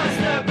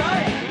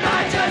 Masturbate,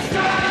 I just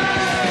tried.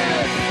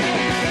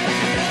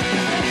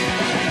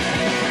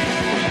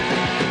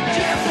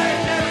 GLC,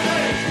 GLC.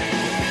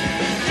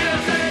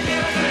 GLC,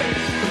 GLC.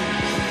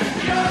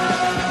 You're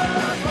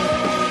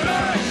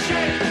gonna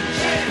shake,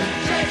 shake,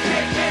 shake,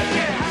 shake, shake,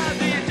 shake. How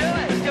do you do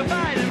it?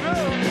 Divide and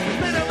rule.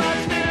 Spin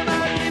 'em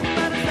out, keep 'em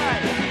out of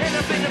sight. End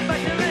up in the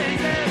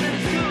factories and in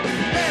school.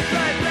 Left,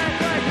 right, black,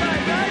 right,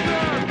 right, right,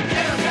 wrong.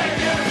 GLC,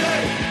 GLC.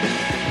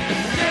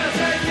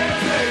 GLC,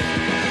 GLC.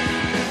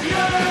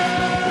 You're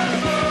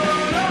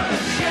gonna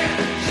shake,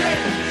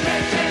 shake,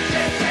 shake, shake,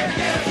 shake,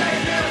 shake. GLC,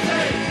 GLC.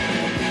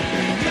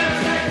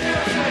 GLC,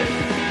 GLC.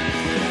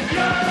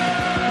 You're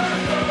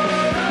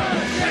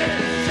gonna shake,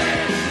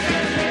 shake,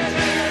 shake,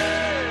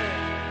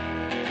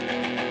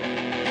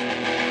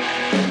 shake,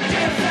 shake.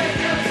 GLC,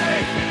 GLC.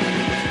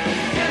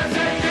 GLC,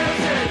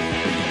 GLC.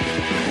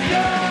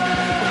 You're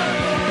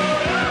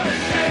gonna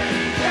shake,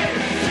 shake,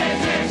 shake,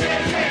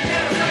 shake, shake,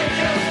 shake. GLC,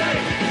 GLC.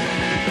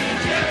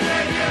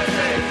 GLC,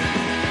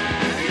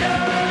 GLC.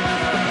 You're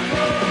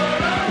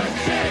gonna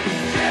shake,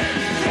 shake,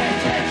 shake,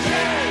 shake,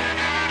 shake.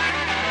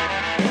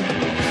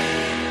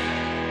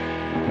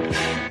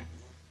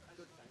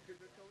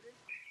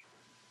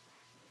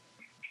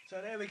 So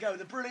there we go,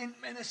 the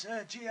brilliant Menace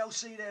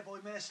GLC there, boy.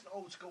 Menace,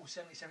 old school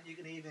 77. You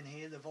can even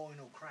hear the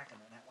vinyl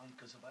cracking on that one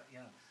because you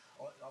know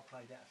I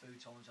played that a few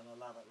times and I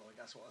love it. Like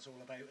that's what it's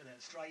all about.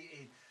 And straight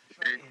in,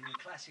 the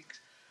classic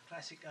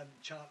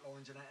chart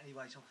lines and that.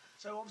 Anyway,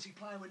 so obviously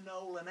playing with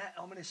Noel and that.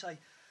 I'm going to say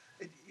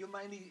you're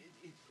mainly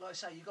like I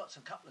say you got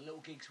some couple of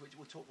little gigs which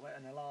we'll talk about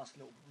in the last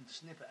little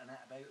snippet and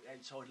that about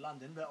outside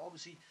London. But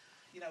obviously,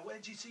 you know, where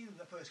did you see them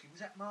the first gig?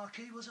 Was that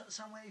Marquee? Was it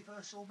somewhere you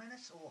first saw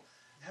Menace or?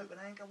 Hope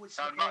and Anchor with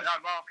No,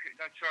 Market.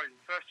 No, sorry.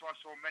 The first time I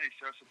saw Menace,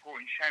 I was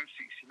supporting Sham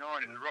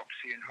 69 at the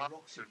Roxy in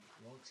Harleston.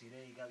 Roxy,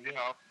 there you go.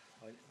 Yeah.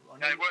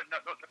 No, it weren't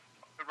not the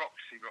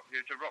Roxy.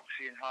 It was the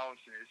Roxy in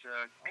Harleston. It's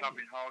a club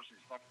in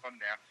Harleston. It's not fun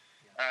now.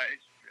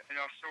 And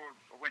I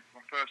went to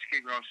my first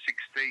gig when I was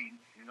 16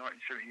 in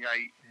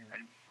 1978,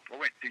 and I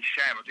went to see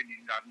Sham. I didn't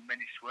even know who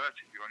Menace were,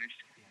 to be honest.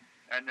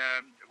 And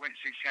I went to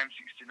see Sham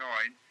 69,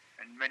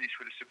 and Menace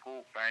were the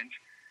support band.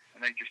 And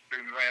they just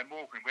blew me away. And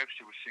Morgan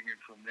Webster was singing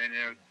from then,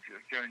 you know,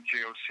 going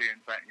GLC and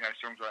back, you know,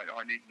 songs like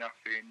I Need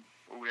Nothing,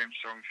 all them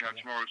songs, you know,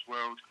 Tomorrow's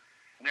World.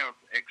 And they were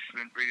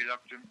excellent, really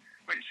loved them.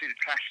 Went to see the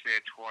Clash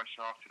there twice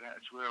after that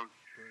as well.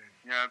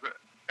 You know,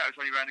 but that was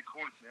only around the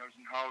corner from me. I was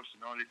in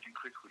Harleston, I lived in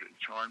Crickwood at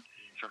the time,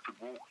 so I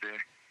could walk there.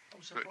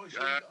 I'm surprised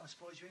I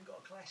suppose you ain't got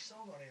a Clash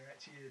song on here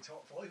actually in the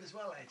top 5 as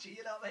well, actually,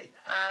 you know what I mean?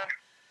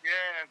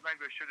 Yeah,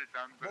 maybe I should have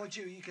done. But, mind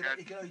you can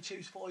only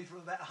choose 5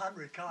 from about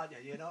 100, can't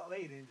you? You know what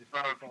I mean? In the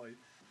 5.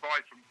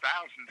 5 from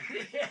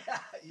thousands.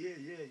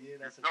 yeah,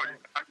 that's a not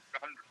point.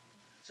 100.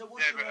 So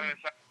what's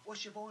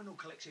your vinyl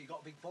collection? You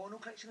got a big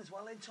vinyl collection as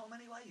well then, Tom,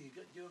 anyway? You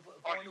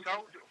vinyl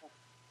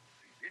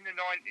in the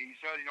 90s,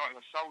 early 90s,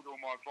 I sold all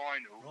my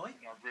vinyl. Right.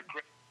 And I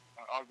regret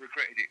I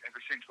regretted it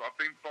ever since. But I've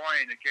been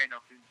buying again.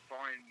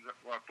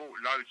 Well, I bought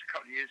loads a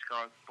couple of years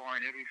ago. I was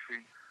buying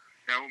everything.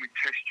 You know, all my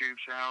Test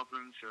Tubes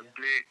albums,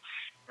 Blitz,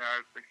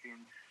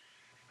 freaking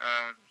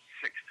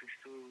Sex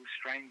Pistols,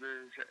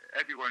 Stranglers,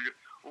 everyone,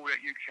 all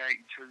that UK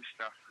 82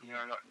 stuff. You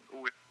know, like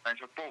all the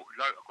bands. I've got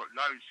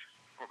loads.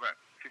 I've got about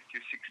 50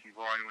 or 60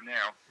 vinyl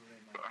now.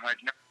 But I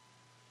had no.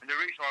 And the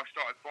reason why I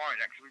started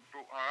buying that, because we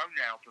brought our own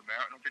album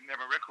out and I didn't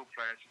have a record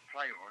player to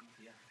play on.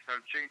 Yeah. So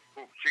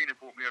Gina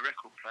bought me a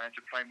record player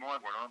to play my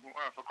one. I thought,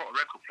 well, if I've got a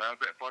record player,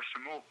 I better buy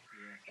some more.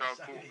 Yeah.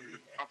 So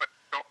I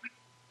bought.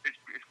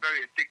 It's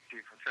very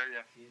addictive, I tell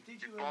you. Yeah.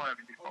 Did you buy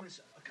them?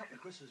 A couple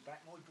of Christmas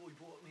back, my boy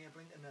bought me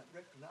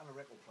another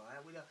record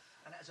player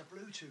and that's a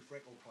Bluetooth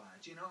record player.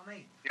 Do you know what I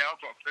mean? Yeah, I've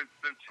got a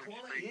Bluetooth.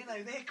 Quality, you know,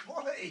 they're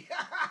quality.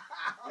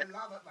 I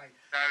love it, mate.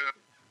 So I've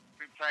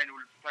been play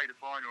the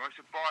vinyl. I used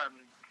to buy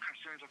them. As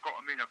soon as I got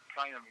them in, I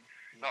play them.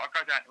 Yeah. Like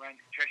I go down to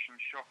Andy Chesham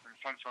shop and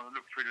sometimes I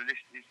look through the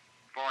list of this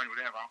vinyl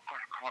there. Oh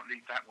God, I can't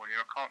leave that one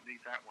here. I can't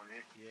leave that one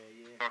here.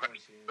 Yeah. So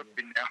I've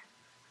been now.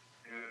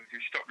 You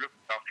stop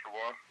looking after a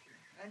while.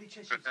 Andy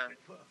Chesham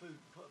put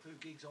a few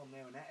gigs on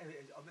there and that.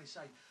 I'm going to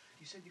say,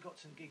 you said you got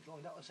some gigs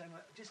lined up. I was saying,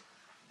 just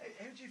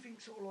how do you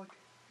think sort of like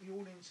the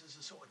audiences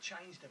have sort of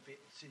changed a bit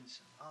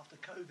since after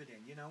COVID?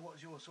 In you know, what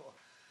was your sort of?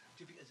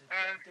 Do you think there's a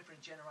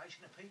different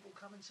generation of people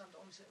coming?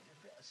 Sometimes it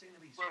seems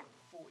to be sort of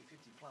 40,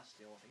 50 plus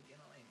still. I think, you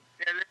know what I mean?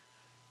 Yeah,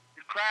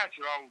 the crowds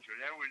are older.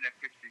 They're all in their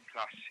 50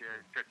 plus.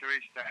 Yeah, there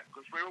is that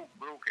because we're all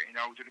getting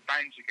older. The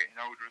bands are getting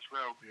older as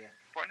well. Yeah.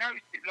 But I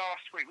noticed it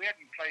last week. We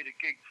hadn't played a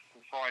gig for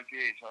 5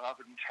 years,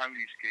 other than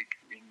Tony's gig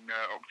in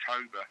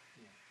October.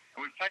 Yeah.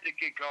 And we played a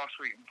gig last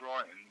week in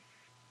Brighton.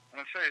 And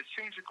I say, as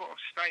soon as I got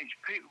off stage,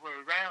 people were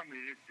around me.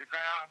 They go,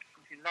 "Oh, I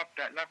fucking love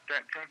that. Can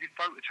I have your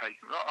photo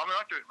taken?" I mean,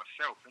 I do it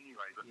myself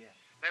anyway, but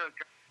they would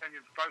go, "Can I have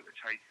your photo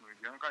taken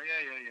with you?" And I go,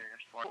 yeah,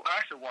 that's fine. Well,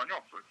 that's a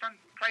one-off. We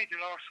played it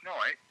last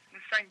night,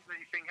 and the same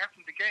thing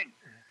happened again.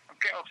 I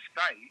get off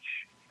stage,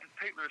 and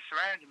people are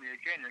surrounding me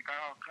again. They go,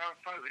 "Oh, can I have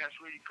a photo?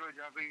 That's really good.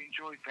 I really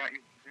enjoyed that."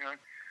 You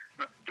know,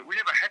 but we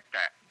never had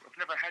that. I've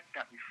never had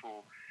that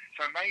before.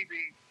 So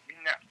maybe in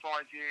that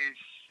 5 years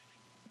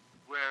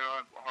where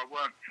I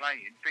weren't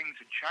playing, things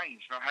had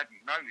changed and I hadn't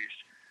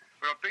noticed.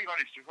 But I'll be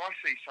honest, if I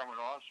see someone,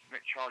 I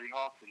met Charlie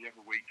Harper the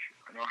other week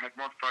and I had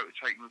my photo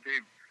taken with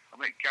him. I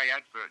met Gay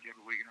Advert the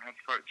other week and I had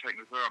a photo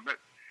taken with her. I met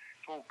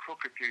Paul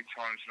Cook a few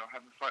times and I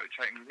had a photo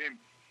taken with him.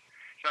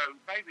 So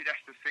maybe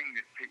that's the thing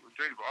that people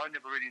do, but I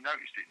never really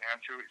noticed it now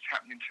until it's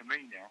happening to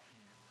me now.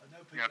 I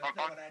know people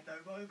no one had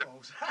no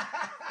mobiles.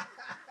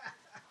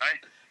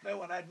 No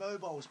one had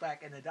mobiles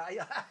back in the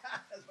day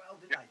as well,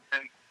 did they?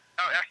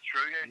 No, that's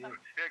true, because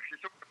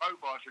they took the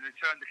mobiles and they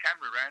turned the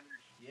camera around and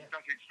it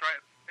does it straight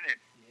up in it,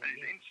 and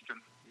it's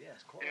instant. Yeah,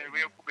 it's quite.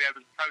 We'll be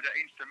able to show that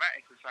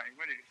Instamatic or something,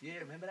 wouldn't it?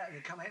 Yeah, remember that?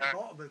 It come out the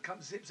bottom, it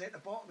comes zips out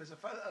the bottom, there's a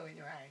photo in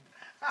your hand.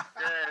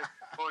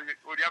 Or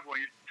the other one,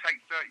 you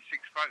take 36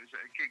 photos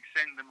at a gig,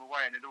 send them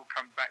away, and it all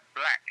come back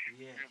black.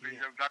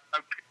 There's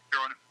no picture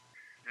on it.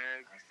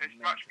 It's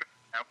much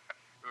better now.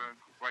 The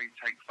way you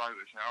take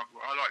photos now.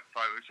 I like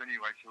photos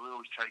anyway, so we're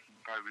always taking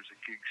photos of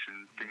gigs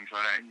and things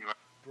like that anyway.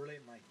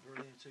 Brilliant, mate.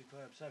 Brilliant,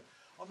 superb. So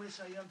I'm going to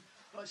say, like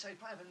I say,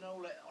 playing for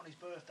Noel on his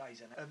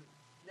birthdays. And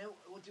Neil,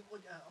 I'm going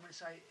to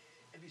say,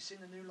 have you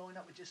seen the new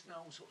lineup with just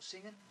Noel sort of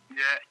singing?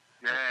 Yeah.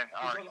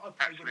 I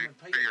played with him in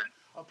Peterborough.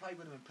 I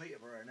played with him in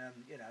Peterborough, and I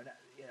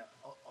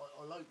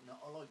like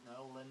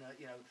Noel, and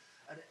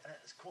and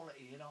it's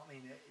quality. You know what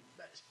I mean?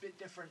 It's a bit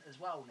different as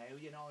well now.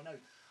 You know, I know.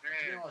 To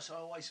be honest,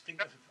 I always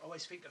think of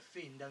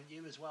Finn, don't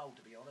you, as well?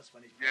 To be honest,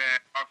 when he's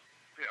I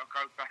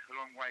go back a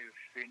long way with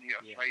Finn.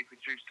 He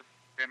produced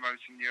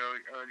demos in the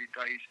early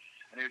days,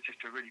 and he was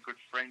just a really good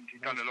friend.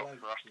 He's done a lot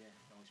for us.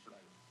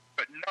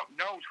 But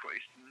Noel's got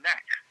his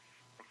knack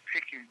of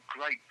picking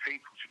great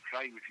people to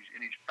play with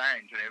in his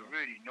bands, and they're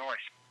really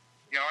nice.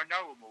 I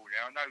know them all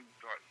now. I know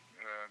like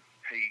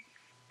Pete,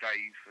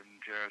 Dave, and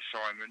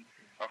Simon.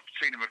 I've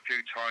seen them a few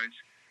times,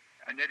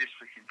 and they're just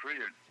freaking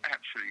brilliant,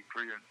 absolutely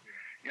brilliant.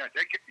 They're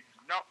getting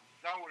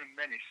Noel and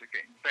Menace are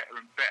getting better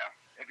and better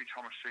every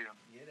time I see them.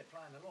 Yeah, they're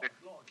playing a lot of gigs.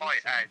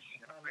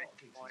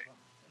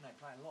 They're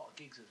playing a lot of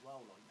gigs as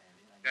well, like man.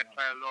 They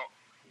play a lot.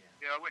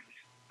 I went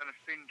to a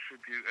Finn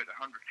tribute at the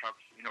 100 Club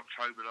in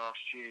October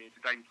last year.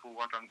 The day before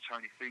I done the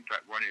Tony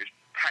Feedback one, it was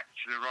packed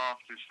to the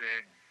rafters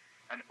there,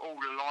 and all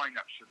the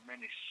lineups of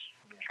Menace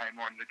came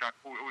on. They done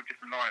all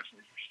different lineups,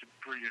 and it was just a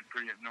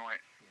brilliant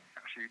night.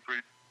 Absolutely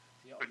brilliant.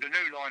 But the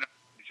new lineup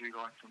is really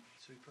like them.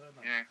 Superb,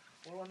 mate.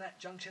 Well, on that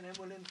junction, then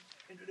we'll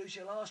introduce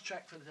your last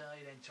track for the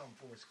day, then, Tom,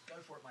 for us.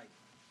 Go for it, mate.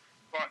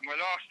 Right, my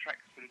last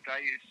track for the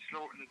day is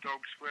Slaughtering the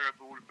Dogs,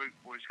 Wherever All the Boot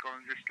Boys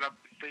Gone. Just love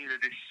the feel of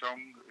this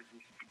song.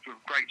 It's a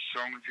great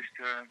song, just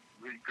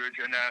really good.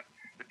 And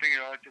the thing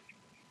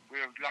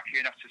we were lucky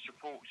enough to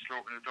support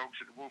Slaughtering the Dogs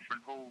at the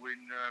Wolfram Hall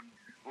in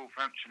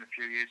Wolverhampton a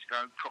few years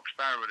ago. Cock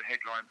Sparrow were the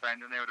headline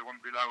band, and they were the one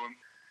below them,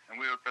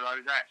 and we were below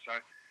that. So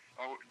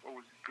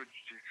always good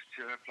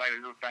to play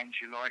with little bands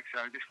you like.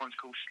 So this one's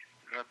called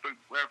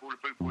Wherever All the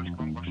Boot Boys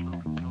Gone by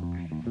Slaughtering the Dogs.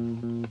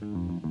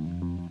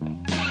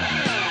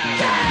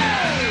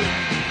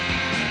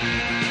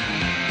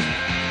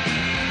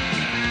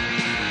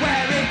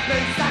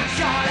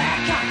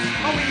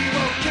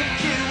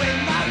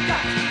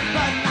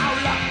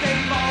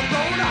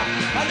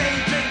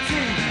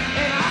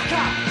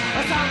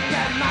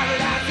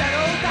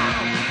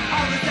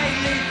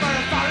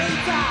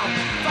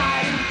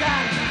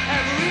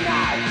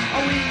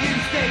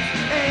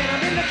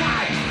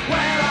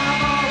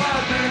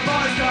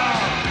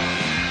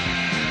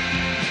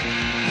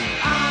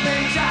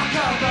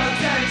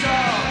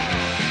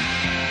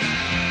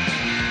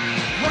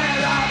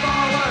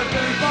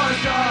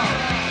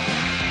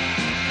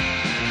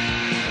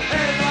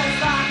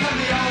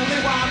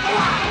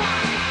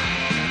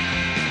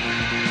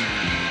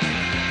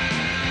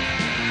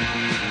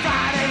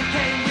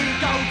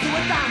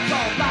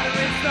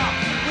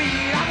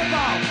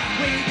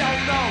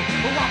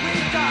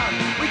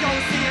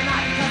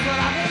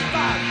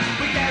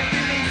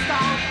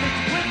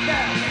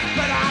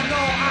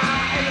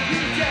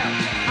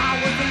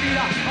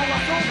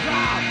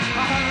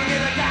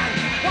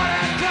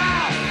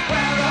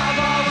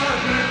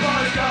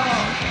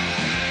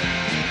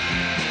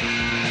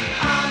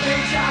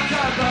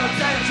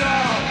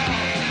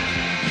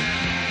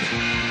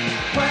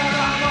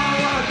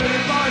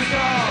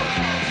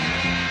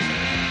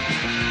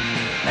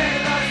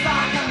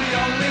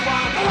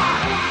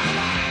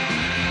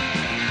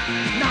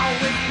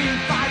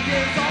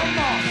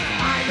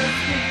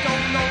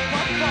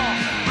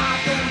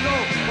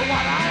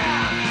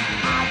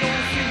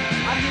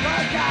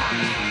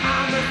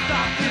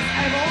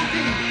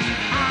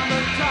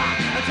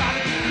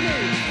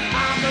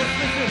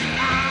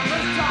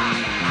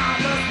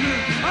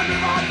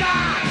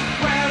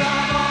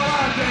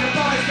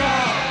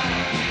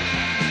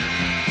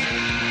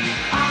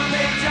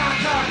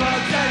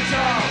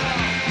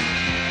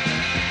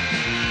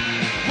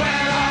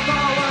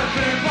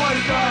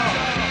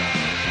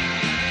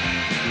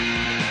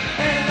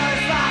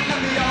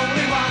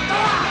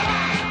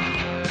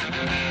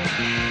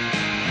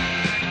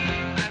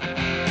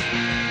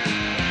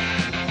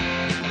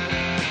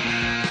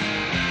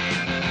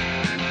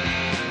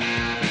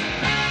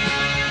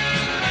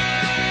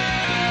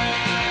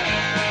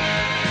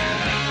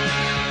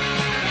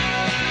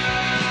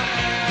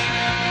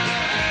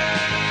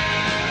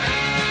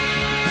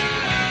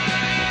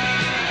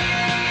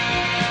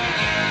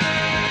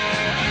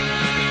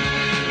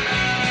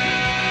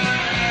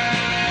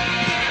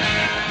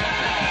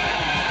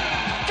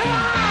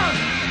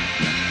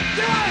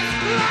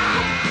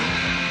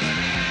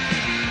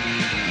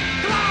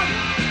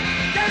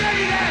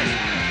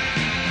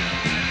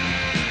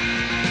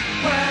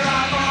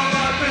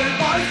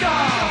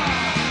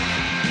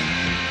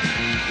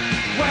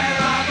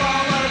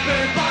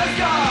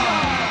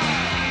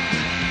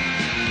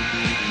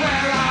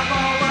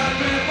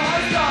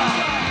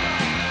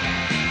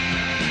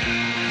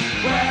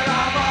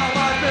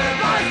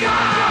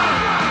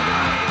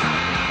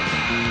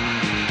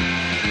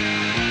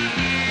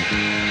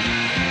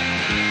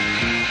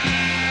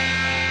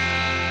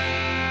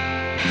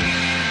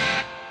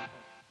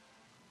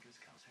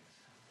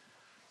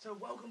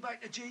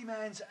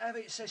 G-Man's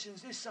Avid Sessions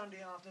this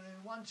Sunday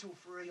afternoon, 1 till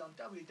 3 on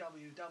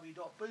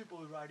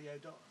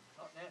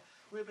www.bootboyradio.net.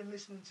 We've been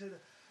listening to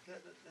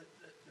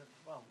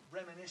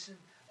reminiscing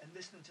and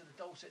listening to the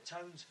dulcet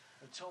tones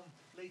of Tom,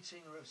 lead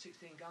singer of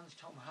 16 Guns,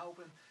 Tom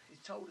Halpin.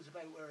 He's told us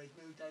about where he's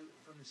moved out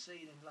from the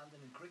scene in London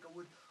and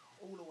Cricklewood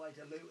all the way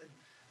to Luton,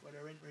 where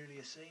there ain't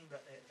really a scene,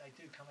 but they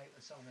do come out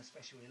with some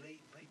special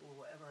elite people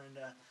or whatever, and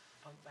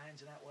punk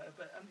bands and that,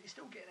 whatever. But he's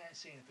still getting out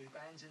and seeing a few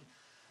bands and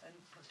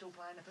still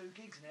playing a few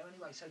gigs now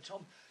anyway. So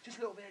Tom, just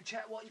a little bit of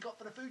chat. What you got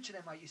for the future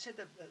then, mate? You said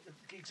the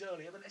gigs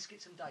earlier, but let's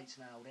get some dates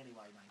nailed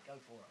anyway, mate. Go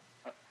for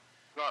it.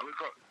 Right,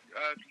 we've got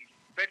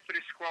Bedford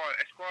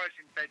Esquires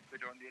in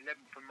Bedford on the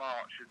 11th of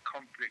March with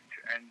Conflict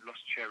and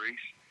Lost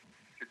Cherries.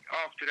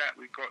 After that,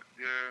 we've got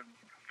the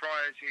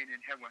Friars Inn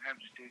in Hemel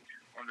Hempstead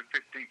on the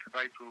 15th of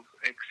April,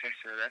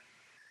 Excessor.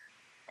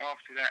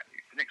 After that,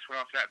 the next one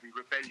after that would be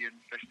Rebellion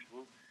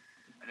Festival,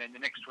 and then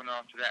the next one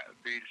after that would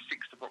be the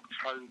 6th of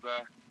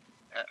October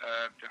at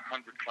the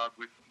 100 Club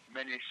with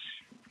Menace,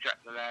 Jack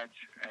the Lads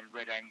and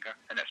Red Anger,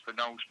 and that's for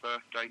Noel's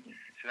birthday,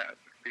 so that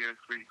would be a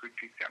really good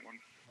gig, that one.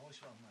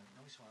 Nice one, mate,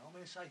 nice one. I'm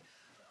going to say,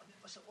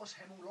 what's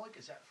Hemel like?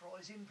 Is that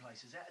Friars Inn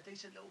place? Is that a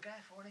decent little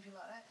gaff or anything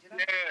like that? Do you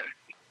know? Yeah, it's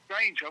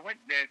strange. I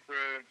went there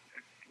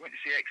went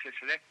to see Excess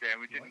Left there,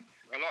 and we didn't.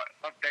 Right.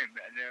 I loved them,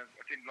 and I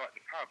didn't like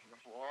the pub. And I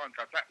thought, I won't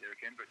go back there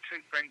again. But two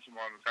friends of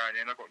mine were going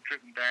there, and I got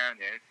driven down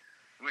there.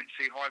 I went to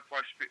see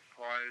Hi-Fi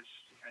Spitfires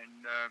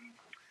and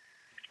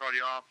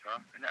Charlie Harper,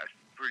 and that was a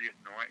brilliant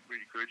night,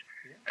 really good.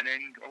 Yeah. And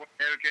then I went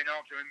there again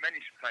after, and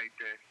Menace played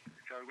there,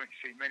 so I went to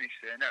see Menace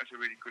there, and that was a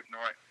really good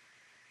night.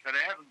 So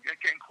they're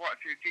getting quite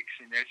a few gigs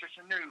in there. It's just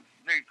a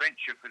new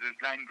venture for the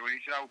landlord.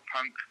 He's an old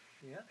punk,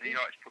 and he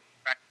likes to put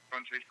back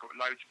on, so he's got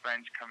loads of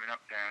bands coming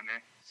up down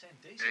there. Sound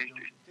decent,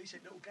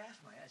 decent little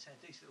gaff, mate. That's a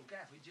decent little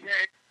gaff. Yeah,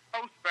 it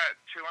holds about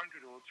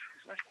 200 odds.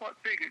 That's quite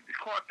big.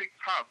 It's quite a big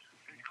pub.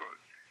 It's got a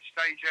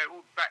stage out,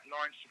 all back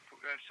lines,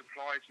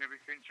 supplies and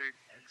everything, so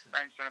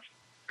bands don't have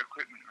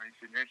equipment or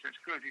anything there, so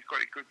it's good. He's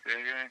got it good there,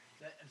 yeah.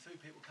 And few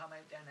people come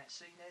out down that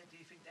scene there, do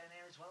you think, down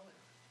there as well?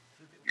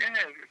 Yeah.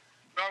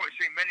 I would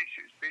see Menace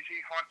is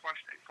busy, Hi-Fi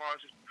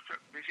Spitfires is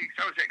busy,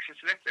 so was Excess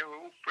Left. They were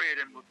all three of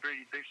them were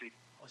really busy.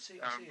 I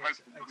see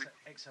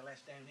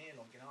XLF down here,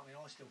 like, you know. I mean,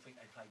 I still think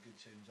they play good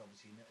tunes,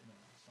 obviously.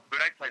 But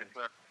they play the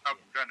first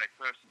album, don't they?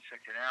 First and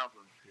second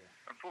album. Yeah.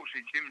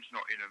 Unfortunately, Jim's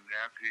not in them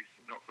now because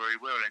he's not very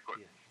well. They've got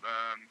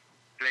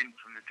Glenn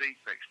from the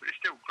Defects, but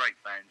they're still great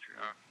bands.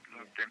 I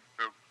love them.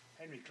 So,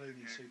 Henry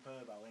Clooney's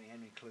superb, isn't he?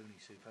 Henry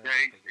Clooney's superb.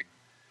 Yeah, he's a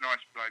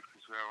nice bloke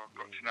as well. I've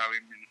got to know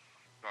him in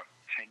like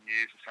 10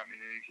 years or something,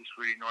 and he's just a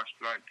really nice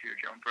bloke. You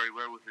get on very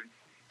well with him.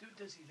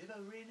 Does he live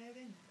over here now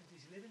then?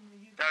 Does he live in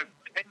the UK? No,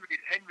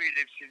 Henry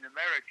lives in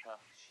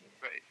America. Shit.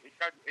 But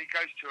he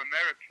goes to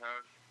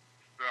America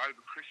for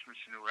over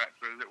Christmas and all that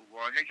for a little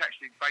while. He's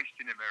actually based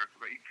in America,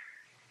 but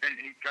then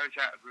he goes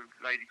out with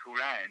a lady called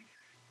Anne,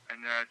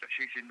 and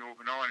she's in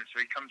Northern Ireland,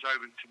 so he comes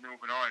over to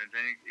Northern Ireland,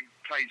 and he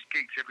plays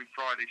gigs every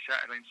Friday,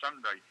 Saturday and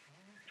Sunday.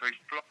 So he's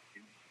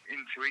flying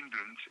into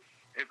England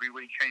every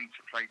weekend to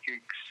play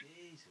gigs.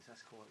 Jesus,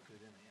 that's quite good,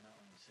 isn't it? You know,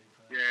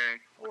 superb.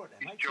 Yeah. All right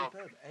then, mate,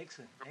 superb.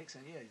 Excellent.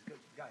 Yeah, he's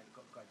got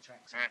great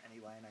tracks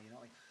anyway, you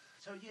know.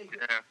 So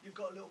you've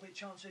got a little bit of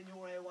chance in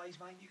your airways,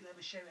 mate. You can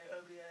have a shout out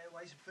over the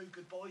airways, food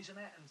goodbyes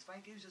and that, and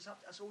thank yous.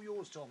 That's all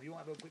yours, Tom. You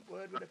want to have a quick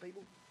word with the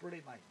people?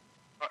 Brilliant, mate.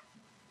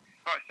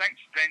 Right, thanks,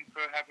 Ben,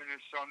 for having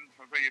us on.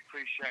 I really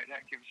appreciate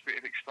that. Give us a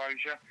bit of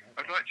exposure.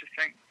 I'd like to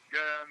thank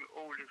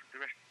all of the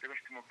rest of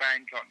my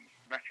band, like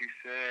Matthew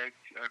Third,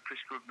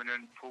 Chris Goodman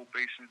and Paul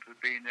Beeson for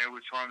being there all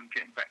the time and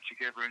getting back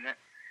together and that.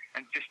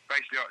 And just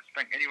basically like to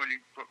thank anyone who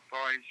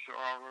buys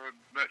our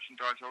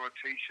merchandise, our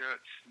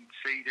T-shirts and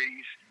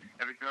CDs,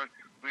 everything.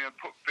 We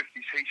put 50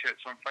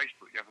 T-shirts on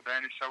Facebook the other day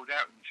and it sold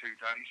out in 2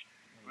 days.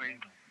 I mean,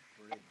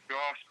 got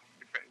a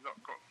lot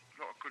of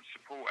good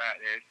support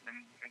out there,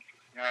 and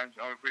I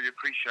really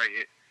appreciate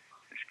it.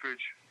 It's good.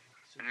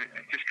 And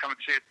just come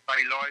and see us play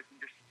live and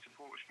just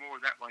support us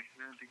more that way.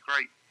 It'd be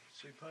great.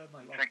 Superb,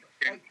 mate.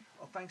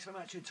 Thanks very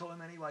much for your time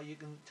anyway. You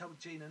can tell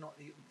Gina not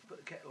to put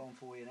the kettle on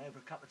for you now for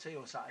a cup of tea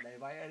or Saturday,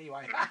 mate.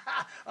 Anyway,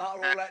 after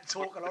all that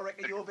talking, I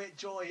reckon you'll be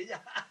enjoying it.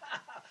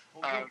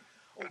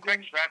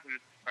 Thanks for having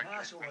us.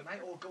 That's all right,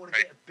 mate. Or go and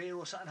get a beer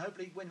or something.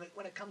 Hopefully, when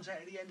it comes out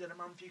at the end of the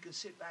month, you can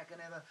sit back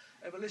and have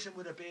a listen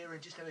with a beer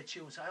and just have a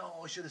chill and say,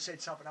 "Oh, I should have said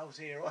something else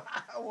here," or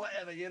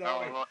whatever, you know.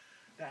 Right.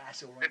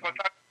 That's all right.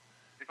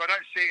 If I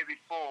don't see you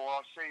before,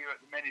 I'll see you at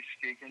the Menace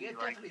gig anyway. Yeah,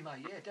 definitely,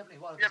 mate. Yeah, definitely.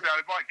 Well, but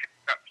I might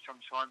catch up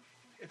sometime.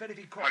 If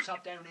anything crops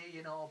up down here,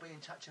 you know, I'll be in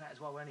touch on that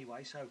as well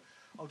anyway. So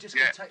I'll just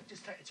take the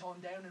time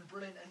down and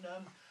brilliant.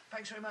 And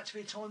thanks very much for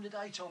your time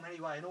today, Tom,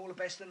 anyway. And all the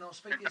best, and I'll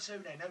speak to you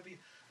soon then.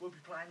 We'll be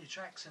playing your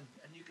tracks, and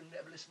you can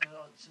have a listen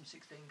to some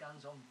 16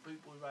 Guns on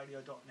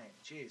bootboyradio.net.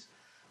 Cheers.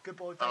 Good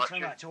boy. Thanks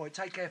very much. All right,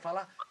 take care,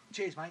 fella.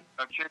 Cheers, mate.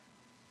 Cheers.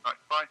 Right,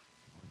 bye.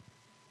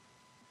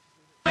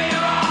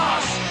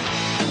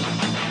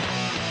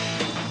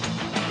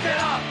 Get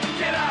up,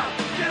 get up,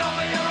 get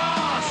over your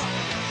ass.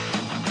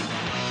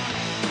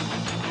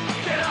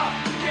 Get up,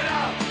 get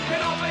up,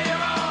 get over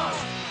your ass.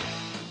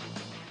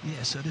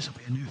 Yes, this will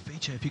be a new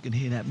feature. If you can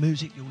hear that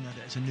music, you'll know that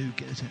there's a new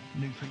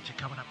feature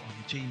coming up on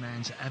the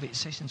G-Man's Avid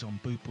Sessions on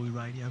Boot Boy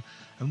Radio,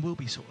 and we'll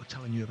be sort of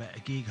telling you about a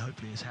gig.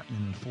 Hopefully it's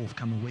happening in the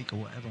forthcoming week or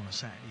whatever, on a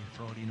Saturday, a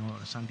Friday night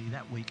or a Sunday,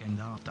 that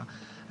weekend after,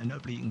 and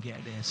hopefully you can get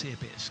out there, see a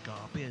bit of ska,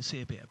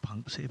 see a bit of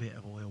punk, see a bit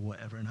of oil,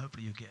 whatever, and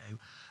hopefully you'll get out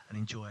and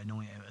enjoy a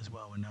night out as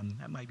well. And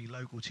that may be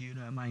local to you,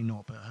 no, it may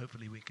not, but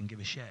hopefully we can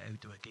give a shout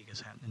out to a gig that's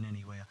happening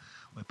anywhere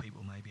where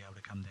people may be able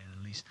to come down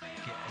and at least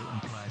get out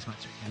and play as much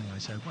as we can anyway.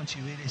 So once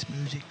you hear this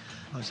music,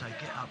 I'd say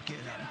get up and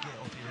get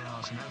off your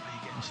arse, and hopefully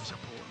you get into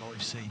support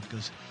live scene,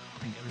 because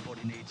I think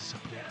everybody needs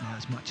support now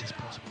as much as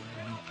possible.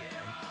 Everyone get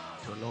out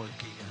to a live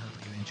gig, and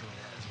hopefully you enjoy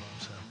that as well.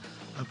 So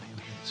hopefully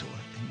we can sort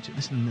of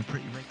listening to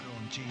pretty regular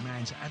on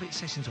G-Man's Avid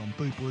Sessions on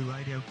Boot Boy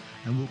Radio,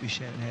 and we'll be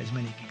shouting out as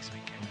many gigs as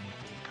we can in the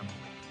forthcoming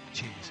week.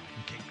 Cheers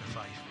and keep the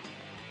faith.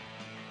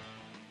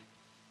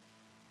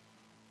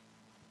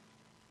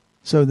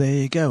 So there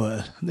you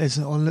go. There's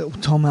a little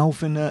Tom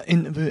Alphin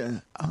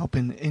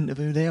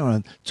interview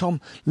there.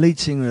 Tom, lead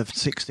singer of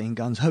 16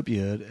 Guns. Hope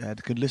you had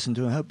a good listen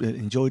to it. Hope you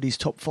enjoyed his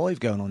top 5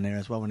 going on there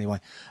as well anyway.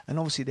 And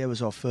obviously there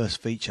was our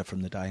first feature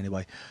from the day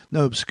anyway.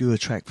 No obscure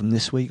track from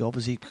this week,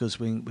 obviously, because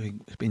we've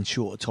been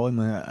short of time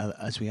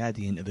as we had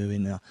the interview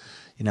in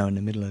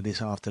the middle of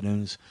this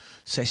afternoon's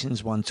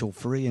sessions 1 till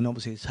 3, and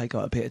obviously it take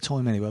up a bit of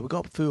time anyway. We've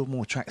got a few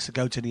more tracks to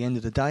go to the end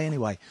of the day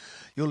anyway.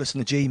 You're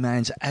listening to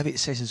G-Man's Avid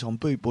Sessions on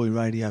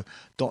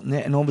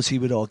bootboyradio.net, and obviously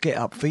with our Get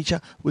Up feature,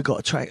 we've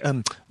got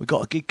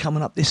a gig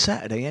coming up this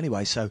Saturday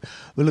anyway. So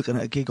we're looking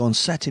at a gig on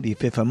Saturday,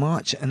 5th of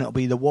March, and it'll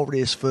be the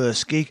Warriors'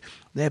 first gig.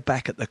 They're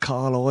back at the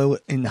Carlisle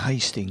in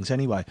Hastings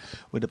anyway,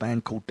 with a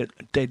band called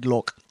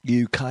Deadlock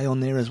UK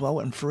on there as well,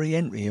 and free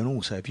entry. And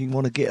also, if you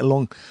want to get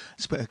along,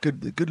 it's a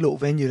good little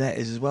venue that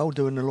is as well,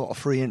 doing a lot of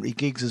free entry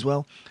gigs as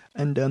well,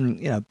 and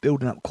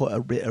building up quite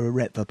a bit of a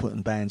rep for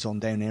putting bands on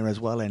down there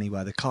as well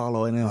anyway, the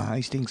Carlisle in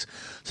Hastings.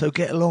 So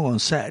get along on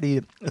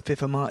Saturday the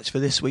 5th of March for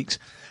this week's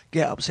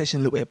Get Up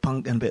session, a little bit of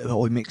punk and a bit of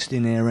oi mixed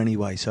in there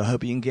anyway. So I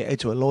hope you can get out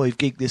to a live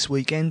gig this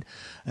weekend,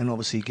 and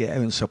obviously get out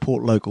and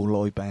support local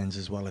live bands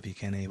as well if you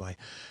can anyway.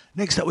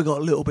 Next up we got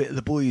a little bit of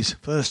the Boys,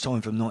 first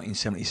time from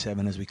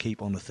 1977, as we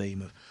keep on the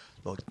theme of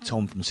like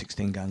Tom from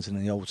 16 Guns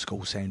and the old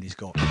school sound he's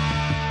got.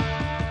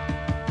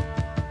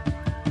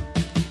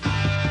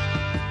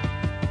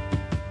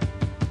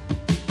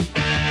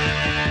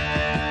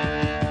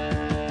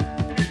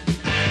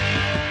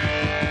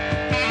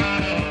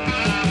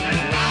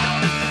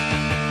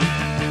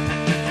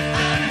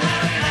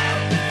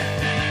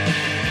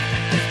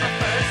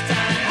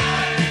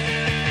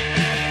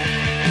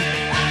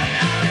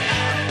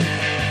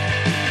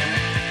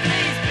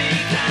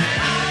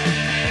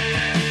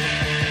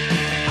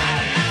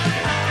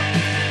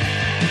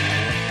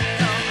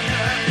 Don't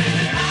hurt me.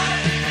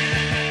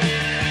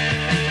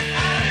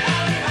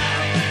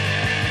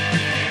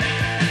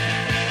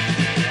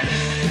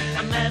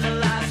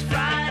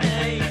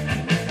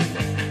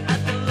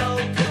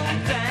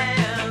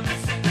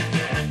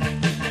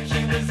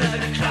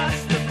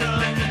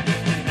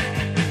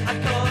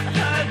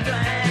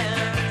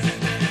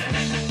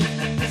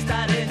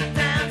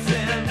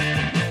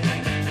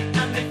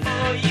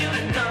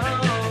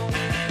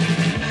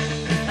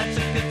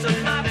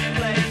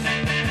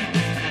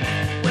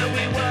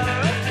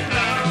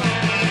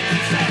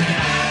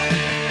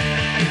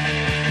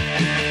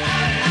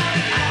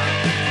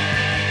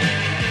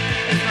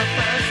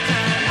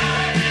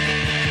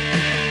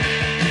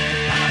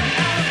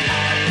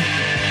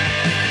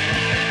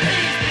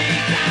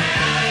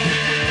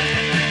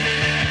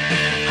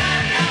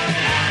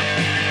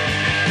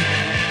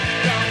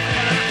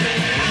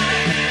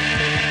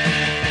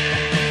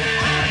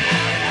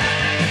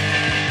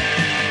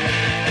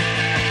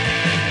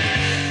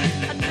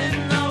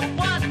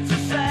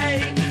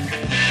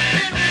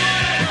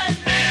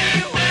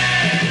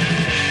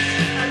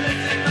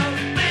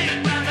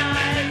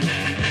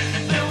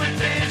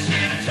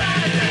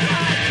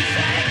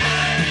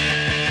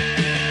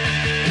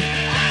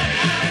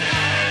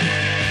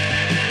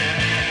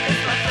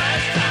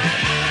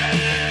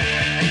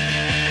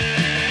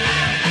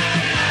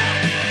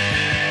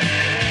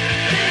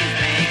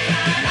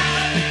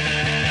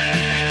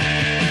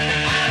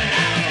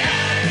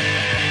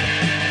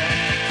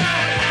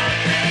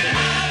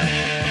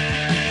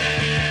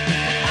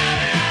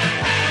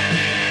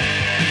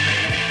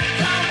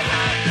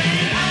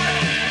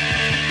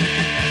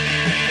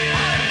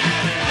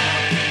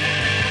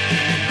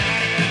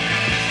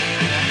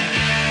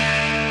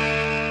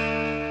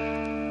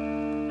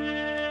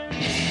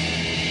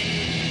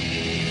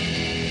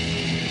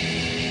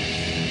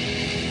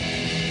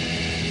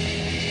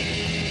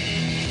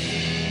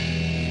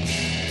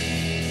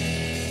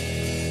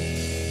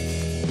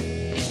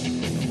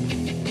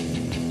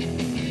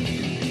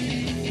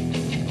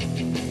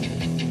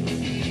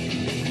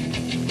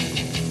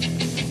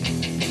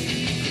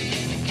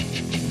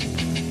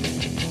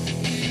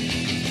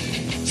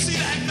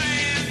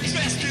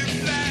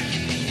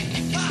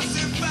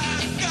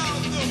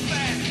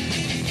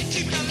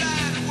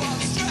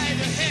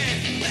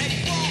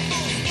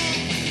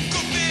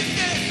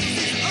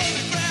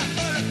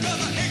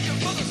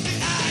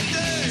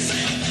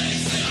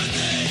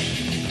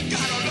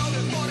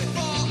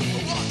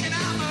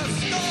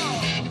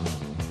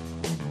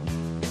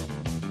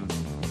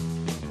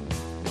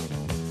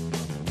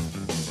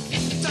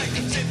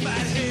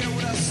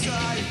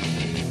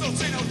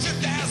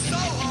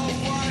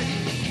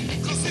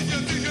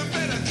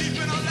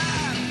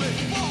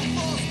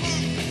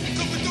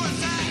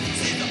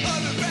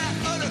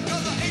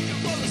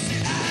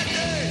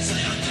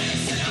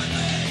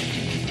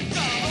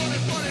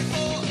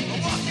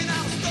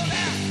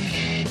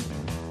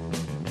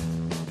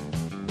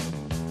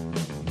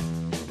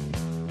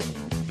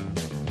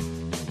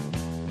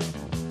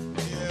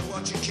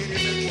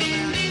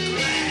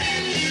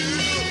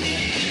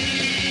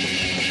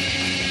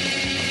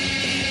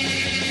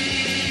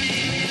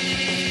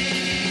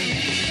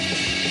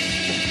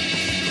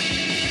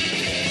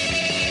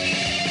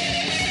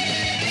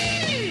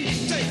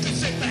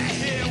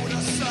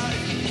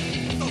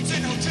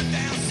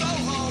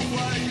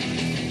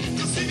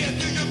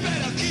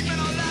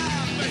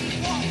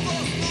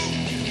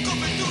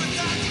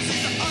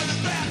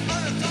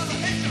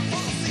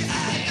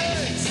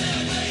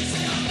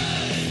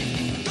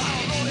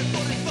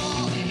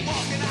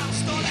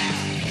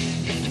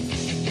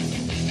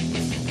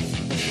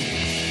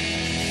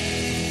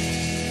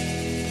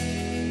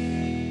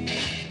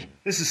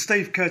 This is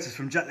Steve Curtis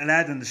from Jack the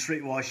Lad and the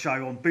Streetwise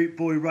Show on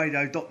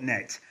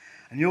bootboyradio.net,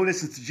 and you're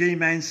listening to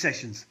G-Man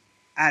Sessions.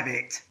 Have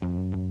it.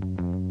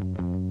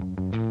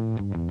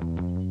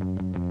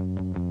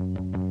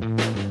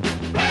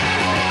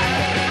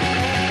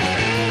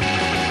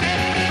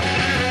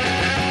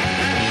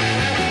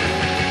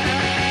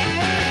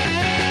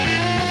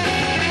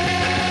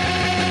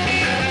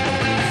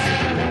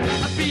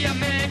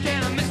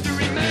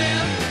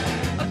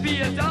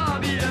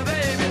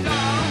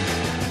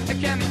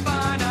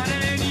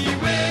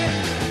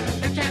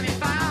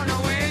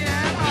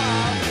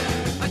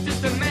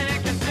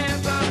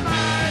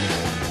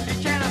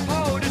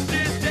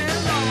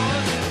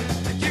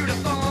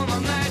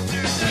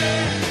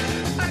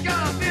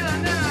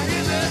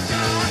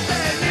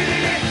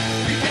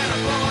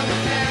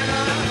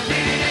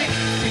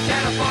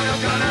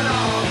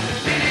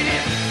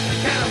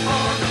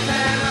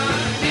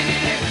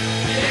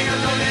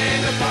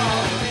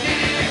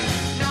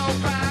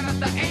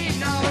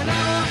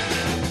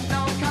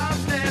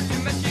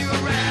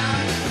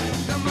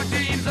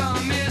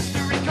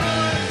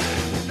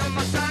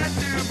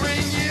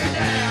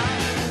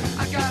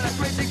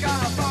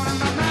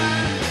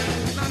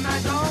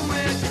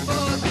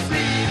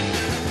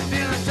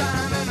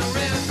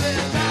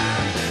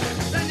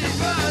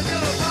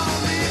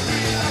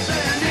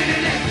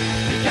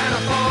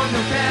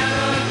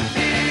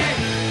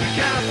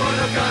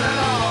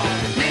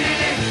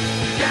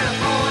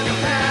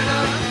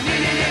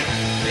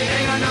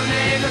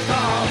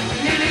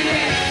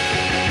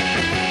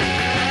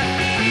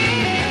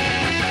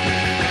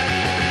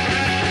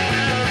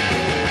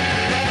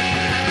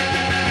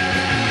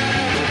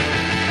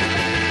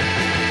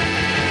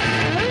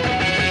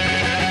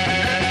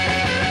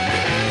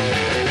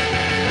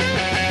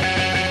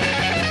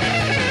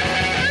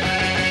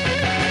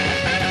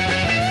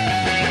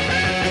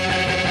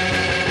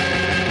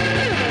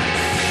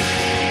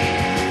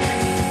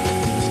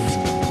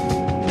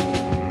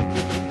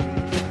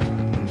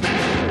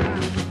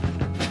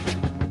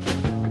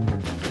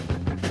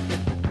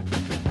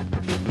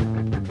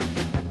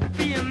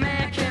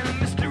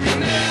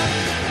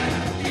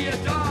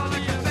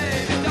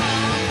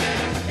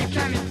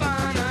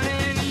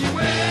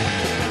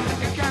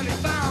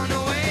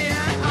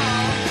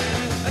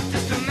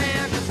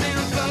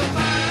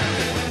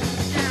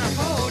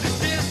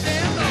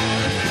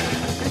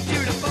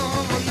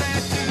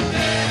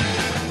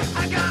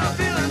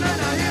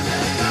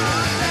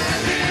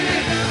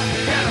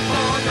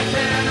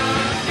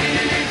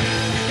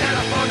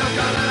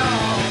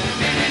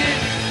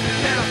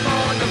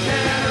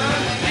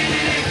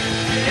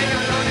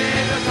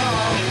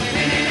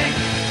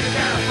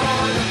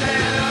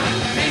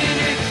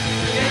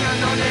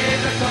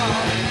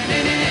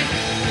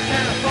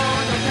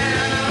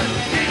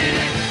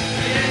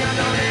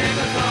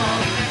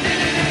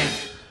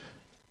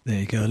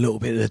 A little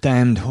bit of The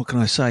Damned, what can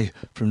I say,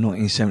 from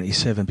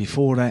 1977.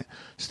 Before that,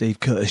 Steve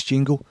Curtis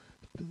Jingle,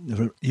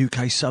 the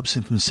UK subs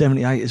from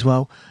 78 as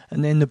well,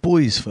 and then The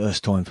Boys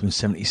first time from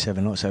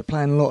 77. Like I say,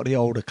 playing a lot of the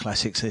older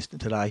classics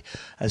today,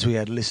 as we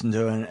had listened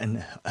to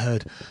and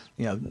heard,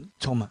 you know,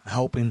 Tom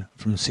Halpin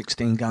from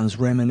 16 Guns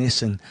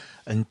reminisce and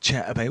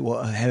chat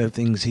about how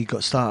things he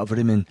got started with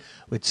him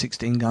with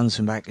 16 Guns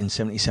from back in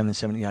 77,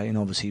 78, and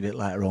obviously a bit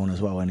later on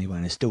as well anyway,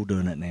 and they're still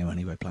doing it now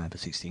anyway, playing for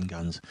 16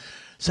 Guns.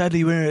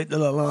 Sadly, we're at the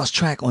last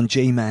track on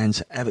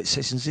G-Man's Avid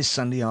Sessions this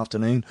Sunday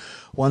afternoon,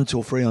 1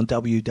 till 3 on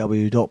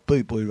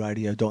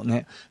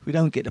www.bootboyradio.net. We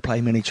don't get to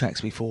play many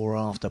tracks before or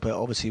after, but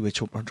obviously we're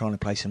trying to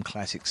play some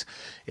classics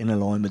in a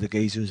line with the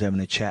geezers having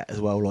a chat as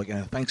well. Like,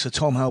 thanks to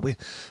Tom Halpin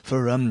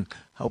for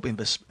helping,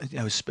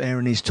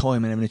 sparing his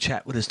time and having a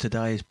chat with us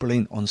today. It's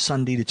brilliant. On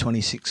Sunday the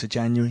 26th of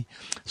January,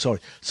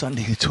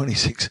 Sunday the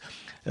 26th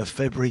of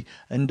February,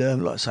 and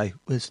like I say,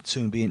 we'll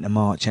soon be into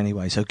March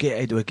anyway, so get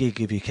out to a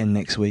gig if you can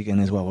next weekend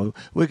as well.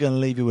 We're going to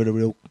leave you with a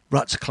real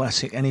Ruts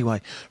classic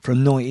anyway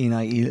from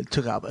 1980. It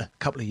took up a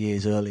couple of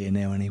years earlier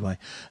now anyway,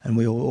 and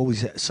we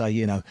always say,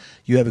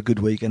 you have a good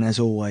week, and as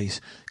always,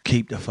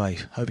 keep the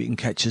faith. Hope you can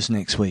catch us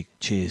next week.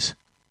 Cheers.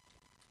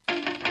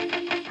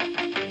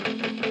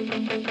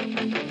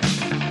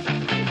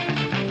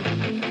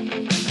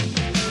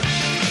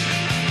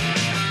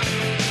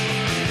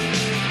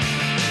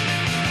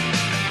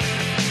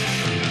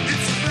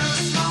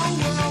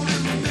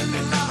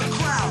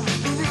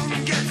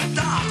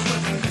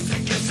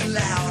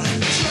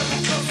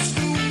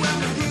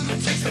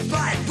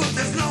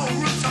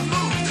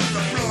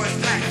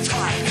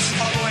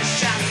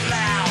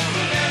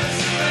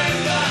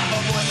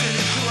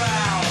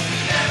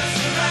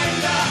 Surrender.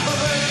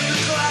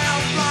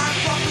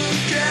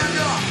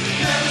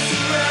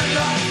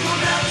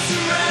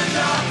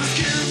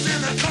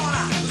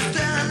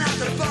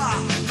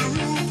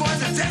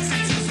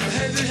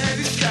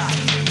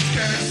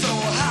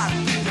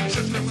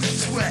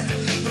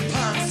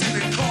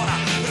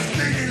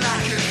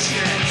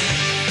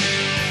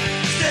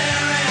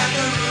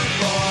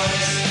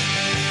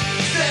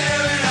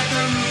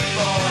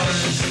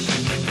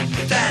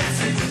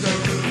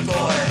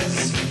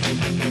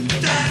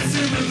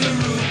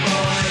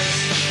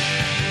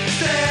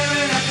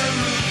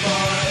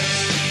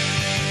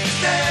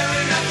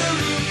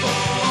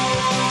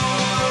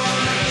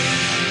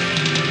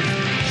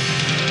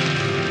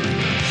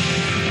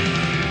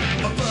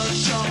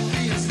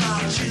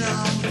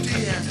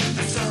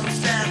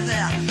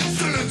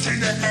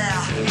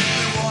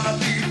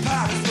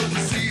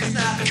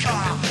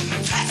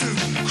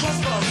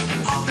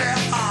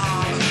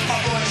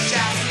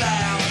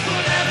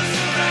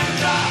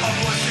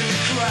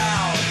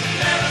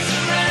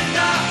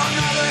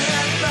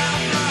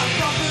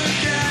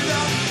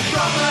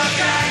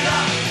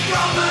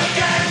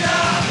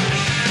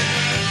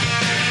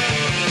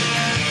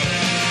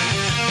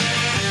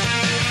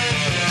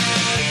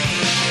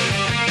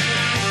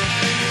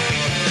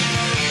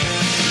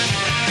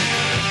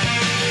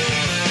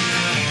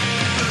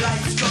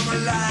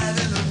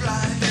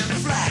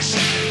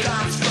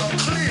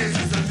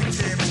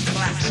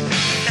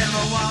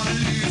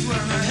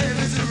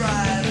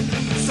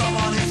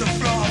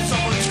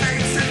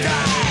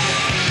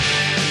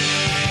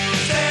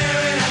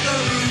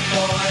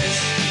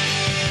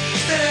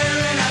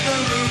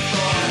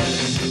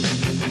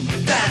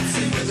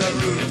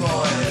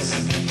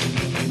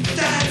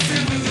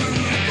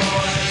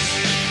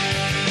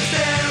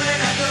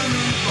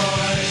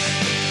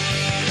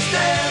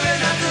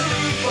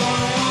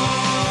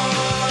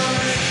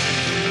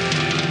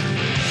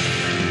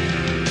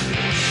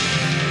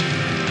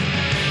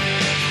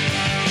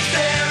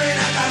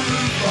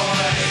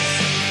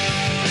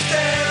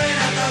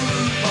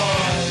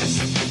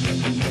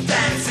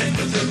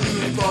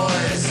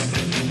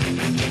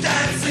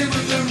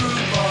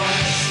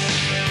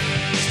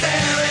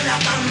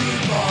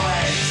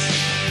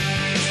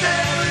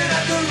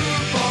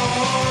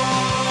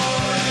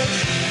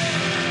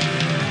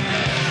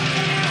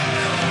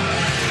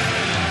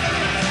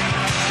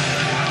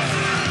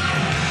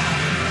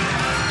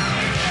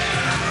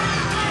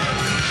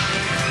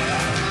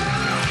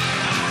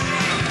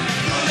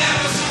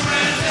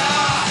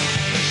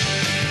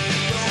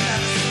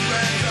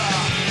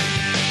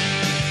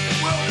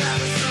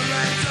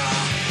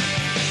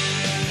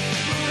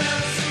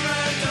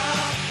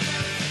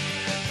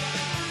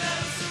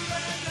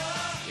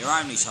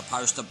 Only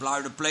supposed to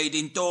blow the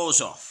bleeding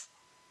doors off.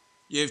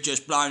 You've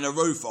just blown the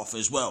roof off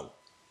as well.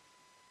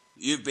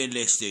 You've been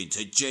listening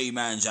to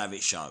G-Man's Have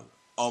It Show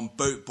on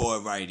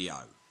Bootboy Radio.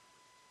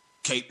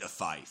 Keep the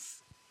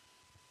faith.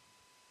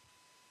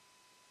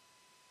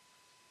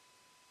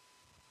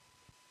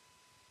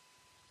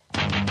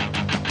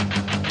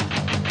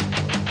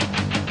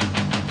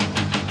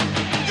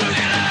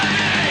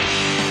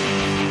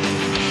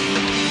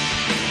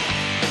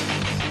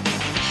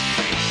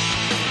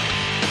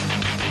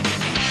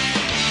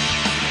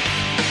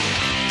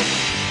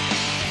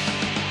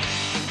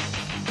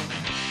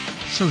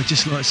 So we'd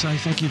just like to say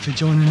thank you for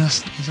joining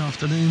us this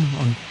afternoon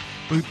on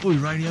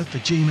Bootboy Radio for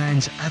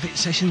G-Man's Avid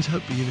Sessions.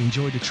 Hope you've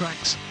enjoyed the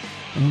tracks.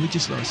 And we'd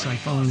just like to say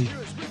finally,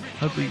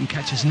 hopefully you can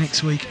catch us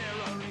next week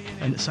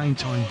and at the same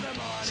time,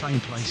 same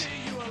place,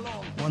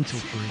 1 till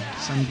 3,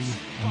 Sunday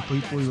on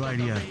Bootboy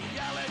Radio.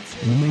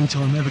 In the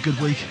meantime, have a good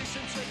week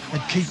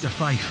and keep the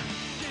faith.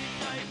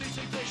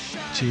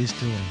 Cheers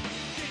to all.